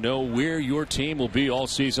media to know where your team will be all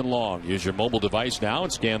season long. Use your mobile device now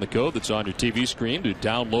and scan the code that's on your TV screen to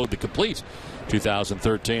download the complete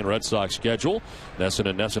 2013 Red Sox schedule. Nesson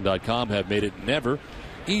and Nesson.com have made it never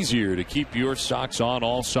easier to keep your Sox on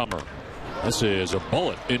all summer. This is a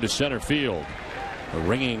bullet into center field. A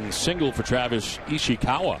ringing single for Travis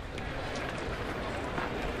Ishikawa.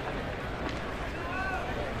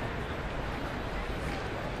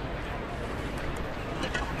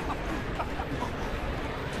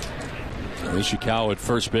 Ishikawa at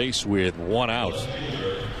first base with 1 out.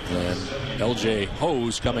 And LJ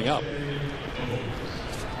Hose coming up.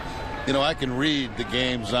 You know, I can read the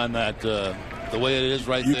games on that the way it is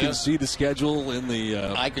right there. You can see the schedule in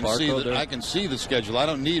the I can see the schedule. I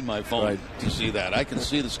don't need my phone to see that. I can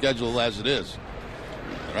see the schedule as it is.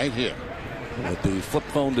 Right here. But the flip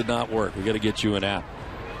phone did not work. We got to get you an app.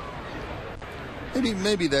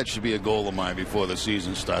 Maybe that should be a goal of mine before the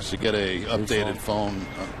season starts, to get a updated phone.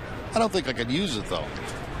 I don't think I could use it, though.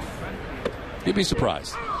 You'd be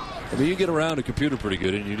surprised. I mean, you get around a computer pretty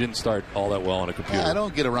good, and you didn't start all that well on a computer. I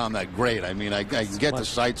don't get around that great. I mean, I can get to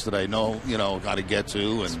sites that I know, how to get to.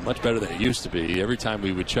 And it's much better than it used to be. Every time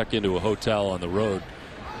we would check into a hotel on the road,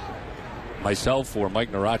 myself or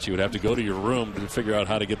Mike Narachi would have to go to your room to figure out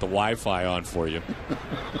how to get the Wi-Fi on for you.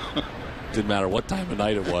 Didn't matter what time of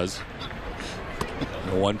night it was.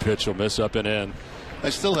 One pitch will miss up and in. I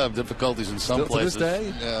still have difficulties in some places. To this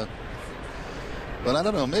day? Yeah. But I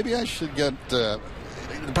don't know. Maybe I should get... the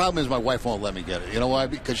problem is my wife won't let me get it. You know why?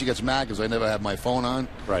 Because she gets mad because I never have my phone on.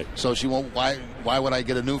 Right. So she won't... Why would I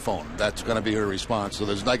get a new phone? That's going to be her response. So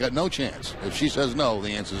I got no chance. If she says no,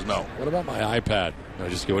 the answer is no. What about my iPad? What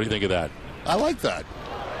do you think of that? I like that.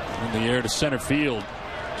 In the air to center field.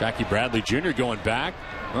 Jackie Bradley Jr. going back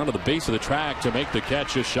onto the base of the track to make the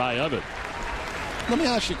catch just shy of it. Let me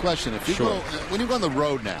ask you a question. If you go, when you go on the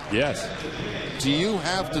road now, yes, do you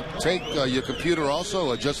have to take your computer also,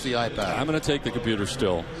 or just the iPad? I'm going to take the computer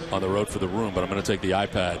still on the road for the room, but I'm going to take the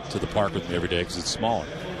iPad to the park with me every day because it's smaller.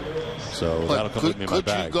 So that'll come with me in my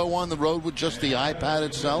bag. Could you go on the road with just the iPad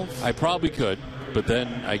itself? I probably could, but then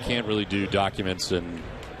I can't really do documents and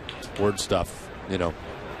Word stuff,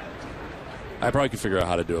 I probably could figure out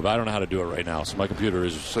how to do it, but I don't know how to do it right now. So my computer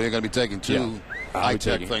is... So you're going to be taking two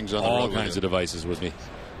high-tech things on the road? All kinds of devices with me.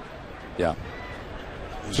 Yeah.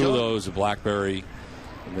 Two of those, a BlackBerry.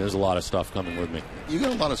 I mean, there's a lot of stuff coming with me. You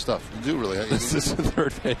got a lot of stuff. You do, really. This is the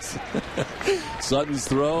third base. Sutton's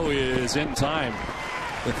throw is in time.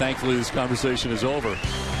 But thankfully, this conversation is over.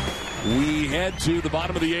 We head to the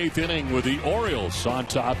bottom of the 8th inning with the Orioles on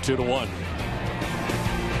top 2-1.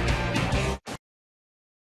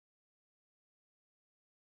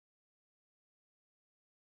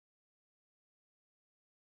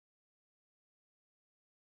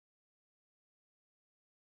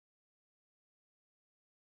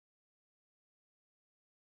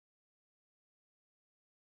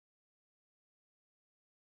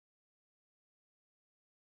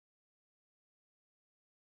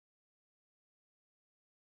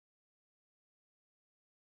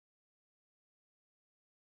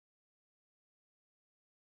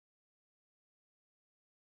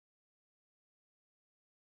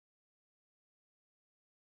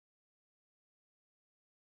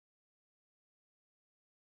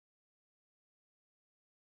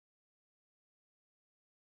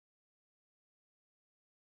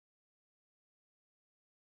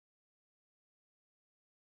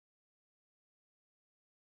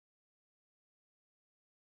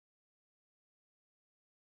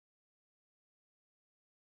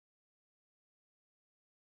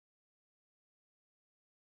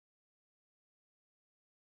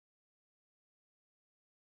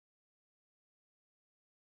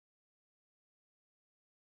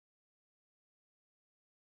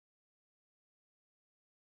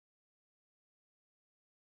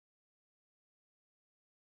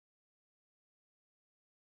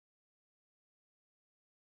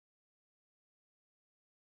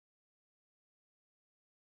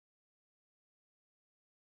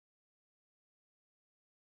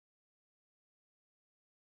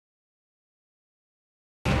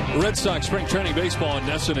 Red Sox Spring Training Baseball in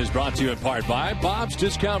Nesson is brought to you in part by Bob's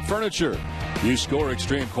Discount Furniture. You score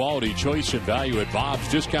extreme quality, choice, and value at Bob's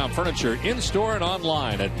Discount Furniture in-store and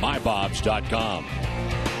online at mybobs.com.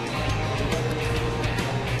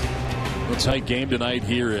 A tight game tonight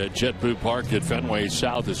here at JetBlue Park at Fenway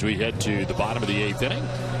South as we head to the bottom of the 8th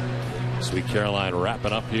inning. Sweet Caroline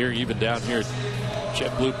wrapping up here, even down here at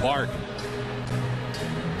JetBlue Park.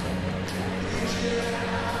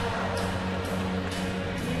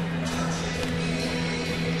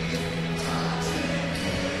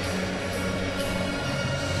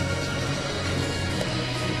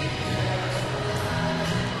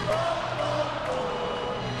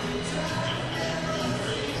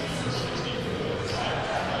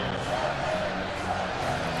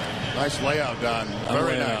 Nice layout, Don.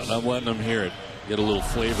 Very nice. I'm letting them hear it. Get a little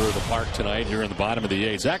flavor of the park tonight here in the bottom of the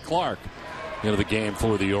 8th. Zach Clark into the game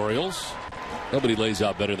for the Orioles. Nobody lays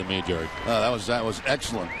out better than me, Jared. That was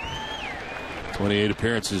excellent. 28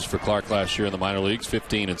 appearances for Clark last year in the minor leagues,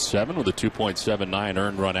 15-7 with a 2.79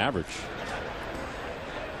 earned run average.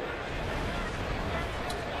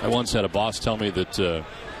 I once had a boss tell me that the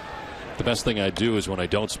best thing I do is when I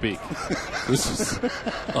don't speak. This is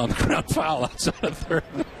on the ground foul outside of third.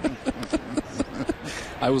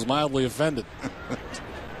 I was mildly offended.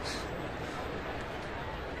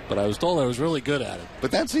 But I was told I was really good at it.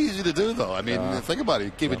 But that's easy to do, though. I mean, think about it.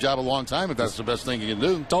 You keep a job a long time if that's the best thing you can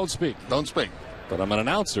do. Don't speak. Don't speak. But I'm an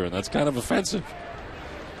announcer, and that's kind of offensive.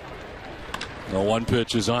 The one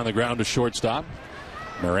pitch is on the ground to shortstop.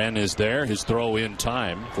 Moran is there. His throw in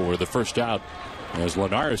time for the first out as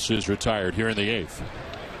Linares is retired here in the 8th.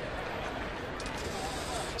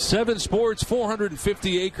 7 Sports,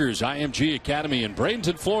 450 acres. IMG Academy in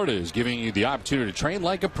Bradenton, Florida is giving you the opportunity to train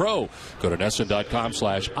like a pro. Go to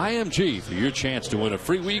NESSN.com/IMG for your chance to win a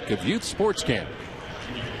free week of youth sports camp.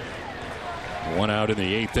 One out in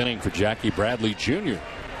the 8th inning for Jackie Bradley Jr.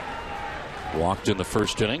 Walked in the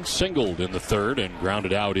first inning, singled in the 3rd, and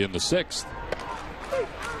grounded out in the 6th.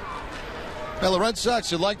 Well, the Red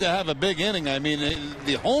Sox would like to have a big inning. I mean,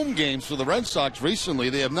 the home games for the Red Sox recently,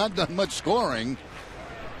 they have not done much scoring.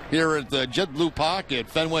 Here at the JetBlue Park at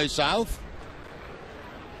Fenway South.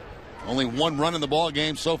 Only one run in the ball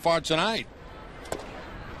game so far tonight.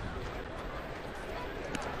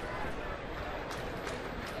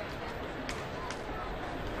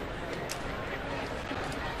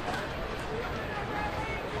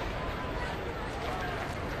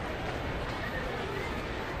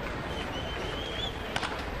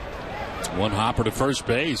 One hopper to first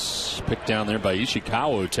base. Picked down there by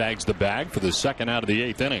Ishikawa, who tags the bag for the second out of the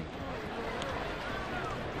 8th inning.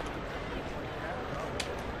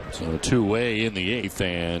 So a two-way in the 8th,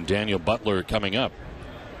 and Daniel Butler coming up.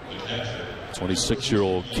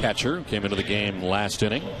 26-year-old catcher came into the game last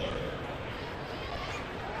inning.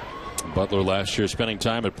 Butler last year spending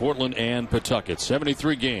time at Portland and Pawtucket.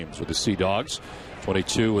 73 games with the Sea Dogs,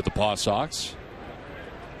 22 with the Paw Sox.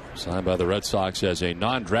 Signed by the Red Sox as a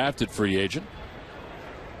non-drafted free agent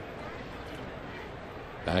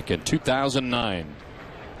back in 2009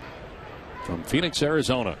 from Phoenix,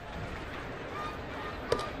 Arizona.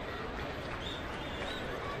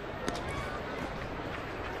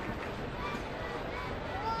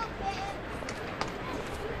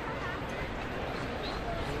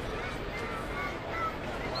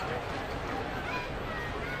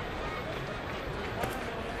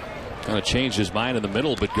 Kind of changed his mind in the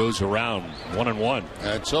middle, but goes around 1-1.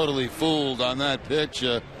 Totally fooled on that pitch.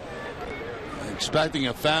 Expecting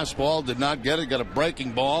a fastball, did not get it. Got a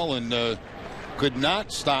breaking ball and could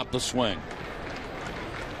not stop the swing.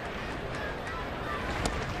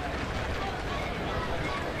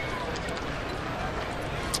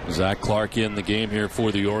 Zach Clark in the game here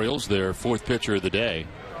for the Orioles, their 4th pitcher of the day.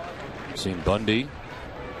 Seen Bundy,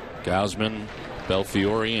 Gausman,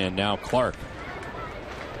 Belfiore, and now Clark.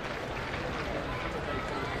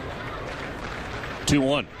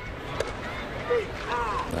 2-1.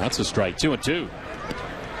 That's a strike. 2-2.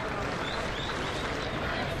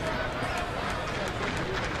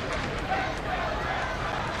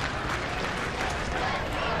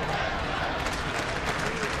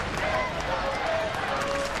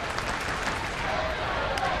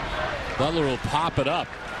 Butler will pop it up.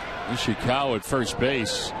 Ishikawa at first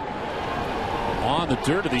base. On the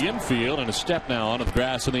dirt of the infield, and a step now onto the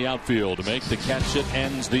grass in the outfield to make the catch that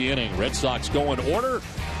ends the inning. Red Sox go in order.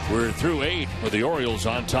 We're through 8 with the Orioles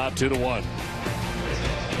on top 2-1.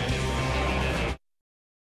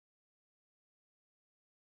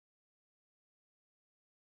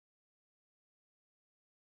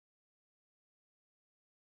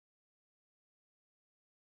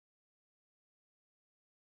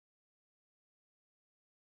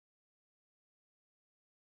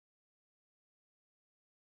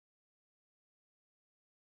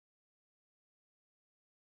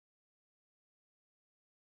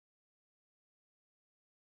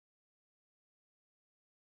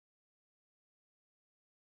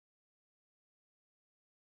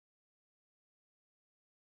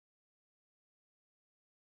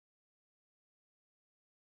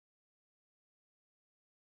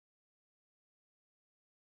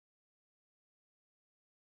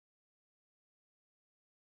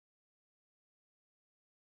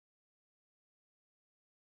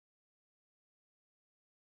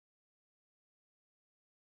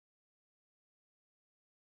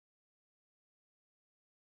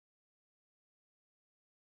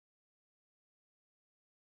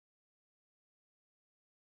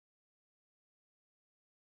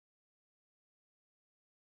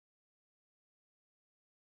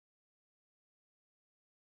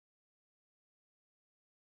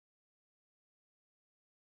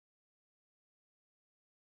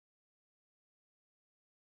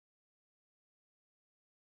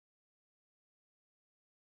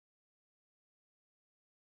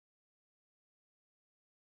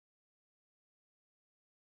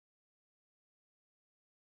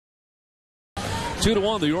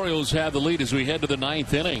 2-1, the Orioles have the lead as we head to the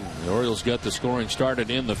 9th inning. The Orioles got the scoring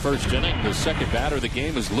started in the first inning. The second batter of the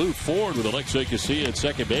game is Lou Ford with Alexei Casilla at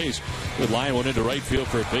second base. Good line went into right field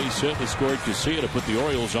for a base hit that scored Casilla to put the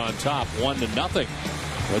Orioles on top 1-0.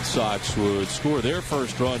 Red Sox would score their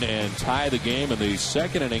first run and tie the game in the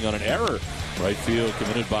second inning on an error. Right field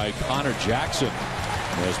committed by Connor Jackson.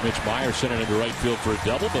 As Mitch Meyer sent it into right field for a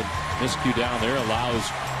double, but miscue down there allows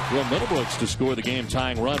Will Middlebrooks to score the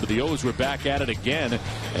game-tying run, but the O's were back at it again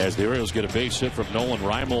as the Orioles get a base hit from Nolan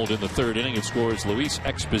Reimold in the third inning. It scores Luis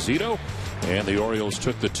Exposito, and the Orioles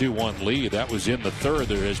took the 2-1 lead. That was in the third.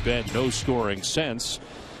 There has been no scoring since,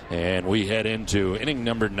 and we head into inning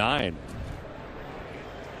number 9.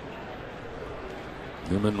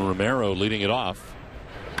 Newman Romero leading it off,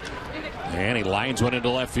 and he lines one into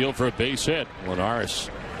left field for a base hit. Linares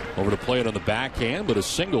over to play it on the backhand, but a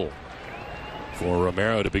single for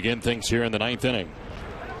Romero to begin things here in the 9th inning.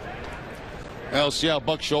 Well, see how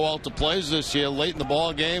Buck Showalter plays this year late in the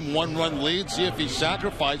ball game. 1-run lead. See if he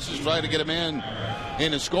sacrifices, try to get him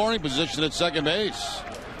in a scoring position at second base.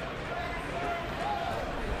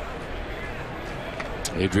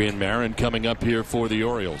 Adrian Marin coming up here for the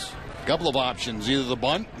Orioles. A couple of options, either the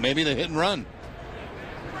bunt, maybe the hit and run.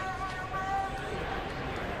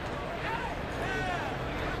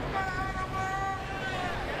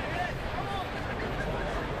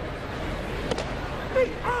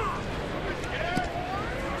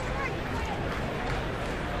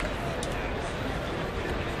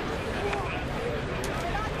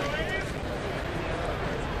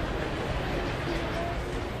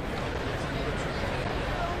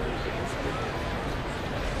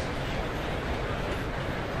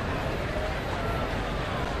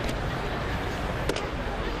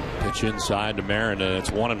 Inside to Marin, and it's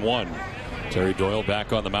 1-1. Terry Doyle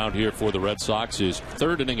back on the mound here for the Red Sox. His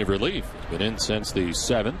third inning of relief. He's been in since the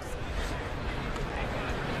 7th.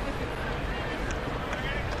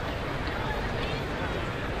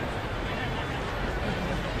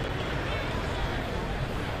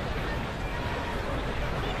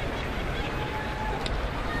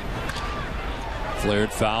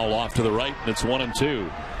 Flared foul off to the right, and it's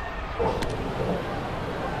 1-2.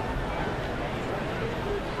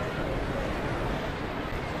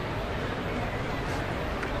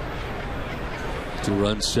 Two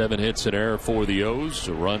runs, 7 hits, an error for the O's.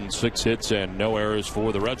 A run, 6 hits, and no errors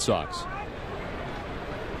for the Red Sox.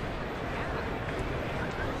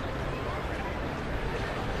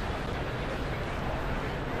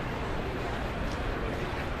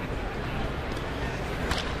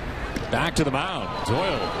 Back to the mound.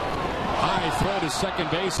 Doyle. High throw to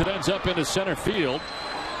second base. It ends up into center field.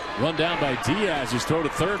 Run down by Diaz. His throw to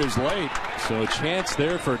third is late. So a chance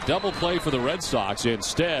there for a double play for the Red Sox.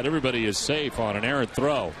 Instead, everybody is safe on an errant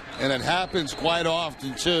throw. And it happens quite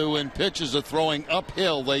often, too, when pitchers are throwing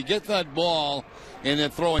uphill. They get that ball, and they're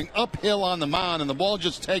throwing uphill on the mound, and the ball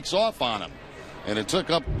just takes off on him. And it took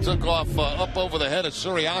off up over the head of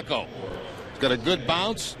Siriaco. He's got a good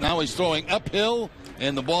bounce. Now he's throwing uphill,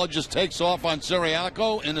 and the ball just takes off on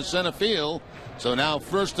Siriaco in the center field. So now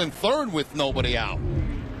first and third with nobody out.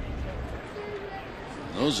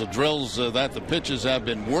 Those are drills that the pitchers have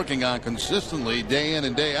been working on consistently day in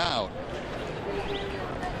and day out.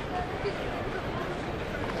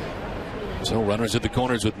 So runners at the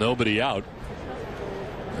corners with nobody out.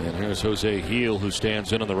 And here's Jose Heel, who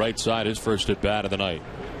stands in on the right side, his first at bat of the night.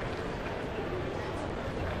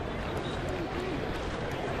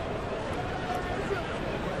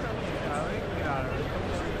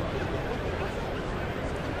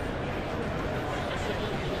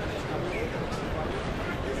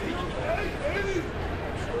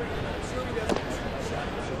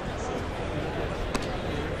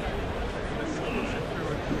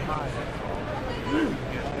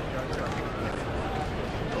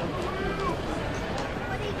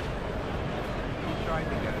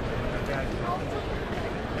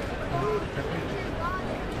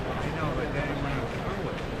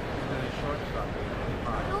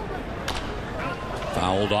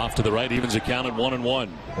 Fouled off to the right, evens the count at 1-1.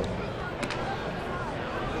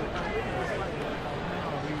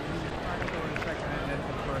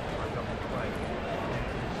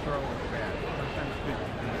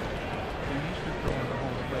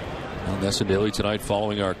 Nessa Daly tonight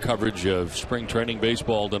following our coverage of spring training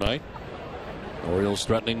baseball tonight. Orioles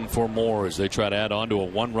threatening for more as they try to add on to a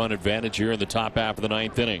 1-run advantage here in the top half of the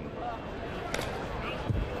 9th inning.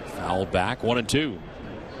 Foul back, 1-2.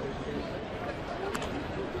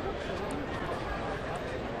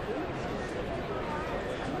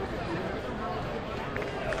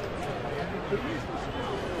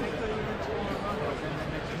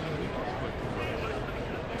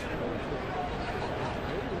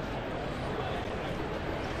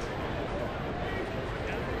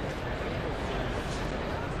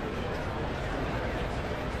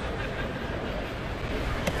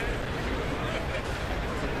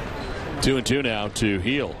 2-2 now to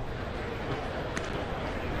Heel.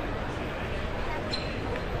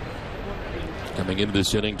 Coming into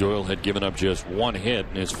this inning, Doyle had given up just 1 hit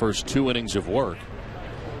in his first 2 innings of work.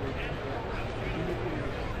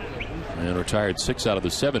 And retired 6 out of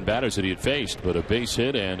the 7 batters that he had faced, but a base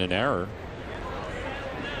hit and an error.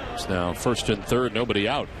 It's now 1st and 3rd, nobody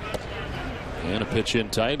out. And a pitch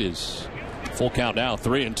in tight is full count now,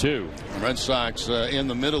 3-2. The Red Sox in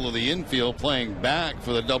the middle of the infield playing back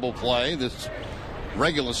for the double play. This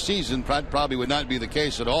regular season probably would not be the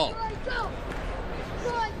case at all,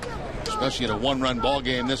 especially in a 1-run ball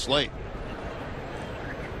game this late.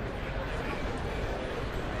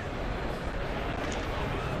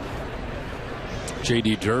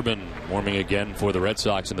 J.D. Durbin warming again for the Red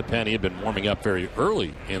Sox in the pen. He had been warming up very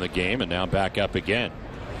early in the game and now back up again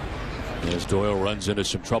as Doyle runs into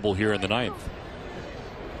some trouble here in the 9th.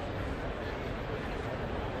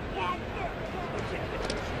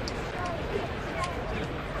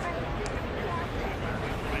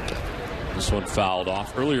 This one fouled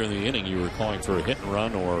off. Earlier in the inning, you were calling for a hit and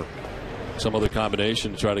run or some other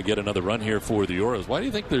combination to try to get another run here for the Orioles. Why do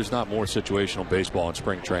you think there's not more situational baseball in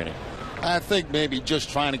spring training? I think maybe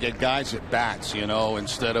just trying to get guys at bats,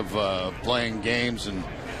 instead of playing games and,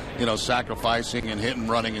 sacrificing and hitting,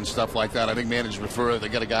 running and stuff like that. I think managers prefer they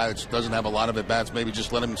get a guy that doesn't have a lot of at bats, maybe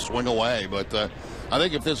just let him swing away. But I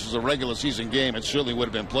think if this was a regular season game, it certainly would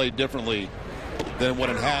have been played differently than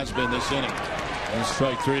what it has been this inning. And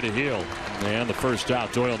strike 3 to Heel. And the first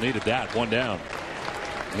out. Doyle needed that. 1 down.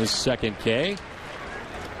 His second K.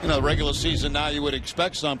 Regular season now you would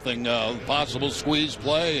expect something. Possible squeeze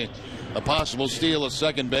play, a possible steal at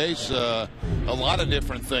second base. A lot of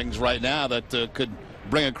different things right now that could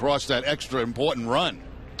bring across that extra important run.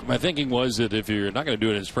 My thinking was that if you're not going to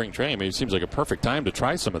do it in spring training, it seems like a perfect time to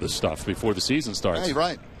try some of this stuff before the season starts. Yeah, you're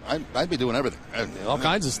right. I'd be doing everything. All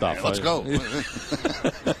kinds of stuff. Yeah, let's go.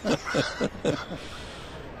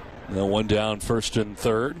 Now 1 down, 1st and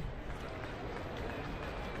 3rd.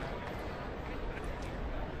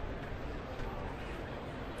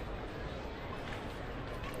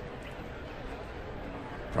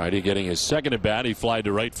 Friday getting his second at bat. He flied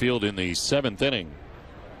to right field in the 7th inning.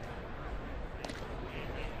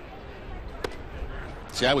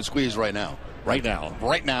 See, I would squeeze right now. Right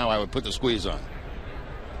now, I would put the squeeze on.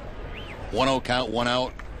 1-0 count, 1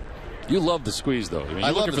 out. You love the squeeze, though. I mean,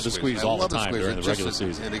 you're looking for the squeeze all the time during the regular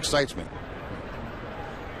season. It excites me.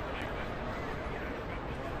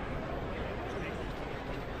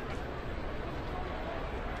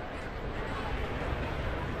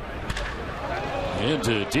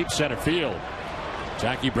 Into deep center field.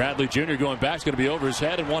 Jackie Bradley Jr. going back is going to be over his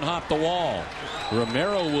head and one hop the wall.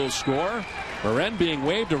 Romero will score. Moren being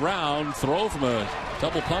waved around. Throw from a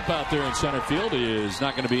double pump out there in center field is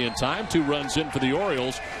not going to be in time. 2 runs in for the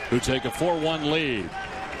Orioles, who take a 4-1 lead.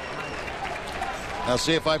 Now,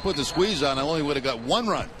 see, if I put the squeeze on, I only would have got 1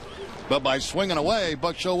 run. But by swinging away,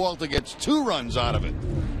 Buck Showalter gets 2 runs out of it.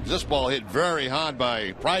 This ball hit very hard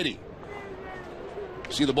by Pridey.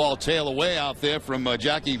 See the ball tail away out there from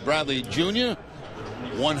Jackie Bradley Jr.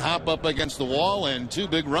 1 hop up against the wall, and 2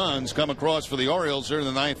 big runs come across for the Orioles here in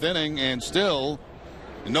the 9th inning, and still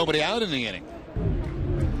nobody out in the inning.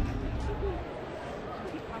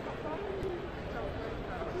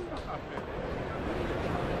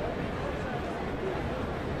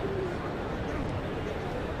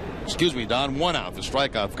 Excuse me, Don. 1 out. The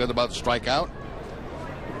strikeout. Forgot about the strikeout.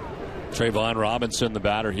 Trayvon Robinson, the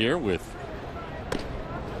batter here, with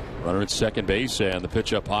runner at second base, and the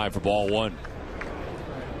pitch up high for ball 1.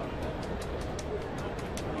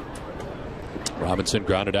 Robinson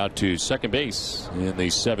grounded out to second base in the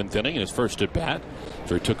 7th inning in his first at bat.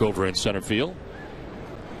 So he took over in center field.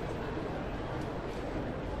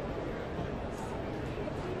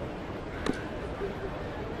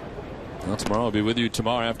 Well, tomorrow I'll be with you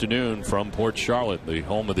tomorrow afternoon from Port Charlotte, the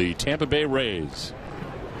home of the Tampa Bay Rays.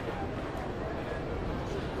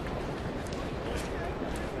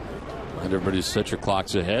 And everybody set your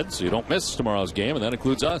clocks ahead so you don't miss tomorrow's game, and that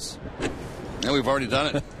includes us. Yeah, we've already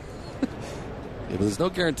done it. Yeah, but there's no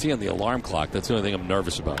guarantee on the alarm clock. That's the only thing I'm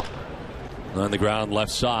nervous about. On the ground,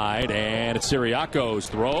 left side, and it's Siriaco's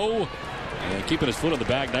throw. And keeping his foot on the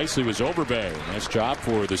bag nicely was Overbay. Nice job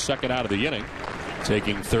for the second out of the inning.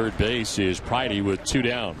 Taking third base is Pridey with 2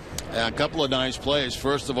 down. A couple of nice plays.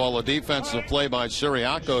 First of all, a defensive play by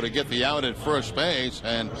Siriaco to get the out at first base,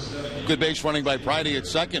 and good base running by Pridey at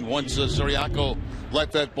second. Once Siriaco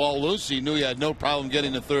let that ball loose, he knew he had no problem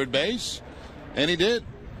getting to third base, and he did.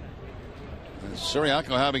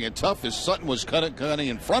 Siriaco having it tough as Sutton was cutting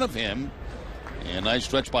in front of him. And nice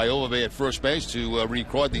stretch by Overbay at first base to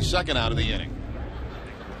record the second out of the inning.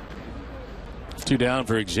 2 down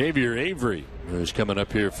for Xavier Avery, who's coming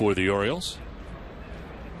up here for the Orioles.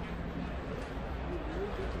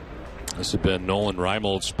 This had been Nolan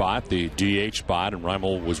Reimold's spot, the DH spot, and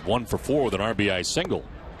Reimold was 1 for 4 with an RBI single.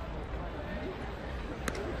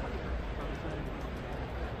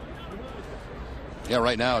 Yeah,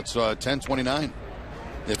 right now it's 10:29.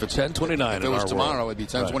 If it's 10:29, if it was tomorrow, it'd be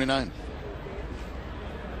 10:29. Right.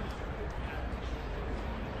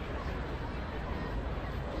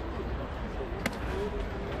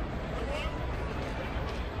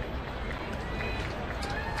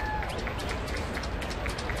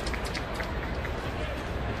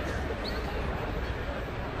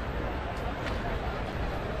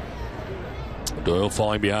 Doyle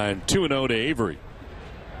falling behind 2-0 to Avery.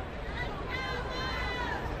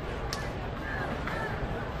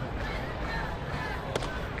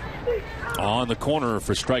 On the corner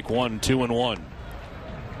for strike 1, 2-1.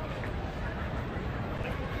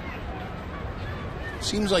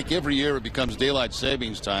 Seems like every year it becomes daylight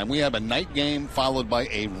savings time. We have a night game followed by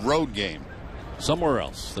a road game. Somewhere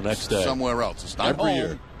else the next day. Somewhere else. It's not every home.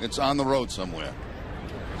 Year. It's on the road somewhere.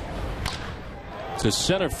 To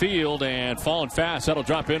center field and falling fast. That'll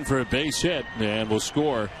drop in for a base hit and will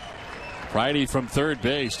score. Righty from third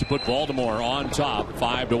base to put Baltimore on top,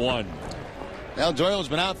 5-1. Now Doyle's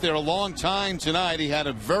been out there a long time tonight. He had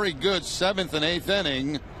a very good 7th and 8th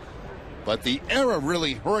inning, but the error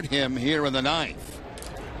really hurt him here in the 9th.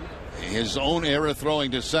 His own error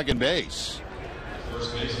throwing to second base.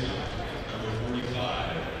 First baseman, number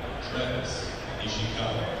 45, Travis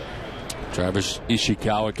Ishikawa. Travis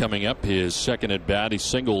Ishikawa coming up, his second at bat. He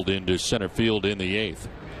singled into center field in the 8th.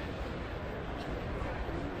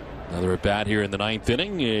 Another at bat here in the 9th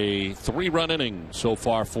inning. A 3-run inning so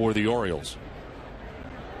far for the Orioles.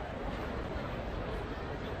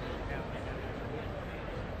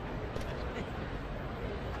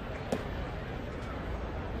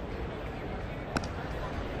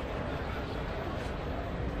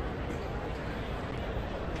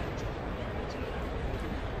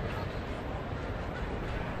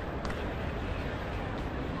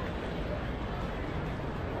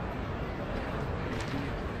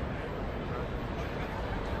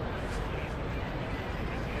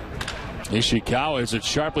 Ishikawa hits it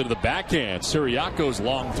sharply to the backhand. Siriaco's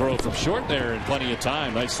long throw from short there and plenty of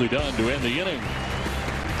time. Nicely done to end the inning.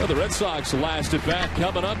 Well, the Red Sox last at bat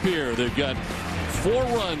coming up here. They've got 4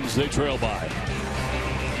 runs they trail by.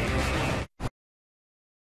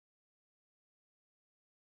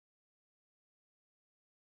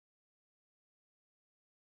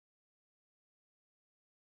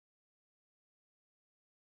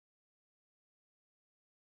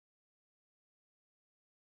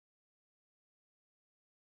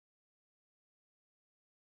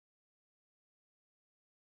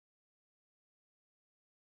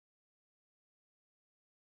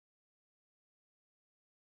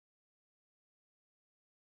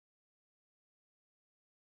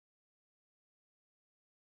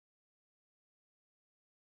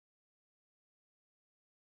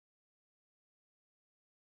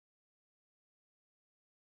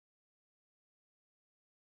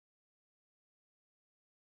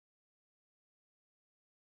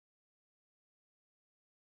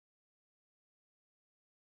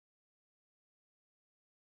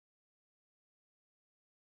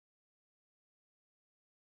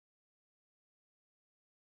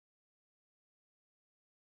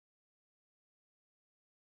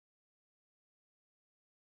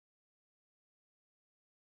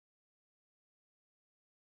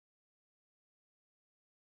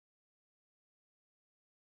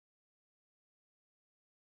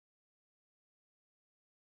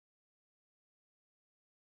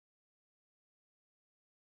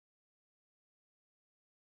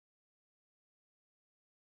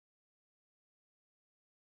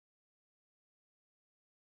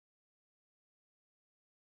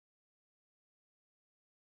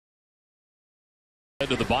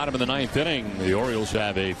 To the bottom of the 9th inning, the Orioles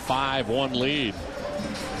have a 5-1 lead.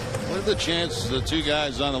 What are the chances of the 2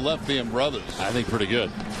 guys on the left being brothers? I think pretty good.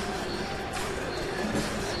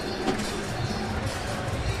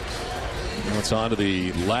 Now it's on to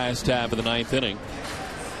the last half of the 9th inning.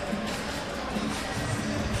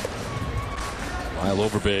 While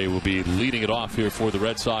Overbay will be leading it off here for the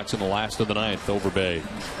Red Sox in the last of the 9th. Overbay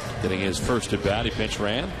getting his first at bat. He pinch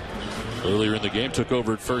ran earlier in the game, took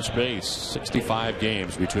over at first base. 65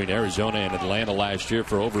 games between Arizona and Atlanta last year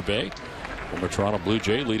for Overbay. Former Toronto Blue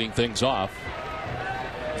Jay leading things off.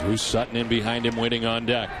 Drew Sutton in behind him waiting on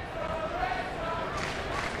deck.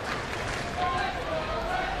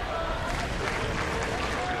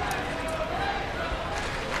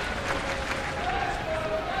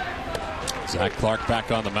 Zach Clark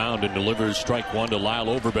back on the mound and delivers strike one to Lyle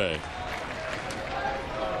Overbay.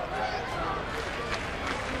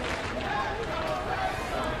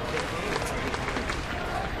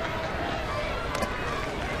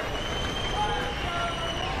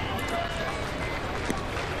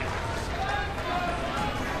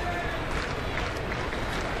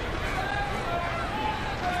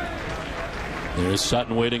 There's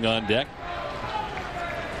Sutton waiting on deck.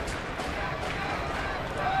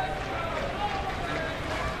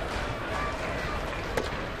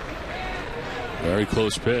 Very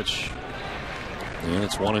close pitch. And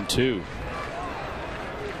it's 1-2.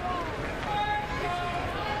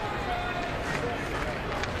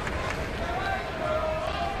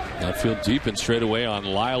 Outfield deep and straight away on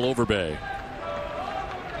Lyle Overbay.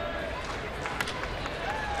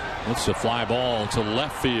 It's a fly ball to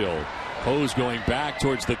left field. Hose going back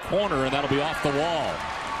towards the corner, and that'll be off the wall.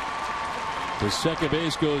 To second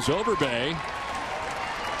base goes Overbay.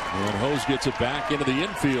 And Hose gets it back into the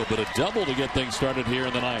infield, but a double to get things started here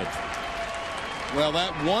in the ninth. Well,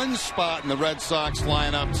 that one spot in the Red Sox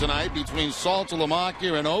lineup tonight between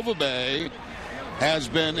Saltalamacchia and Overbay has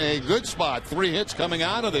been a good spot. 3 hits coming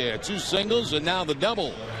out of there. 2 singles and now the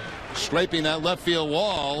double. Scraping that left field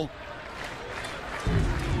wall.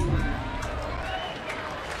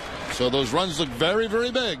 So those runs look very,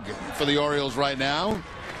 very big for the Orioles right now.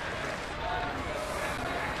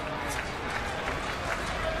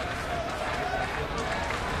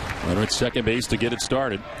 Runner at second base to get it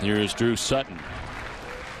started. Here is Drew Sutton.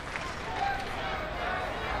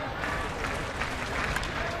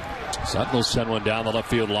 Sutton will send one down the left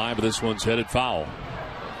field line, but this one's headed foul.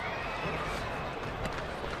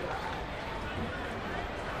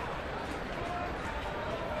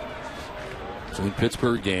 Between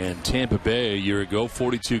Pittsburgh and Tampa Bay a year ago,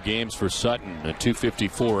 42 games for Sutton, a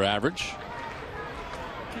 .254 average.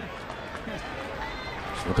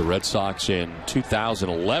 With the Red Sox in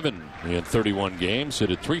 2011 in 31 games,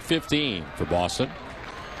 hit at .315 for Boston.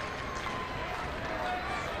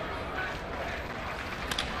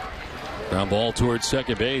 Ground ball towards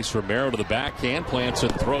second base. Romero to the backhand, plants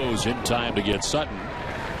and throws in time to get Sutton.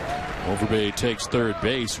 Overbay takes third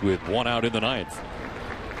base with 1 out in the ninth.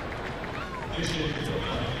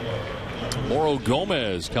 Mauro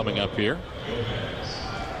Gomez coming up here.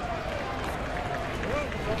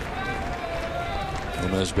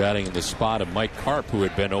 Gomez batting in the spot of Mike Karp, who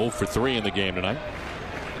had been 0 for 3 in the game tonight.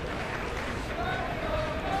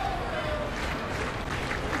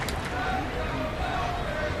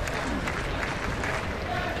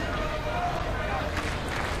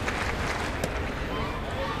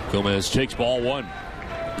 Gomez takes ball 1.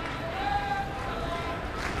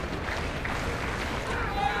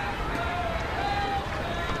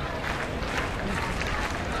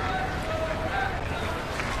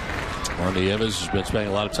 Randy Evans has been spending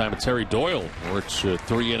a lot of time with Terry Doyle. Works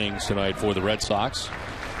 3 innings tonight for the Red Sox.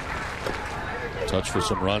 Touch for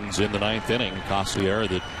some runs in the ninth inning. Cost the error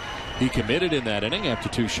that he committed in that inning after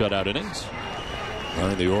 2 shutout innings.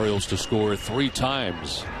 Allowing the Orioles to score 3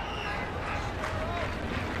 times.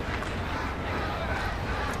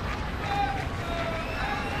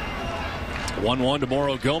 One to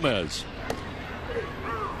Mauro Gomez.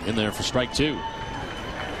 In there for strike 2.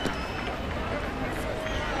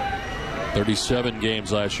 37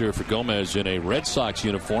 games last year for Gomez in a Red Sox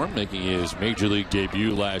uniform, making his major league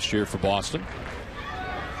debut last year for Boston.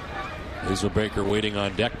 Hazelbaker waiting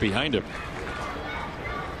on deck behind him.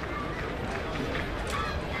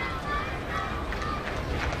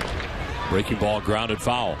 Breaking ball grounded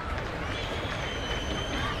foul.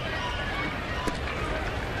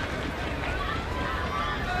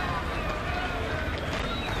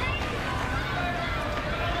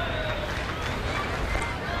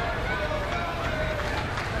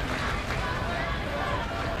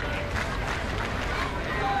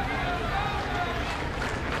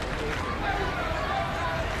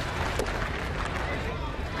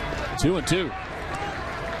 Two and two.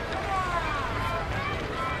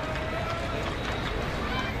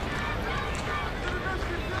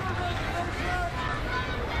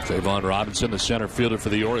 Trayvon Robinson, the center fielder for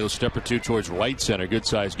the Orioles, step or 2 towards right center. Good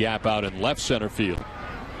sized gap out in left center field.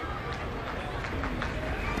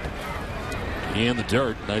 In the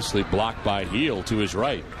dirt, nicely blocked by Heel to his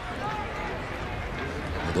right.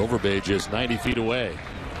 With Overbay just 90 feet away.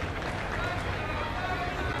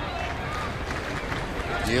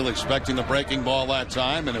 Heel expecting the breaking ball that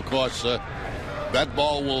time, and of course that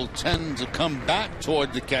ball will tend to come back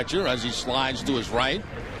toward the catcher as he slides to his right.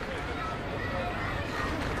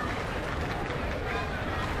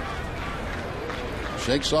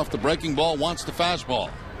 Shakes off the breaking ball, wants the fastball.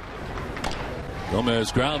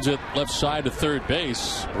 Gomez grounds it left side to third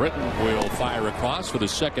base. Britton will fire across for the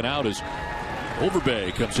second out as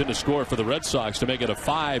Overbay comes in to score for the Red Sox to make it a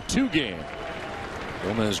 5-2 game.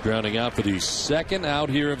 Gomez grounding out for the second out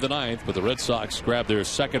here of the ninth, but the Red Sox grab their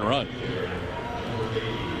second run.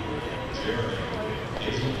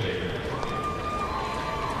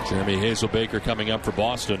 Jeremy Hazelbaker coming up for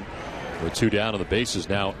Boston with 2 down and the base is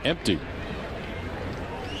now empty.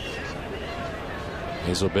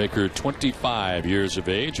 Hazelbaker, 25 years of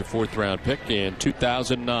age, a 4th round pick in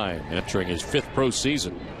 2009, entering his 5th pro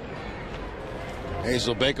season.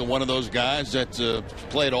 Hazelbaker, one of those guys that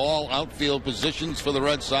played all outfield positions for the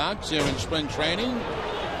Red Sox here in spring training.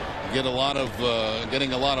 Getting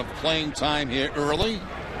a lot of playing time here early.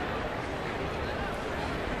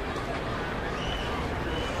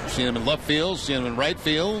 Seen him in left field, seen him in right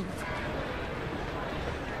field.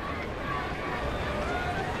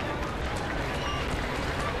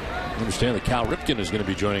 I understand that Cal Ripken is going to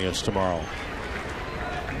be joining us tomorrow.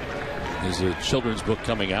 There's a children's book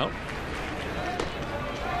coming out.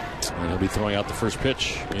 And he'll be throwing out the first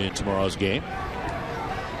pitch in tomorrow's game.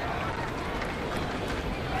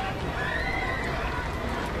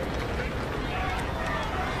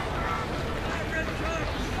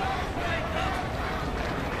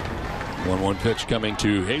 One pitch coming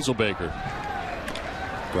to Hazelbaker.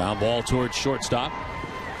 Ground ball towards shortstop.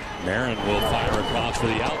 Marin will fire across for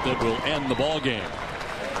the out that will end the ball game.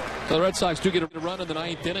 So the Red Sox do get a run in the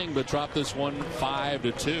 9th inning, but drop this one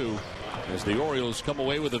 5-2 as the Orioles come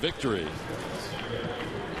away with a victory.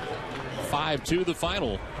 5-2 the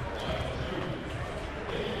final.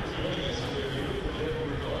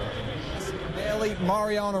 Daily,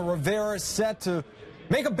 Mariano Rivera set to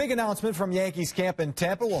make a big announcement from Yankees camp in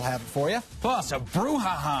Tampa. We'll have it for you. Plus, a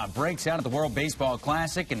brouhaha breaks out at the World Baseball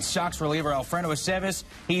Classic, and Sox reliever Alfredo Aceves,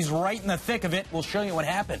 he's right in the thick of it. We'll show you what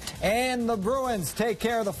happened. And the Bruins take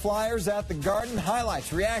care of the Flyers at the Garden.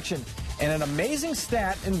 Highlights, reaction, and an amazing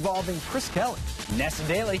stat involving Chris Kelly. Nessa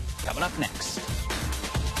Daily coming up next.